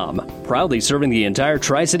rutsheating.com, proudly serving the entire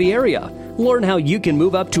Tri-City area. Learn how you can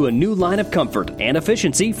move up to a new line of comfort and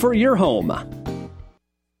efficiency for your home.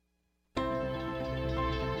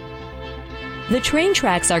 The train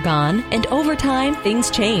tracks are gone, and over time, things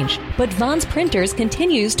change. But Vaughn's Printers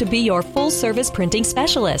continues to be your full-service printing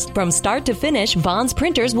specialist. From start to finish, Vaughn's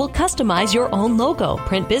Printers will customize your own logo,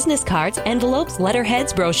 print business cards, envelopes,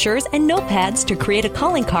 letterheads, brochures, and notepads to create a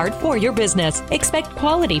calling card for your business. Expect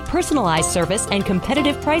quality, personalized service and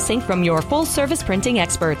competitive pricing from your full-service printing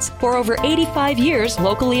experts. For over 85 years,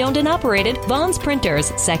 locally owned and operated, Vaughn's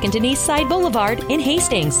Printers, 2nd and East Side Boulevard in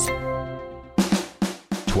Hastings.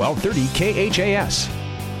 1230 KHAS.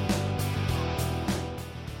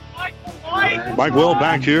 Mike Will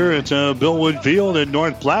back here at Billwood Field in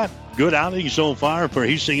North Platte. Good outing so far for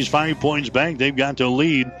Hastings 5 Points Bank. They've got to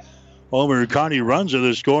lead over Kearney Runza.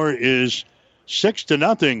 The score is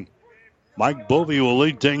 6-0. Mike Bovey will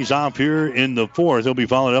lead things off here in the fourth. He'll be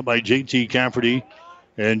followed up by J.T. Cafferty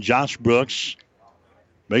and Josh Brooks.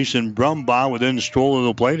 Mason Brumbaugh will then stroll to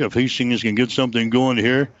the plate if Hastings can get something going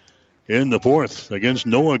here in the fourth against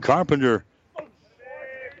Noah Carpenter.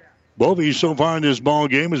 Bovey so far in this ball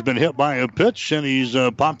game has been hit by a pitch, and he's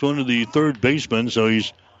popped one to the third baseman, so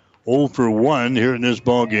he's 0 for 1 here in this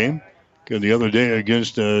ball game. The other day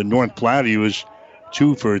against North Platte, he was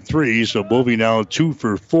 2 for 3, so Bovey now 2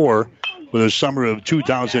 for 4 for the summer of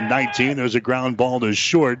 2019. There's a ground ball to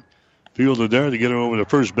short. Fielded there to get it over to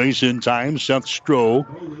first base in time. Seth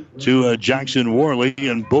Stroh to Jackson Worley,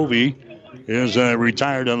 and Bovey is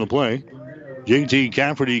retired on the play. J.T.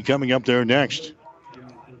 Cafferty coming up there next.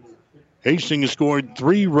 Hastings scored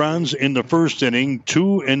 3 runs in the first inning,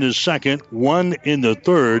 2 in the second, 1 in the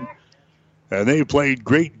third. And they played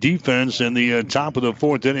great defense in the top of the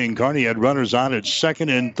fourth inning. Kearney had runners on at second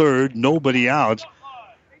and third, nobody out.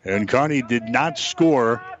 And Kearney did not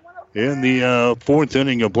score in the fourth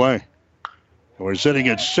inning of play. We're sitting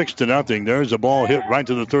at 6-0. There's a ball hit right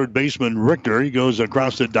to the third baseman, Richter. He goes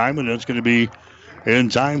across the diamond. That's going to be in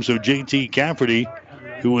time. So J.T. Cafferty,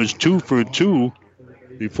 who was 2 for 2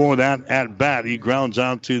 before that at bat, he grounds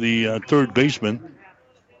out to the third baseman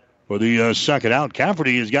for the second out.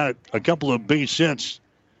 Cafferty has got a couple of base hits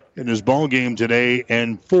in this ball game today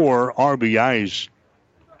and 4 RBIs.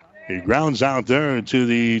 He grounds out there to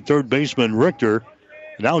the third baseman, Richter.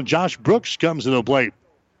 Now Josh Brooks comes to the plate.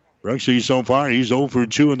 Brooks, so far, he's 0 for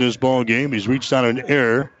 2 in this ball game. He's reached out an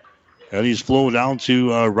error, and he's flowed down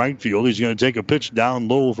to right field. He's going to take a pitch down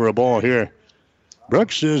low for a ball here.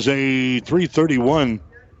 Brooks is a .331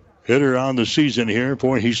 hitter on the season here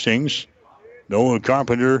for Hastings. Noah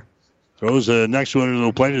Carpenter throws the next one to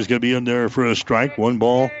the plate. Is going to be in there for a strike. 1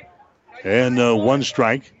 ball and 1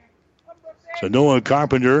 strike. So Noah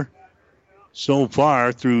Carpenter, so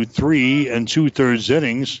far through 3 2/3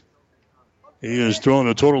 innings, he has thrown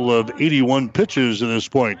a total of 81 pitches at this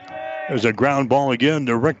point. There's a ground ball again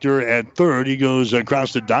to Richter at third. He goes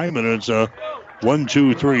across the diamond. It's a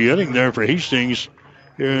 1-2-3 inning there for Hastings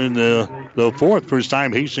here in the fourth. First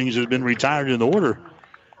time Hastings has been retired in the order.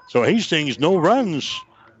 So Hastings, no runs,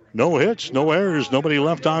 no hits, no errors, nobody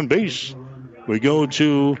left on base. We go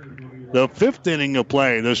to the fifth inning of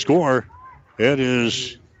play. The score, it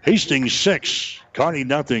is Hastings 6, Kearney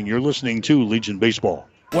nothing. You're listening to Legion Baseball.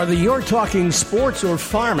 Whether you're talking sports or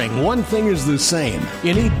farming, one thing is the same.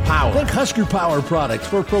 You need power. Think Husker Power products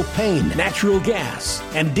for propane, natural gas,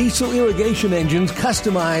 and diesel irrigation engines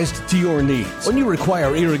customized to your needs. When you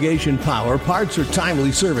require irrigation power, parts, or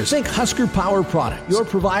timely service, think Husker Power products, your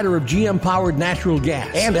provider of GM-powered natural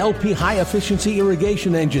gas and LP high-efficiency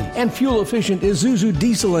irrigation engine and fuel-efficient Isuzu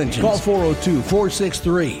diesel engines. Call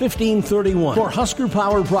 402-463-1531 for Husker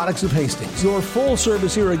Power products of Hastings, your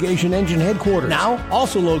full-service irrigation engine headquarters. Now,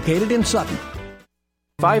 also located in Sutton.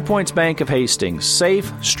 5 Points Bank of Hastings,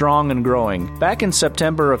 safe, strong, and growing. Back in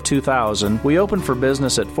September of 2000, we opened for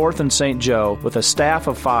business at 4th and St. Joe with a staff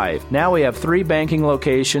of 5. Now we have 3 banking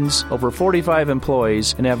locations, over 45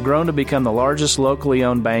 employees, and have grown to become the largest locally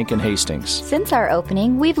owned bank in Hastings. Since our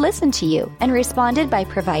opening, we've listened to you and responded by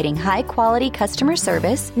providing high-quality customer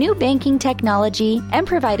service, new banking technology, and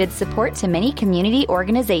provided support to many community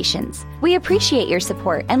organizations. We appreciate your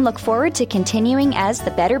support and look forward to continuing as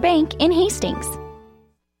the better bank in Hastings.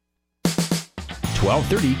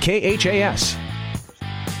 1230 KHAS.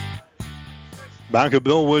 Back at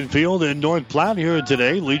Billwood Field in North Platte here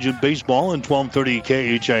today. Legion Baseball and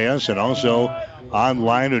 1230 KHAS, and also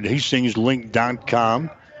online at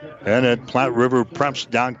hastingslink.com and at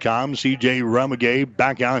PlatteRiverPreps.com. C.J. Rumagay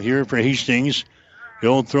back out here for Hastings.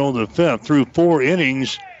 He'll throw the fifth. Through 4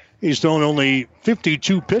 innings, he's thrown only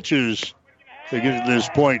 52 pitches to get to this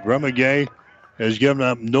point. Rumagay has given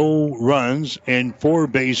up no runs and 4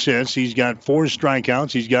 base hits. He's got 4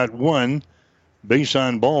 strikeouts. He's got 1 base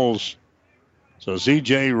on balls. So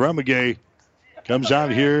C.J. Rumagay comes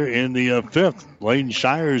out here in the fifth. Layden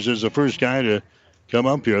Shires is the first guy to come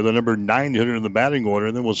up here, the number 9 hitter in the batting order.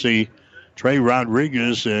 And then we'll see Trey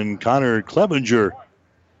Rodriguez and Connor Clevenger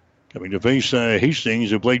coming to face Hastings,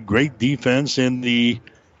 who played great defense in the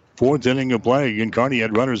 4th inning of play. And Kearney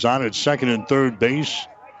had runners on at second and third base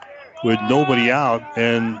with nobody out,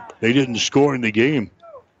 and they didn't score in the game.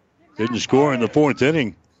 Didn't score in the 4th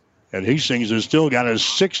inning. And Hastings has still got a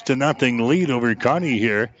 6-0 lead over Kearney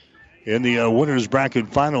here in the winners bracket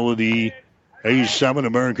final of the A7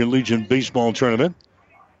 American Legion Baseball Tournament.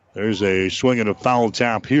 There's a swing and a foul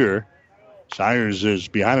tap here. Sires is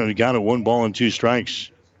behind on the count of 1 ball and 2 strikes.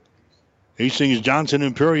 Hastings, Johnson,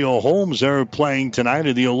 Imperial, Holmes are playing tonight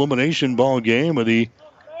in the elimination ball game of the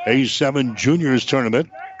A7 Juniors Tournament.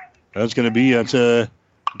 That's going to be at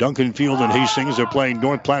Duncan Field in Hastings. They're playing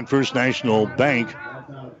North Platte First National Bank.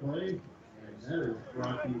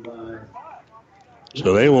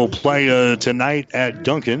 So they will play tonight at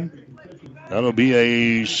Duncan. That'll be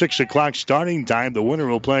a 6 o'clock starting time. The winner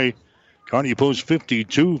will play Kearney Post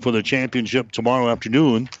 52 for the championship tomorrow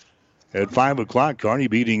afternoon at 5 o'clock. Kearney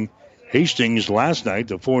beating Hastings last night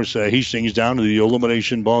to force Hastings down to the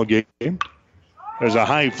elimination ball game. There's a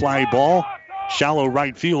high fly ball. Shallow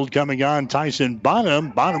right field coming on. Tyson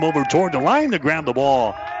Bonham. Bonham over toward the line to grab the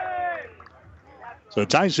ball. So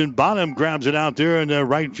Tyson Bonham grabs it out there in the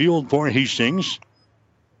right field for Hastings.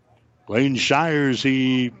 Layden Shires,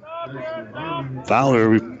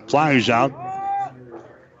 Fowler flies out.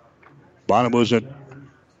 Bonham was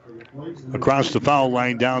across the foul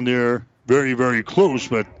line down there, very, very close,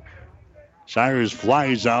 but Shires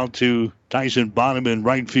flies out to Tyson Bonham in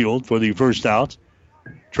right field for the first out.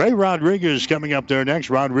 Trey Rodriguez coming up there next.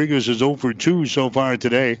 Rodriguez is 0 for 2 so far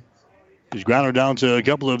today. He's grounded down to a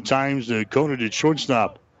couple of times to Conant at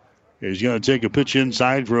shortstop. He's going to take a pitch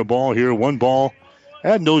inside for a ball here. 1 ball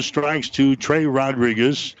and no strikes to Trey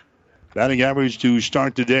Rodriguez. Batting average to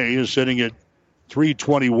start today is sitting at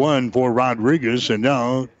 .321 for Rodriguez. And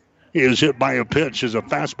now he is hit by a pitch as a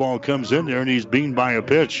fastball comes in there and he's beaten by a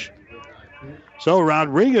pitch. So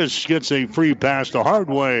Rodriguez gets a free pass the hard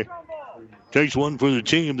way. Takes one for the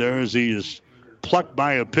team there as he is plucked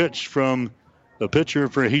by a pitch from the pitcher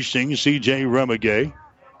for Hastings, C.J. Rumagay.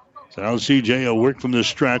 So now C.J. will work from the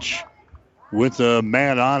stretch with a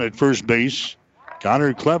man on at first base.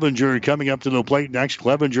 Connor Clevenger coming up to the plate next.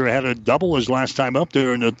 Clevenger had a double his last time up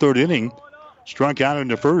there in the 3rd inning. Struck out in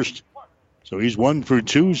the 1st. So he's 1 for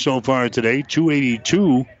 2 so far today.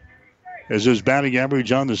 .282 is his batting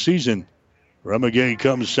average on the season. Rumagay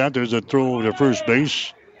comes set. There's a throw over to first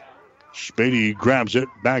base. Spady grabs it.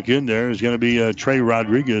 Back in there is going to be Trey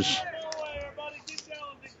Rodriguez.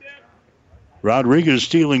 Rodriguez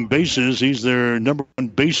stealing bases. He's their number one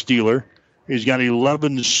base stealer. He's got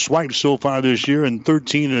 11 swipes so far this year and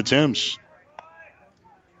 13 attempts.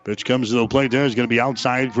 Pitch comes to the plate there. It's going to be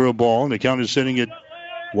outside for a ball. And the count is sitting at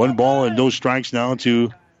 1 ball and no strikes now to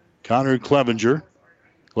Connor Clevenger.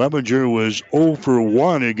 Clevenger was 0 for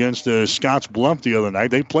 1 against Scotts Bluff the other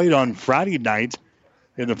night. They played on Friday night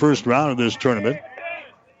in the first round of this tournament.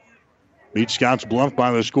 Beat Scotts Bluff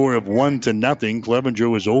by the score of 1-0. Clevenger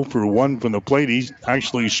was 0 for 1 from the plate. He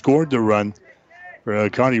actually scored the run for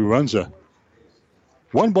Kearney Runza.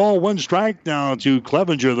 1 ball, 1 strike now to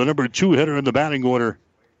Clevenger, the number 2 hitter in the batting order.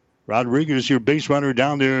 Rodriguez, your base runner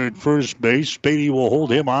down there at first base. Spady will hold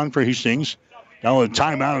him on for Hastings. Now a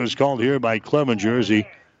timeout is called here by Clevenger as he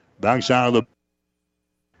backs out of the...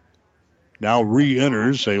 Now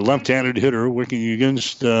re-enters a left-handed hitter working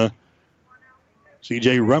against...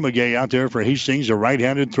 C.J. Remigay out there for Hastings, a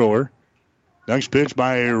right-handed thrower. Next pitch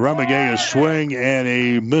by Remigay, a swing and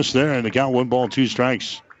a miss there, and the count 1 ball, 2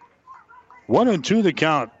 strikes. 1-2 the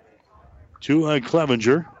count to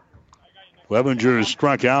Clevenger. Clevenger has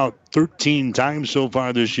struck out 13 times so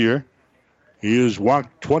far this year. He has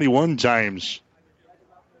walked 21 times.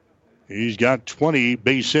 He's got 20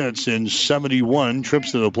 base hits and 71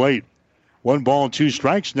 trips to the plate. 1 ball, 2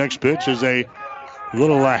 strikes. Next pitch is a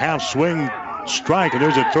little half swing strike, and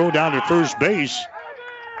there's a throw down to first base.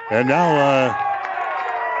 And now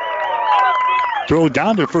throw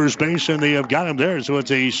down to first base, and they have got him there. So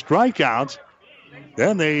it's a strikeout.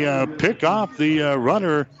 Then they pick off the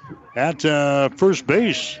runner at first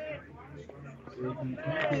base.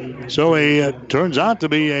 So it turns out to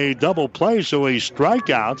be a double play, so a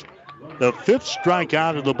strikeout. The 5th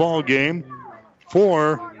strikeout of the ball game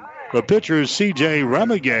for the pitcher, C.J.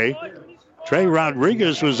 Remigay. Trey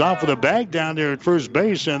Rodriguez was off with a bag down there at first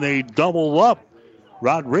base, and they double up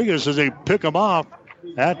Rodriguez as they pick him off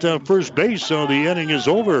at first base. So the inning is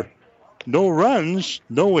over. No runs,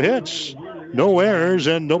 no hits, no errors,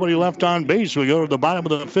 and nobody left on base. We go to the bottom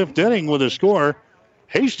of the 5th inning with a score.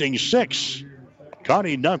 Hastings 6,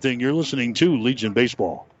 Kearney 0. You're listening to Legion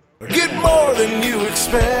Baseball. Get more than you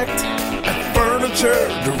expect at Furniture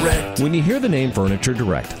Direct. When you hear the name Furniture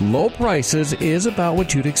Direct, low prices is about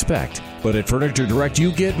what you'd expect. But at Furniture Direct,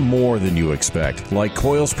 you get more than you expect, like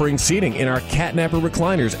coil spring seating in our catnapper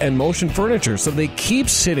recliners and motion furniture, so they keep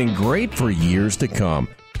sitting great for years to come.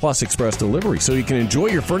 Plus express delivery, so you can enjoy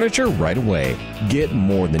your furniture right away. Get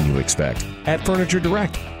more than you expect at Furniture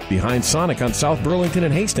Direct, behind Sonic on South Burlington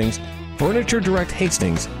and Hastings,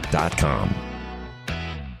 FurnitureDirectHastings.com.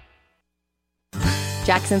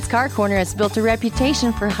 Jackson's Car Corner has built a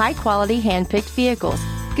reputation for high-quality hand-picked vehicles.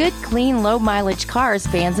 Good, clean, low-mileage cars,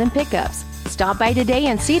 vans, and pickups. Stop by today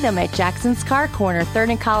and see them at Jackson's Car Corner, 3rd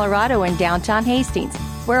and Colorado in downtown Hastings,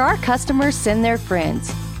 where our customers send their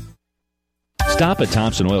friends. Stop at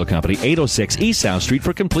Thompson Oil Company, 806 East South Street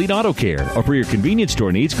for complete auto care. Or for your convenience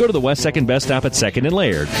store needs, go to the West 2nd Best Stop at 2nd and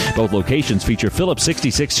Laird. Both locations feature Phillips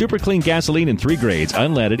 66 Super Clean gasoline in 3 grades,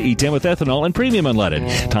 unleaded, E10 with ethanol, and premium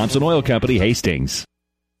unleaded. Thompson Oil Company, Hastings.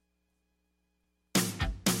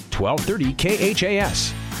 1230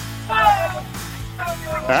 KHAS.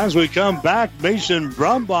 As we come back, Mason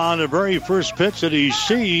Brumbaugh, the very first pitch that he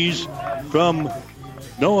sees from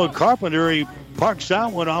Noah Carpenter, he parks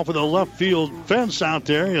that one off of the left field fence out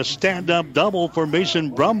there. A stand-up double for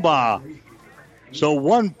Mason Brumbaugh. So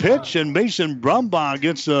 1 pitch, and Mason Brumbaugh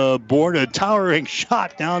gets aboard a towering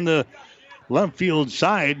shot down the left field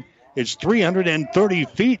side. It's 330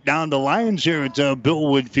 feet down the lines here at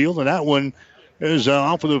Billwood Field, and that one is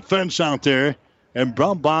off of the fence out there. And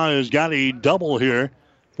Brumbaugh has got a double here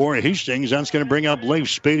for Hastings. That's going to bring up Leif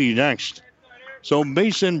Spady next. So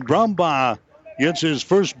Mason Brumbaugh gets his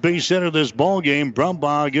first base hit of this ball game.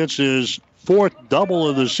 Brumbaugh gets his 4th double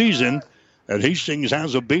of the season. And Hastings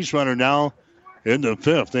has a base runner now in the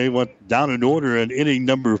 5th. They went down in order in inning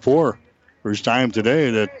number 4. First time today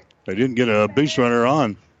that they didn't get a base runner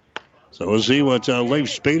on. So we'll see what Leif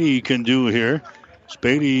Spady can do here.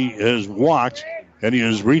 Spady has walked, and he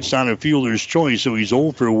has reached on a fielder's choice, so he's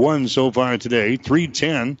 0 for 1 so far today.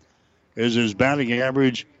 .310 is his batting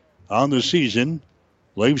average on the season.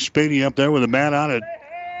 Leif Spady up there with a man out at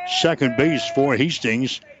second base for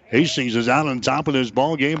Hastings. Hastings is out on top of this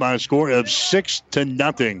ball game by a score of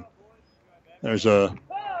 6-0. There's a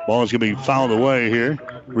ball that's going to be fouled away here.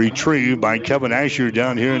 Retrieved by Kevin Asher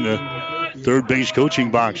down here in the third base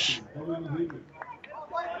coaching box.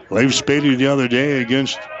 Leif Spady the other day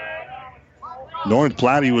against North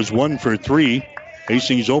Platte, he was 1 for 3.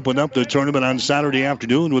 Hastings opened up the tournament on Saturday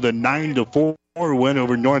afternoon with a 9-4 win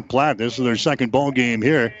over North Platte. This is their second ball game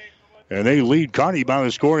here, and they lead Kearney by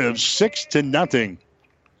the score of 6-0.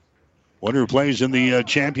 Winner plays in the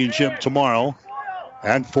championship tomorrow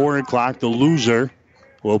at 4 o'clock. The loser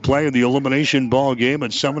will play in the elimination ball game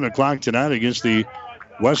at 7 o'clock tonight against the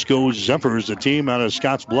West Coast Zephyrs, the team out of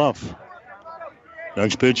Scotts Bluff.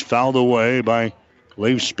 Next pitch fouled away by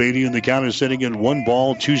Leif Spady, and the count is sitting in 1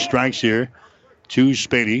 ball, 2 strikes here to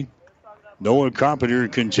Spady. Noah Carpenter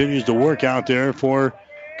continues to work out there for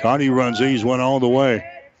Kearney Runza. He's went all the way.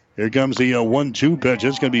 Here comes the 1-2 pitch.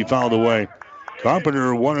 It's going to be fouled away.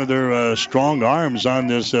 Carpenter, one of their strong arms on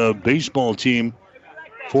this baseball team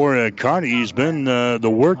for Kearney. He's been the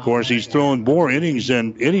workhorse. He's thrown more innings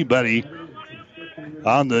than anybody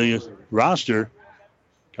on the roster.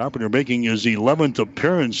 Carpenter making his 11th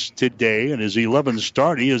appearance today, and his 11th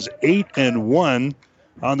start. He is 8-1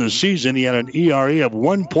 on the season. He had an ERA of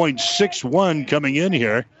 1.61 coming in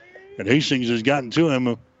here, and Hastings has gotten to him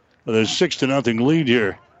with a 6-0 lead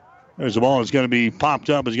here. There's the ball that's going to be popped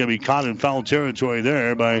up. It's going to be caught in foul territory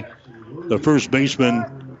there by the first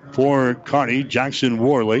baseman for Kearney, Jackson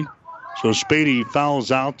Worley. So Spady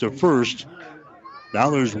fouls out to first. Now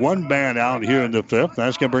there's 1 man out here in the 5th.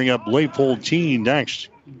 That's going to bring up Leif Holteen next.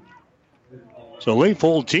 So Leif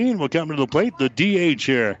Holteen will come to the plate, the DH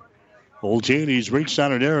here. Holteen, he's reached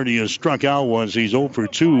out an error and he has struck out once. He's 0 for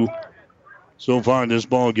 2 so far in this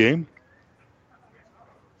ball game.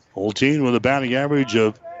 Holteen with a batting average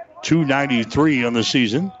of .293 on the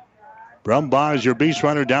season. Brumbaugh is your base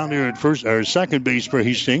runner down there at first or second base for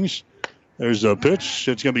Hastings. There's a pitch.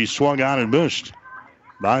 It's going to be swung out and missed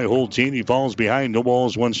by Holteen. He falls behind. No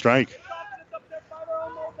balls, 1 strike.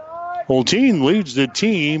 Holteen leads the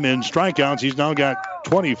team in strikeouts. He's now got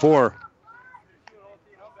 24.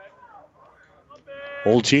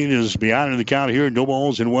 Holteen is behind in the count here. No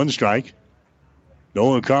balls and 1 strike.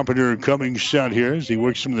 Noah Carpenter coming set here as he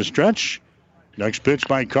works from the stretch. Next pitch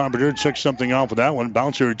by Carpenter. Took something off of that one.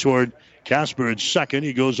 Bouncer toward Casper at second.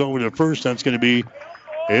 He goes over to first. That's going to be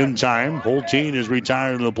in time. Holteen is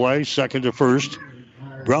retired on the play. Second to first.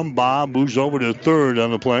 Brumbaugh moves over to third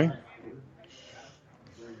on the play.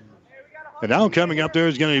 And now coming up there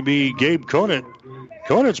is going to be Gabe Conant.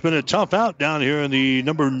 Conant's been a tough out down here in the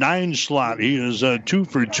number 9 slot. He is 2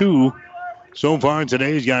 for 2 so far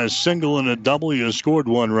today. He's got a single and a double. He has scored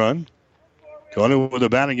 1 run. Conant with a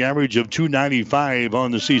batting average of .295 on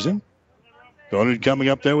the season. Conant coming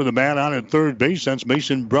up there with a man on at third base. That's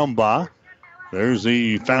Mason Brumbaugh. There's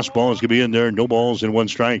the fastball. It's going to be in there. No balls and 1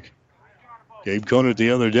 strike. Gabe Conant the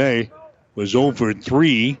other day was 0 for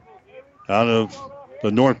 3 out of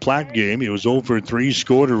the North Platte game. He was 0 for 3,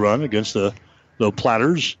 scored a run against the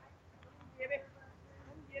Platters.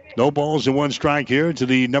 No balls and 1 strike here to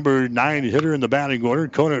the number 9 hitter in the batting order.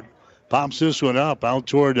 Conant pops this one up out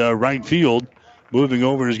toward right field. Moving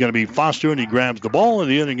over is going to be Foster, and he grabs the ball, and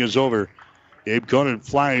the inning is over. Gabe Conant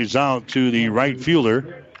flies out to the right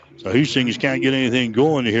fielder. So Hastings can't get anything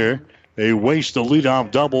going here. They waste the leadoff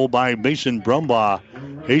double by Mason Brumbaugh.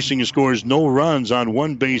 Hastings scores no runs on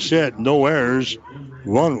 1 base hit, no errors.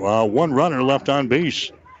 One runner left on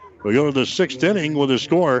base. We go to the 6th inning with a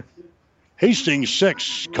score. Hastings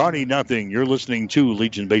 6, Kearney nothing. You're listening to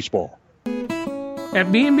Legion Baseball.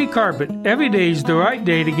 At B&B Carpet, every day is the right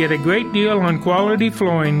day to get a great deal on quality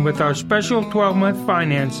flooring with our special 12-month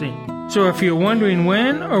financing. So if you're wondering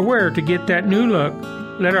when or where to get that new look,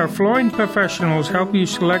 let our flooring professionals help you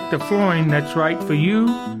select the flooring that's right for you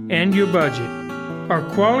and your budget. Our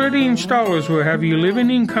quality installers will have you living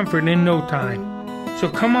in comfort in no time. So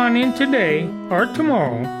come on in today or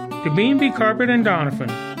tomorrow to B&B Carpet and Donovan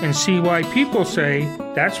and see why people say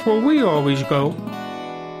that's where we always go.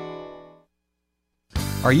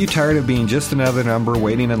 Are you tired of being just another number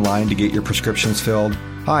waiting in line to get your prescriptions filled?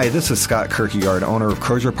 Hi, this is Scott Kierkegaard, owner of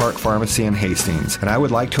Crozier Park Pharmacy in Hastings, and I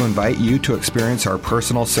would like to invite you to experience our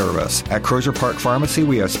personal service. At Crozier Park Pharmacy,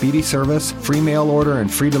 we have speedy service, free mail order,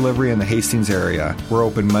 and free delivery in the Hastings area. We're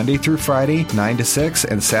open Monday through Friday, 9 to 6,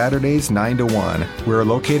 and Saturdays, 9 to 1. We are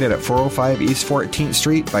located at 405 East 14th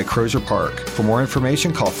Street by Crozier Park. For more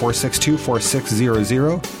information, call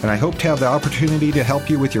 462-4600, and I hope to have the opportunity to help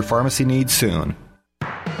you with your pharmacy needs soon.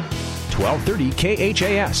 1230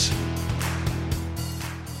 KHAS.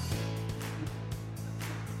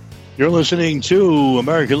 You're listening to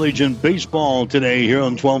American Legion Baseball today here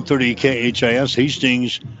on 1230 KHAS.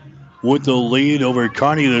 Hastings with the lead over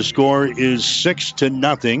Kearney. The score is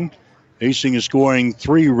 6-0. Hastings is scoring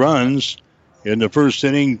 3 runs in the first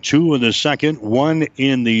inning, 2 in the second, 1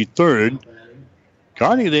 in the third.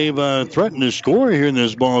 Kearney, they've threatened to score here in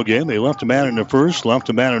this ball game. They left a man in the first, left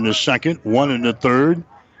a man in the second, 1 in the third,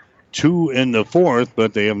 2 in the fourth,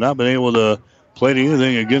 but they have not been able to play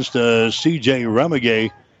anything against C.J. Remigay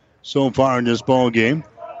so far in this ball game.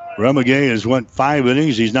 Remigay has went 5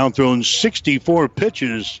 innings. He's now thrown 64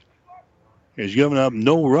 pitches. He's given up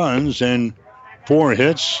no runs and 4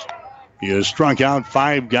 hits. He has struck out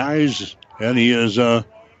 5 guys, and he has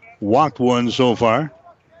walked 1 so far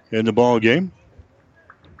in the ball game.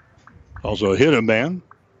 Also hit a man.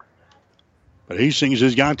 But Hastings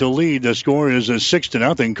has got the lead. The score is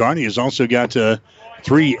 6-0. Kearney has also got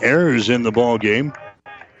 3 errors in the ball game.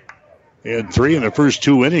 He had 3 in the first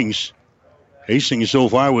 2 innings. Hastings so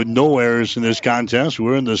far with no errors in this contest.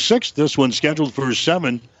 We're in the 6th. This one's scheduled for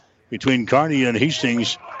 7 between Kearney and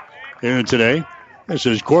Hastings here today. This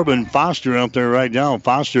is Corbin Foster out there right now.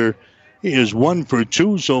 Foster, he is 1 for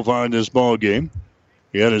 2 so far in this ball game.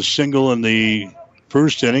 He had a single in the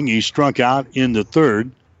first inning. He struck out in the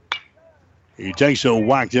 3rd. He takes a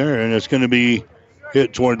whack there, and it's going to be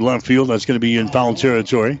hit toward left field. That's going to be in foul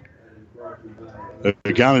territory.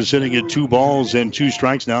 The count is sitting at 2 balls and 2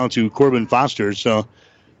 strikes now to Corbin Foster. So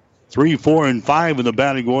 3, 4, and 5 in the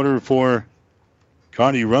batting order for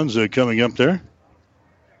Kearney Runza coming up there.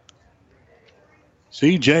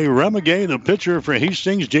 C.J. Remigay, the pitcher for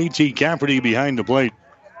Hastings. J.T. Cafferty behind the plate.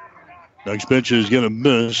 Next pitch is going to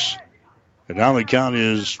miss. And now the count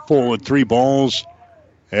is full at 3 balls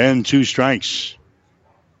and 2 strikes.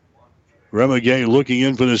 Remigay looking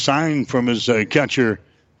in for the sign from his catcher,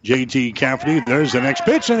 J.T. Cafferty. There's the next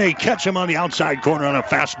pitch, and they catch him on the outside corner on a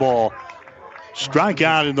fastball.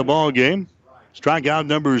 Strikeout in the ball game. Strikeout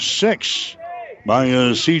number 6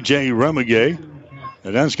 by C.J. Remigay.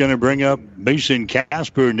 And that's going to bring up Mason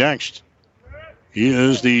Casper next. He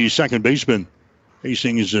is the second baseman.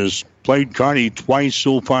 Hastings has played Kearney twice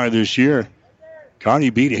so far this year. Kearney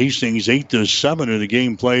beat Hastings 8-7 in the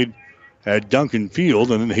game played at Duncan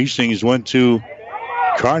Field. And then Hastings went to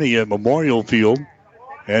Kearney at Memorial Field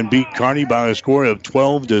and beat Kearney by a score of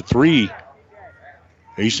 12-3.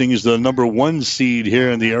 Hastings is the number 1 seed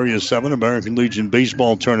here in the Area 7 American Legion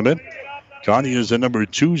Baseball Tournament. Kearney is the number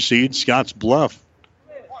 2 seed. Scotts Bluff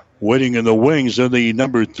waiting in the wings of the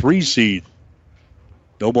number 3 seed.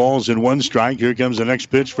 No balls and 1 strike. Here comes the next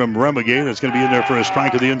pitch from Remigay. That's going to be in there for a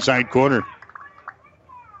strike at the inside corner.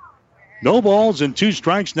 No balls and 2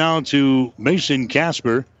 strikes now to Mason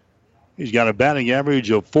Casper. He's got a batting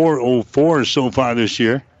average of .404 so far this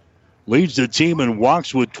year. Leads the team in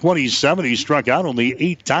walks with 27. He struck out only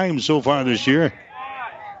 8 times so far this year.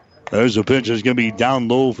 There's a pitch that's going to be down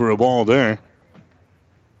low for a ball there.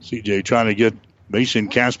 CJ trying to get Mason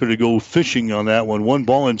Casper to go fishing on that one. 1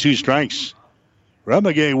 ball and 2 strikes.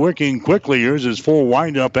 Remigay working quickly. Here's his full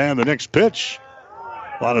windup and the next pitch.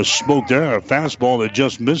 A lot of smoke there. A fastball that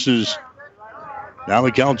just misses. Now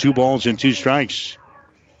the count 2 balls and 2 strikes.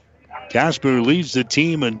 Casper leads the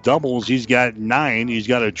team in doubles. He's got 9. He's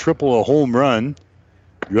got a triple, a home run.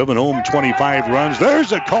 Driven home 25 runs.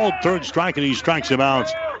 There's a called 3rd strike, and he strikes him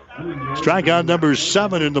out. Strikeout number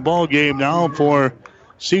 7 in the ball game now for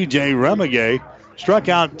C.J. Remigay. Struck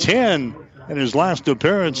out 10 in his last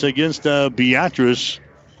appearance against Beatrice.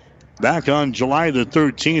 Back on July the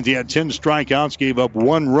 13th, he had 10 strikeouts, gave up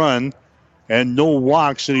 1 run and no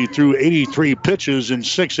walks, and he threw 83 pitches in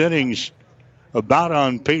 6 innings. About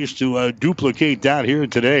on pace to duplicate that here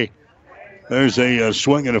today. There's a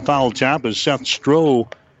swing and a foul tap as Seth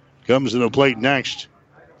Stroh comes to the plate next.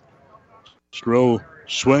 Stroh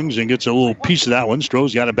swings and gets a little piece of that one.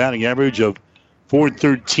 Stroh's got a batting average of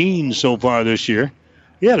 .413 so far this year.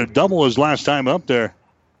 He had a double his last time up there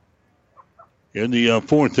in the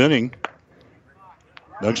 4th inning.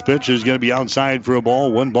 Next pitch is going to be outside for a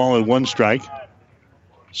ball. 1 ball and 1 strike.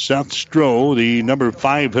 Seth Stroh, the number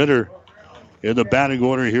 5 hitter in the batting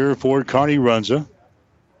order here for Kearney Runza.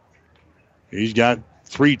 He's got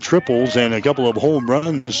 3 triples and a couple of home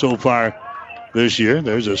runs so far this year.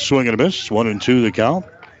 There's a swing and a miss. 1-2 the count.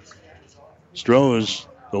 Stroh is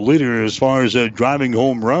the leader as far as driving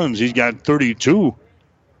home runs. He's got 32.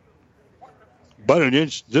 But in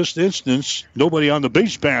this instance, nobody on the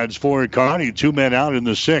base pads for Kearney. 2 men out in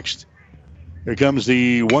the 6th. Here comes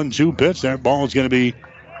the 1-2 pitch. That ball is going to be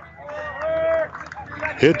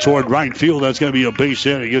hit toward right field. That's going to be a base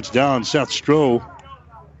hit. It gets down. Seth Stroh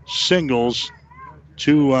singles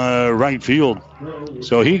to right field.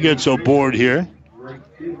 So he gets aboard here.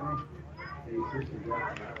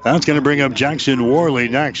 That's going to bring up Jackson Worley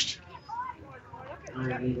next.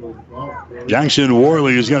 Jackson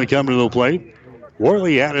Worley is going to come to the plate.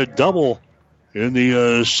 Worley had a double in the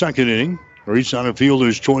 2nd inning. Reached on a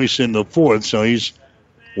fielder's choice in the 4th, so he's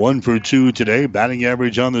 1 for 2 today. Batting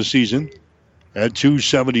average on the season at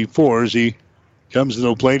 .274 as he comes to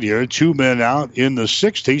the plate here. 2 men out in the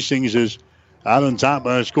 6th. Hastings is out on top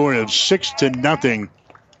by a score of 6-0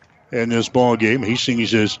 in this ball game.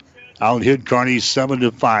 Hastings is out-hit Kearney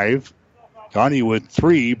 7-5. Kearney with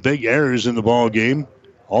 3 big errors in the ball game.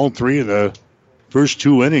 All 3 of the first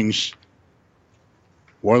 2 innings.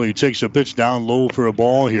 Worley takes a pitch down low for a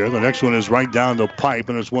ball here. The next one is right down the pipe,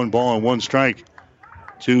 and it's 1 ball and 1 strike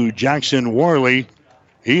to Jackson Worley.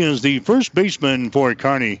 He is the first baseman for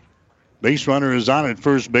Kearney. Base runner is on at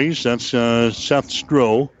first base. That's Seth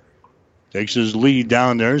Stroh. Takes his lead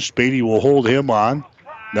down there. Spady will hold him on.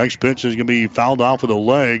 Next pitch is going to be fouled off with a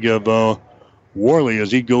leg of Worley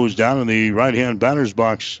as he goes down in the right-hand batter's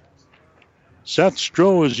box. Seth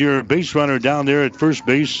Stroh is your base runner down there at first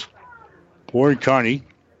base for Kearney.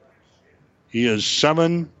 He is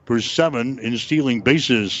 7 for 7 in stealing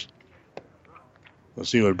bases. Let's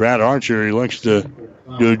see what Brad Archer elects to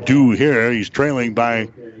do here. He's trailing by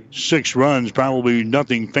 6 runs. Probably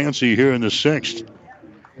nothing fancy here in the 6th.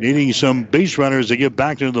 Needing some base runners to get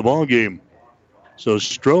back into the ball game. So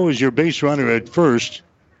Stroh is your base runner at first.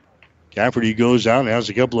 Cafferty goes out and has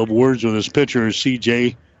a couple of words with his pitcher,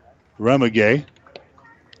 C.J. Remigay.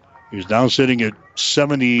 He's now sitting at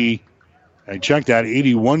 70. I checked that,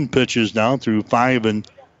 81 pitches now through 5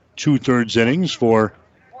 2/3 innings for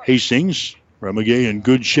Hastings. Remigay in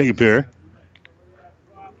good shape here.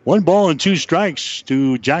 1 ball and 2 strikes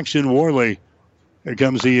to Jackson Worley. Here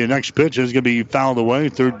comes the next pitch. It's going to be fouled away,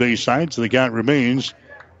 third base side, so the count remains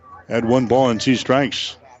at 1 ball and 2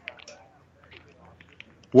 strikes.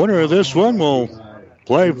 Winner of this one will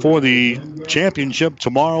play for the championship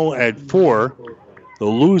tomorrow at 4. The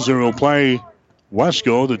loser will play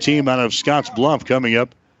Wesco, the team out of Scotts Bluff, coming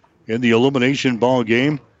up in the elimination ball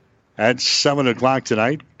game at 7 o'clock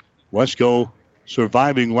tonight. Wesco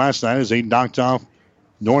surviving last night as they knocked off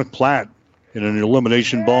North Platte in an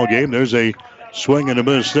elimination ball game. There's a swing and a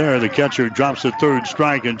miss there. The catcher drops the third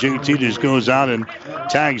strike, and JT just goes out and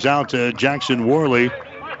tags out to Jackson Worley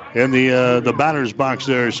in the batter's box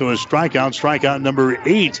there. So a strikeout number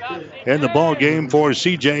 8 in the ball game for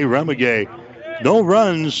C.J. Remigay. No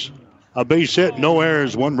runs, a base hit, no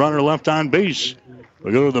errors, 1 runner left on base.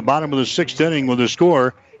 We go to the bottom of the 6th inning with the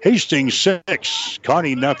score: Hastings 6,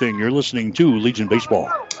 Kearney nothing. You're listening to Legion Baseball.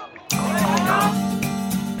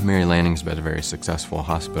 Mary Lanning's been a very successful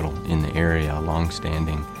hospital in the area, a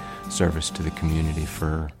long-standing service to the community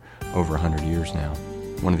for over 100 years now.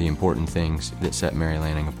 One of the important things that set Mary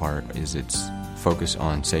Lanning apart is its focus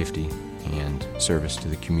on safety and service to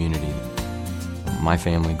the community. My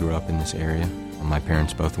family grew up in this area. My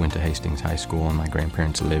parents both went to Hastings High School, and my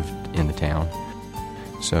grandparents lived in the town.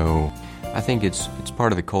 So I think it's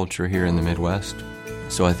part of the culture here in the Midwest.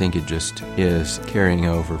 So I think it just is carrying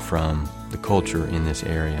over from the culture in this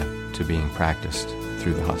area to being practiced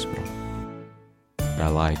through the hospital. I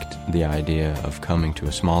liked the idea of coming to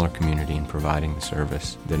a smaller community and providing the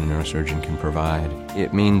service that a neurosurgeon can provide.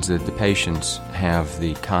 It means that the patients have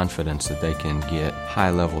the confidence that they can get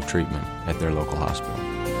high-level treatment at their local hospital.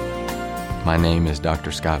 My name is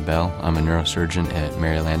Dr. Scott Bell. I'm a neurosurgeon at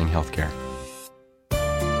Mary Lanning Healthcare.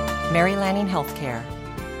 Mary Lanning Healthcare.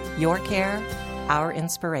 Your care, our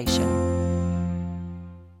inspiration.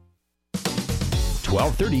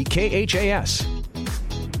 1230 KHAS.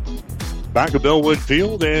 Back of Bellwood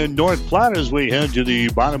Field and North Platte as we head to the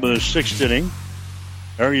bottom of the 6th inning.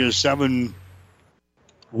 Area 7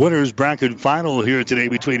 winners bracket final here today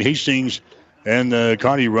between Hastings and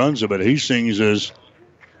Kearney Runza. But Hastings is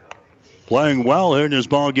playing well here in this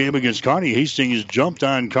ball game against Kearney. Hastings jumped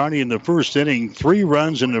on Kearney in the 1st inning. 3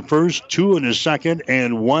 runs in the 1st, 2 in the 2nd,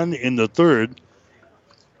 and 1 in the 3rd.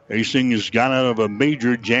 Hastings got out of a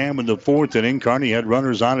major jam in the 4th inning. Kearney had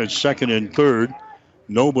runners on at 2nd and 3rd.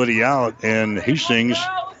 Nobody out, and Hastings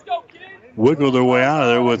wiggled their way out of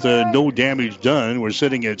there with no damage done. We're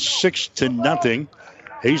sitting at 6-0.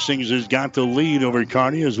 Hastings has got the lead over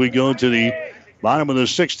Kearney as we go to the bottom of the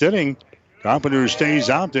 6th inning. Carpenter stays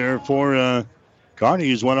out there for Kearney.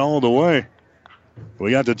 He's went all the way.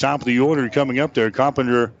 We got the top of the order coming up there.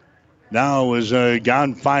 Carpenter now has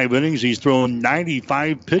gone 5 innings. He's thrown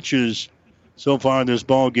 95 pitches so far in this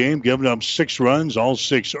ball game, giving up 6 runs, all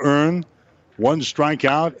 6 earned. 1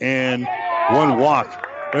 strikeout and 1 walk.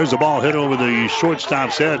 There's the ball hit over the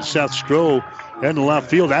shortstop's head. Seth Stroh in the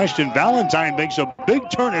left field. Ashton Valentine makes a big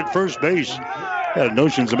turn at first base. Had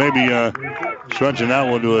notions of maybe stretching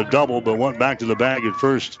that one to a double, but went back to the bag at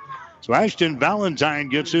first. So Ashton Valentine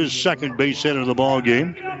gets his 2nd base hit of the ball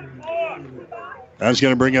game. That's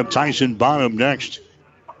going to bring up Tyson Bonham next.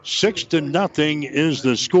 6-0 is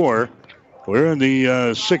the score. We're in the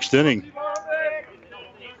 6th inning.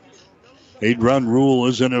 8-run rule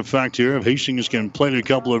is in effect here. If Hastings can play a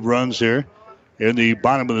couple of runs here in the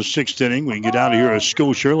bottom of the 6th inning, we can get out of here as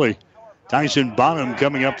Sco Shirley. Tyson Bonham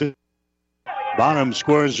coming up to Bonham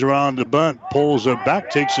squares around the bunt, pulls it back,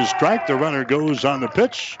 takes a strike. The runner goes on the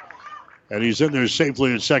pitch, and he's in there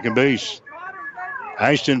safely at second base.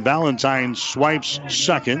 Ashton Valentine swipes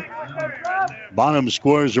second. Bonham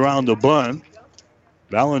squares around the bunt.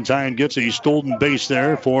 Valentine gets a stolen base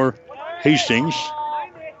there for Hastings.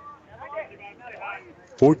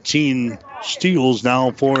 14 steals now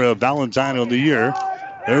for Valentine on the year.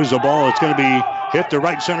 There's a ball. It's going to be hit to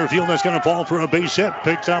right center field. That's going to fall for a base hit.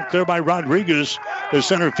 Picked up there by Rodriguez, the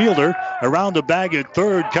center fielder. Around the bag at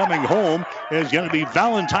third, coming home is going to be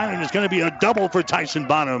Valentine, and it's going to be a double for Tyson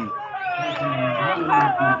Bonham.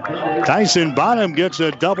 Tyson Bonham gets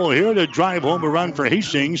a double here to drive home a run for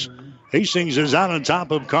Hastings. Hastings is out on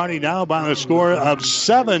top of Kearney now by a score of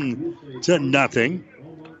 7-0.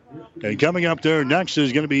 And coming up there next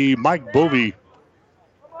is going to be Mike Bovey.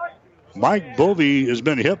 Mike Bovey has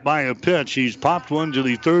been hit by a pitch. He's popped one to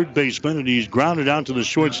the third baseman, and he's grounded out to the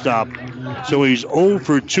shortstop. So he's 0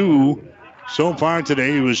 for 2 so far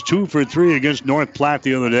today. He was 2 for 3 against North Platte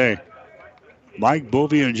the other day. Mike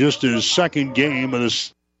Bovey in just his second game of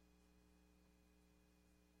the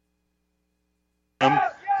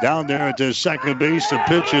down there at the second base. The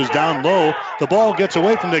pitch is down low. The ball gets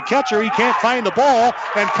away from the catcher. He can't find the ball.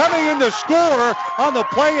 And coming in to score on the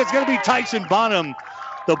play is going to be Tyson Bonham.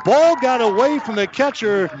 The ball got away from the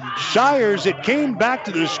catcher, Shires. It came back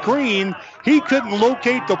to the screen. He couldn't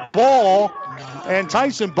locate the ball. And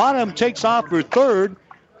Tyson Bonham takes off for third.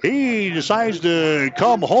 He decides to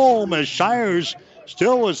come home as Shires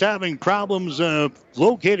still was having problems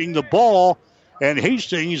locating the ball. And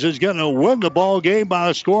Hastings is going to win the ball game by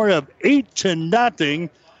a score of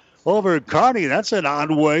 8-0 over Kearney. That's an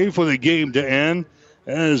odd way for the game to end,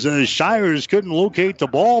 as Shires couldn't locate the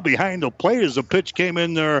ball behind the plate as the pitch came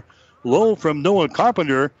in there low from Noah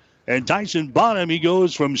Carpenter. And Tyson Bonham, he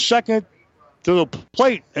goes from second to the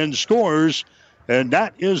plate and scores. And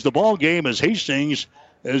that is the ball game, as Hastings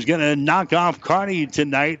is going to knock off Kearney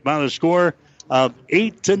tonight by the score of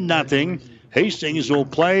 8-0. Hastings will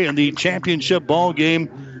play in the championship ball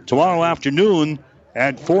game tomorrow afternoon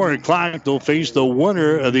at 4 o'clock. They'll face the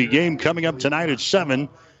winner of the game coming up tonight at 7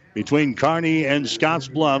 between Kearney and Scotts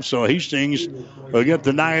Bluff. So Hastings will get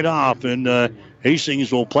the night off, and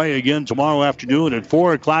Hastings will play again tomorrow afternoon at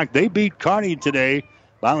 4 o'clock. They beat Kearney today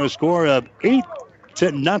by a score of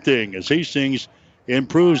 8-0 as Hastings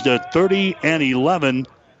improves to 30-11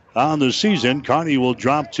 on the season. Kearney will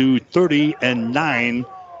drop to 30-9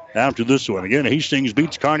 after this one. Again, Hastings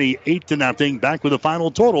beats Kearney 8-0. Back with the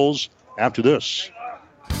final totals after this.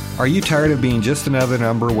 Are you tired of being just another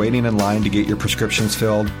number waiting in line to get your prescriptions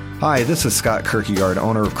filled? Hi, this is Scott Kierkegaard,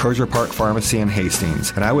 owner of Crozier Park Pharmacy in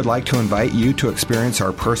Hastings, and I would like to invite you to experience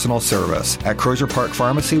our personal service. At Crozier Park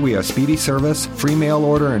Pharmacy, we have speedy service, free mail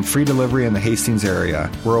order, and free delivery in the Hastings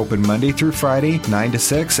area. We're open Monday through Friday, 9 to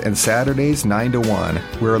 6, and Saturdays, 9 to 1.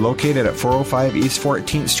 We are located at 405 East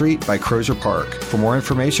 14th Street by Crozier Park. For more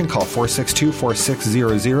information, call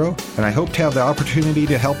 462-4600, and I hope to have the opportunity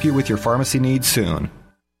to help you with your pharmacy needs soon.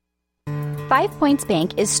 5 Points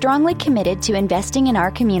Bank is strongly committed to investing in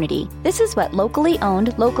our community. This is what locally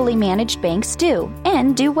owned, locally managed banks do,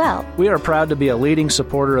 and do well. We are proud to be a leading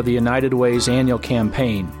supporter of the United Way's annual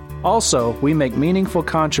campaign. Also, we make meaningful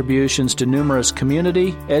contributions to numerous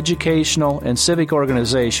community, educational, and civic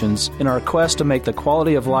organizations in our quest to make the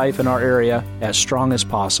quality of life in our area as strong as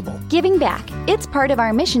possible. Giving back. It's part of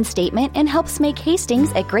our mission statement and helps make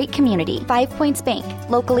Hastings a great community. 5 Points Bank.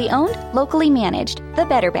 Locally owned, locally managed. The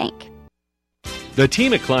better bank. The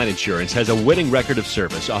team at Klein Insurance has a winning record of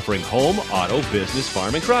service, offering home, auto, business,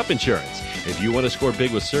 farm, and crop insurance. If you want to score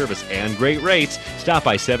big with service and great rates, stop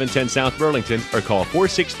by 710 South Burlington or call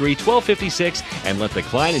 463-1256 and let the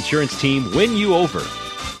Klein Insurance team win you over.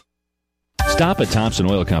 Stop at Thompson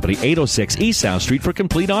Oil Company, 806 East South Street for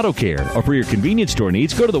complete auto care. Or for your convenience store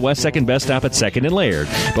needs, go to the West 2nd Best Stop at 2nd and Laird.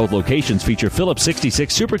 Both locations feature Phillips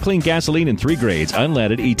 66 Super Clean gasoline in 3 grades,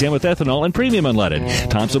 unleaded, E10 with ethanol, and premium unleaded.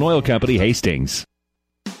 Thompson Oil Company, Hastings.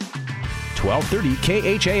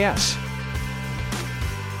 1230 KHAS.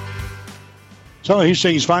 So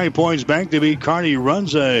Hastings 5 Points Bank to beat Kearney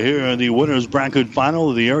Runza here in the winners bracket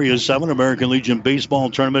final of the Area 7 American Legion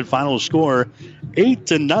Baseball Tournament. Final score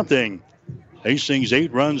 8-0. Hastings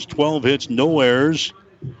 8 runs, 12 hits, no errors.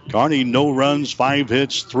 Kearney no runs, 5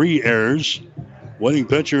 hits, 3 errors. Winning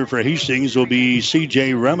pitcher for Hastings will be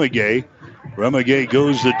C.J. Remigay. Remigay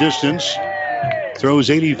goes the distance.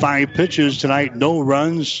 Throws 85 pitches tonight, no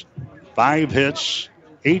runs, 5 hits,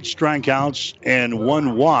 8 strikeouts, and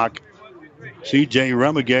 1 walk. C.J.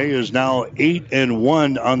 Remigay is now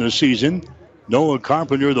 8-1 on the season. Noah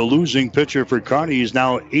Carpenter, the losing pitcher for Kearney, is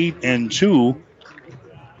now 8-2.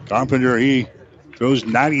 Carpenter, he throws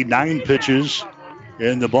 99 pitches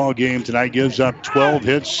in the ball game tonight. Gives up 12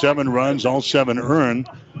 hits, 7 runs, all 7 earned,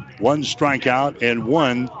 1 strikeout, and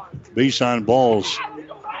 1 base on balls.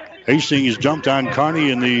 Hastings jumped on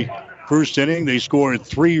Kearney in the first inning. They scored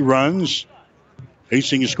 3 runs.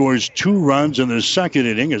 Hastings scores 2 runs in the second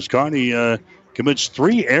inning as Kearney commits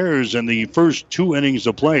 3 errors in the first 2 innings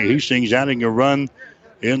of play. Hastings adding a run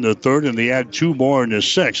in the third, and they add 2 more in the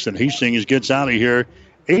sixth. And Hastings gets out of here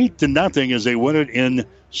 8-0 as they win it in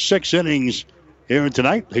 6 innings here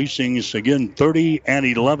tonight. Hastings, again,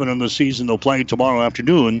 30-11 in the season. They'll play tomorrow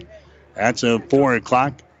afternoon at 4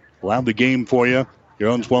 o'clock. We'll have the game for you here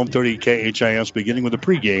on 1230 KHIS, beginning with the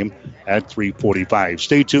pregame at 3:45.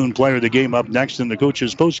 Stay tuned. Player of the game up next in the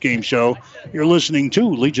coach's postgame show. You're listening to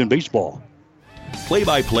Legion Baseball.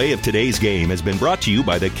 Play-by-play of today's game has been brought to you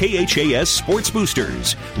by the KHAS Sports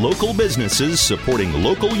Boosters, local businesses supporting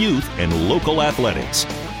local youth and local athletics.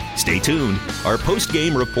 Stay tuned. Our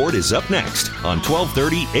post-game report is up next on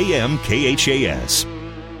 1230 AM KHAS.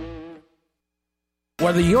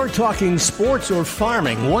 Whether you're talking sports or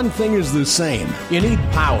farming, one thing is the same. You need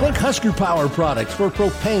power. Think Husker Power products for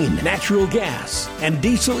propane, natural gas, and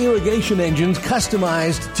diesel irrigation engines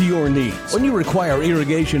customized to your needs. When you require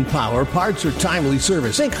irrigation power, parts, or timely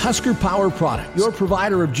service, think Husker Power products, your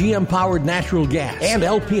provider of GM-powered natural gas and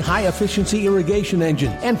LP high-efficiency irrigation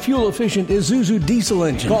engines and fuel-efficient Isuzu diesel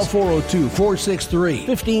engines. Call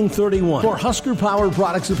 402-463-1531 for Husker Power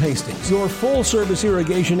Products of Hastings, your full-service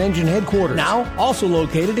irrigation engine headquarters. Now, also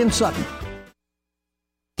located in Sutton.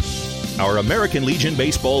 Our American Legion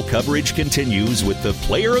baseball coverage continues with the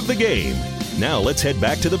player of the game. Now let's head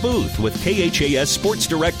back to the booth with KHAS Sports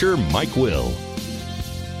Director Mike Will.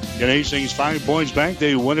 In Hastings 5 Points Bank,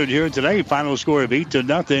 they win it here today. Final score of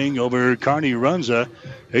 8-0 over Kearney Runza.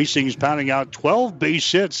 Hastings pounding out 12 base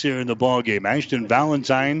hits here in the ball game. Ashton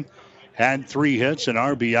Valentine had 3 hits, an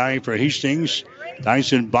RBI for Hastings.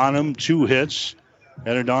 Dyson Bonham, 2 hits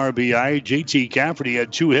and an RBI. J.T. Cafferty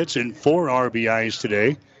had 2 hits and 4 RBIs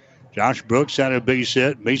today. Josh Brooks had a base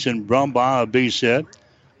hit. Mason Brumbaugh a base hit.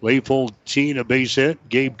 Leopold Teen a base hit.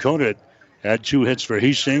 Gabe Conant had 2 hits for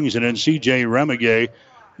Hastings. And then C.J. Remigay,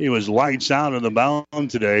 he was lights out on the mound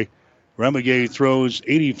today. Remigay throws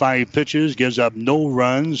 85 pitches, gives up no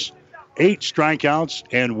runs, 8 strikeouts,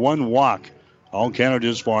 and 1 walk. All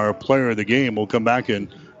candidates for our player of the game. We'll come back and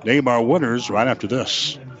name our winners right after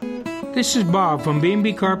this. This is Bob from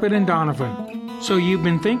B&B Carpet and Donovan. So you've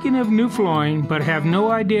been thinking of new flooring but have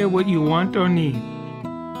no idea what you want or need.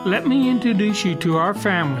 Let me introduce you to our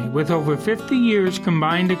family with over 50 years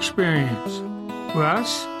combined experience.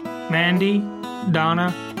 Russ, Mandy,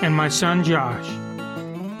 Donna, and my son Josh.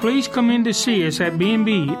 Please come in to see us at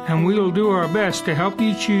B&B and we will do our best to help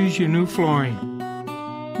you choose your new flooring.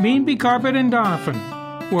 B&B Carpet and Donovan,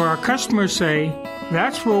 where our customers say,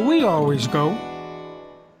 that's where we always go.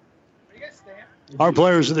 Our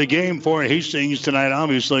players of the game for Hastings tonight,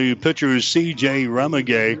 obviously, pitcher C.J.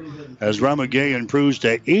 Remigay, as Remigay improves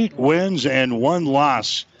to 8 wins and 1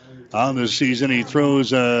 loss on the season. He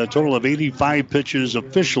throws a total of 85 pitches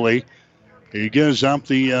officially. He gives up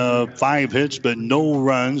the 5 hits, but no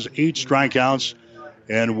runs, 8 strikeouts,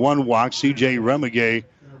 and 1 walk. C.J. Remigay,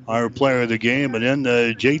 our player of the game. And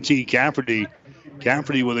then J.T. Cafferty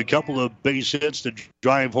with a couple of base hits to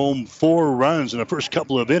drive home 4 runs in the first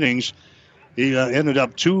couple of innings. He ended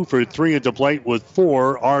up 2 for 3 at the plate with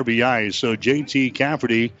 4 RBIs. So J.T.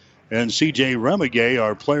 Cafferty and C.J. Remigay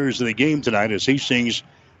are players of the game tonight as Hastings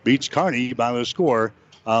beats Kearney by the score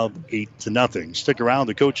of 8-0. Stick around.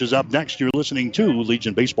 The coach is up next. You're listening to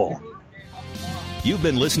Legion Baseball. You've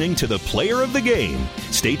been listening to the player of the game.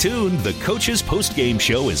 Stay tuned. The coach's post-game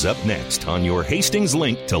show is up next on your Hastings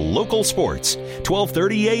link to local sports.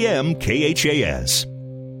 1230 a.m. KHAS.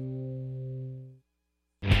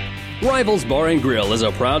 Rivals Bar and Grill is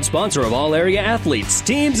a proud sponsor of all area athletes,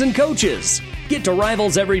 teams, and coaches. Get to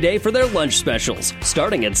Rivals every day for their lunch specials,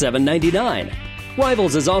 starting at $7.99.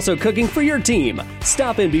 Rivals is also cooking for your team.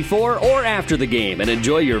 Stop in before or after the game and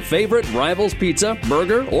enjoy your favorite Rivals pizza,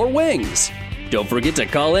 burger, or wings. Don't forget to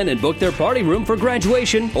call in and book their party room for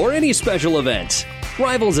graduation or any special event.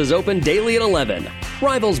 Rivals is open daily at 11.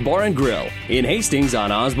 Rivals Bar and Grill in Hastings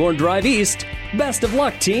on Osborne Drive East. Best of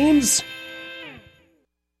luck, teams.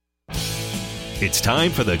 It's time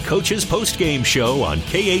for the coach's post-game show on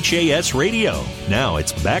KHAS Radio. Now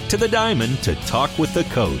it's back to the diamond to talk with the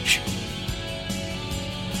coach.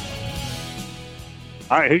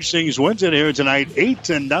 All right, Hastings wins it here tonight,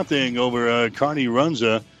 8-0 over Kearney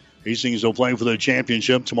Runza. Hastings will play for the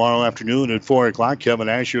championship tomorrow afternoon at 4 o'clock. Kevin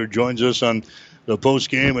Asher joins us on the post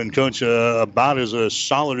game, and Coach, about as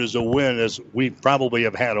solid as a win as we probably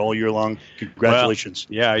have had all year long. Congratulations.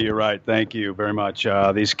 Well, yeah, you're right. Thank you very much.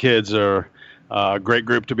 These kids are a great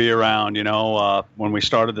group to be around. When we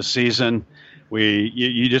started the season,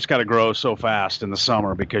 you just got to grow so fast in the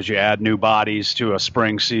summer because you add new bodies to a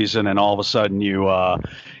spring season, and all of a sudden you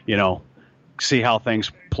see how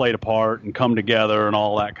things played apart and come together and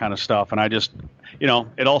all that kind of stuff. And I just,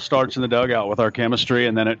 it all starts in the dugout with our chemistry,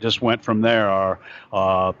 and then it just went from there.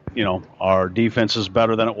 Our defense is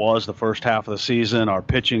better than it was the first half of the season. Our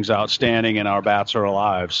pitching's outstanding, and our bats are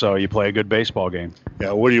alive. So you play a good baseball game.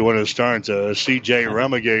 Yeah, where do you want to start? C.J.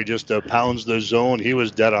 Remigay just pounds the zone. He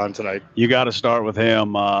was dead on tonight. You got to start with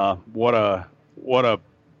him. What a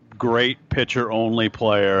great pitcher-only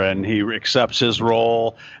player, and he accepts his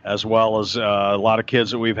role as well as a lot of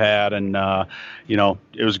kids that we've had. And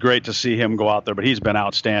it was great to see him go out there, but he's been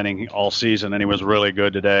outstanding all season, and he was really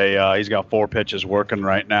good today. He's got 4 pitches working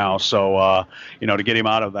right now, so to get him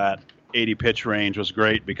out of that 80 pitch range was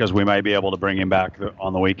great because we might be able to bring him back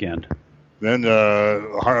on the weekend. Then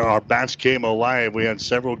our bats came alive. We had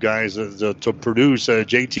several guys to produce.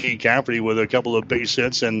 J.T. Cafferty with a couple of base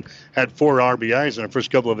hits and had 4 RBIs in the first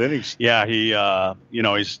couple of innings. Yeah,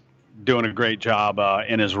 he's doing a great job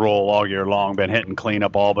in his role all year long. Been hitting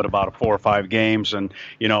cleanup all but about 4 or 5 games, and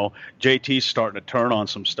JT's starting to turn on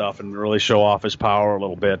some stuff and really show off his power a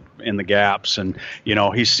little bit in the gaps. And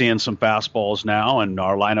he's seeing some fastballs now, and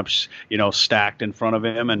our lineup's stacked in front of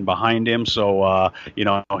him and behind him. So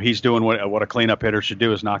he's doing what a cleanup hitter should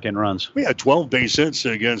do, is knock in runs. We had 12 base hits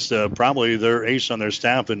against probably their ace on their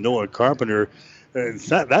staff, and Noah Carpenter.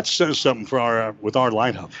 That says something with our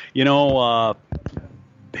lineup.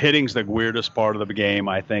 Hitting's the weirdest part of the game.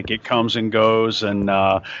 I think it comes and goes, and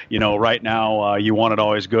right now you want it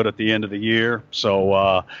always good at the end of the year. So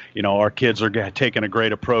our kids are taking a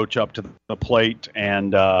great approach up to the plate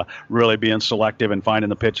and really being selective and finding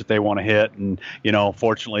the pitch that they want to hit. And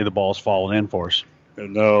fortunately, the ball's falling in for us.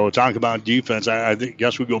 No, talk about defense. I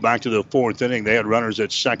guess we go back to the 4th inning. They had runners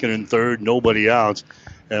at 2nd and 3rd, nobody out.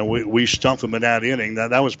 And we stumped them in that inning.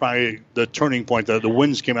 That was probably the turning point. The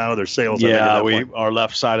winds came out of their sails. Yeah, our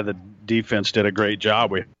left side of the defense did a great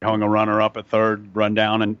job. We hung a runner up at 3rd, run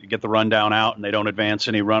down and get the rundown out, and they don't advance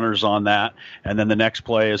any runners on that. And then the next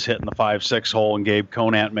play is hitting the 5-6 hole, and Gabe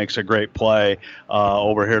Conant makes a great play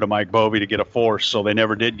over here to Mike Bovey to get a force. So they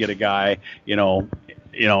never did get a guy,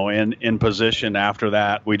 in position after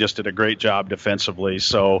that. We just did a great job defensively.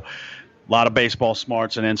 So a lot of baseball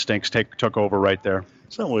smarts and instincts took over right there.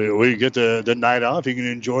 So we get the night off. You can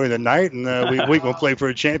enjoy the night, and we can play for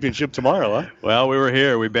a championship tomorrow, huh? Well, we were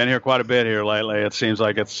here. We've been here quite a bit here lately. It seems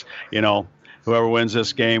like it's, whoever wins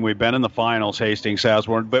this game. We've been in the finals, Hastings has,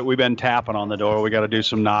 but we've been tapping on the door. We got to do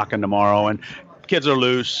some knocking tomorrow, and kids are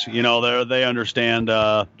loose. They understand.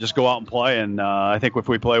 Just go out and play, and I think if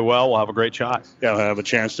we play well, we'll have a great shot. Yeah, we'll have a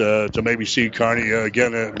chance to maybe see Kearney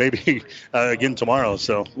again, maybe again tomorrow.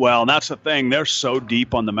 So well, and that's the thing. They're so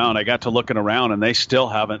deep on the mound. I got to looking around, and they still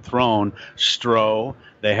haven't thrown Stroh.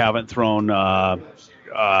 They haven't thrown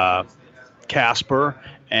Casper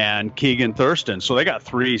and Keegan Thurston. So they got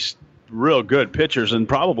 3 real good pitchers, and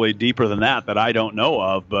probably deeper than that I don't know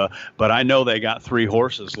of. But I know they got 3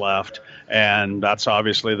 horses left. And that's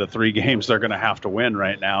obviously the 3 games they're going to have to win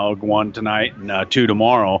right now, 1 tonight and 2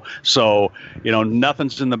 tomorrow. So,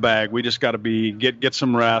 nothing's in the bag. We just got to get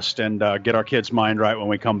some rest and get our kids' mind right when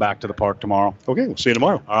we come back to the park tomorrow. Okay, we'll see you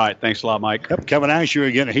tomorrow. All right, thanks a lot, Mike. Yep, Kevin Asher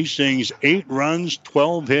again. Hastings 8 runs,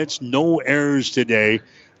 12 hits, no errors today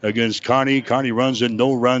against Kearney. Kearney runs in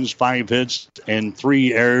no runs, 5 hits, and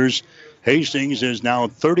 3 errors. Hastings is now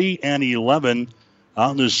 30-11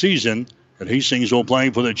 on the season. And Hastings will play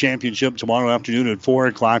for the championship tomorrow afternoon at 4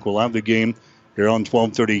 o'clock. We'll have the game here on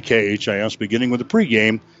 1230 KHIS, beginning with the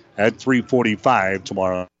pregame at 3:45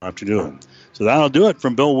 tomorrow afternoon. So that'll do it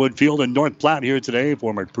from Bill Woodfield and North Platte here today.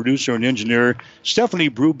 For my producer and engineer, Stephanie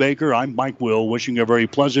Brubaker, I'm Mike Will, wishing you a very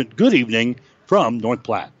pleasant good evening from North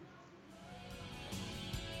Platte.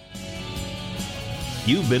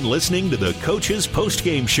 You've been listening to the Coach's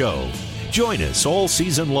Postgame Show. Join us all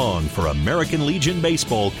season long for American Legion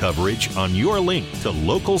baseball coverage on your link to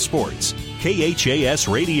local sports, KHAS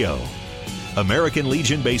Radio. American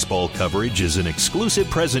Legion baseball coverage is an exclusive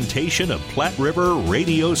presentation of Platte River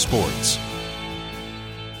Radio Sports.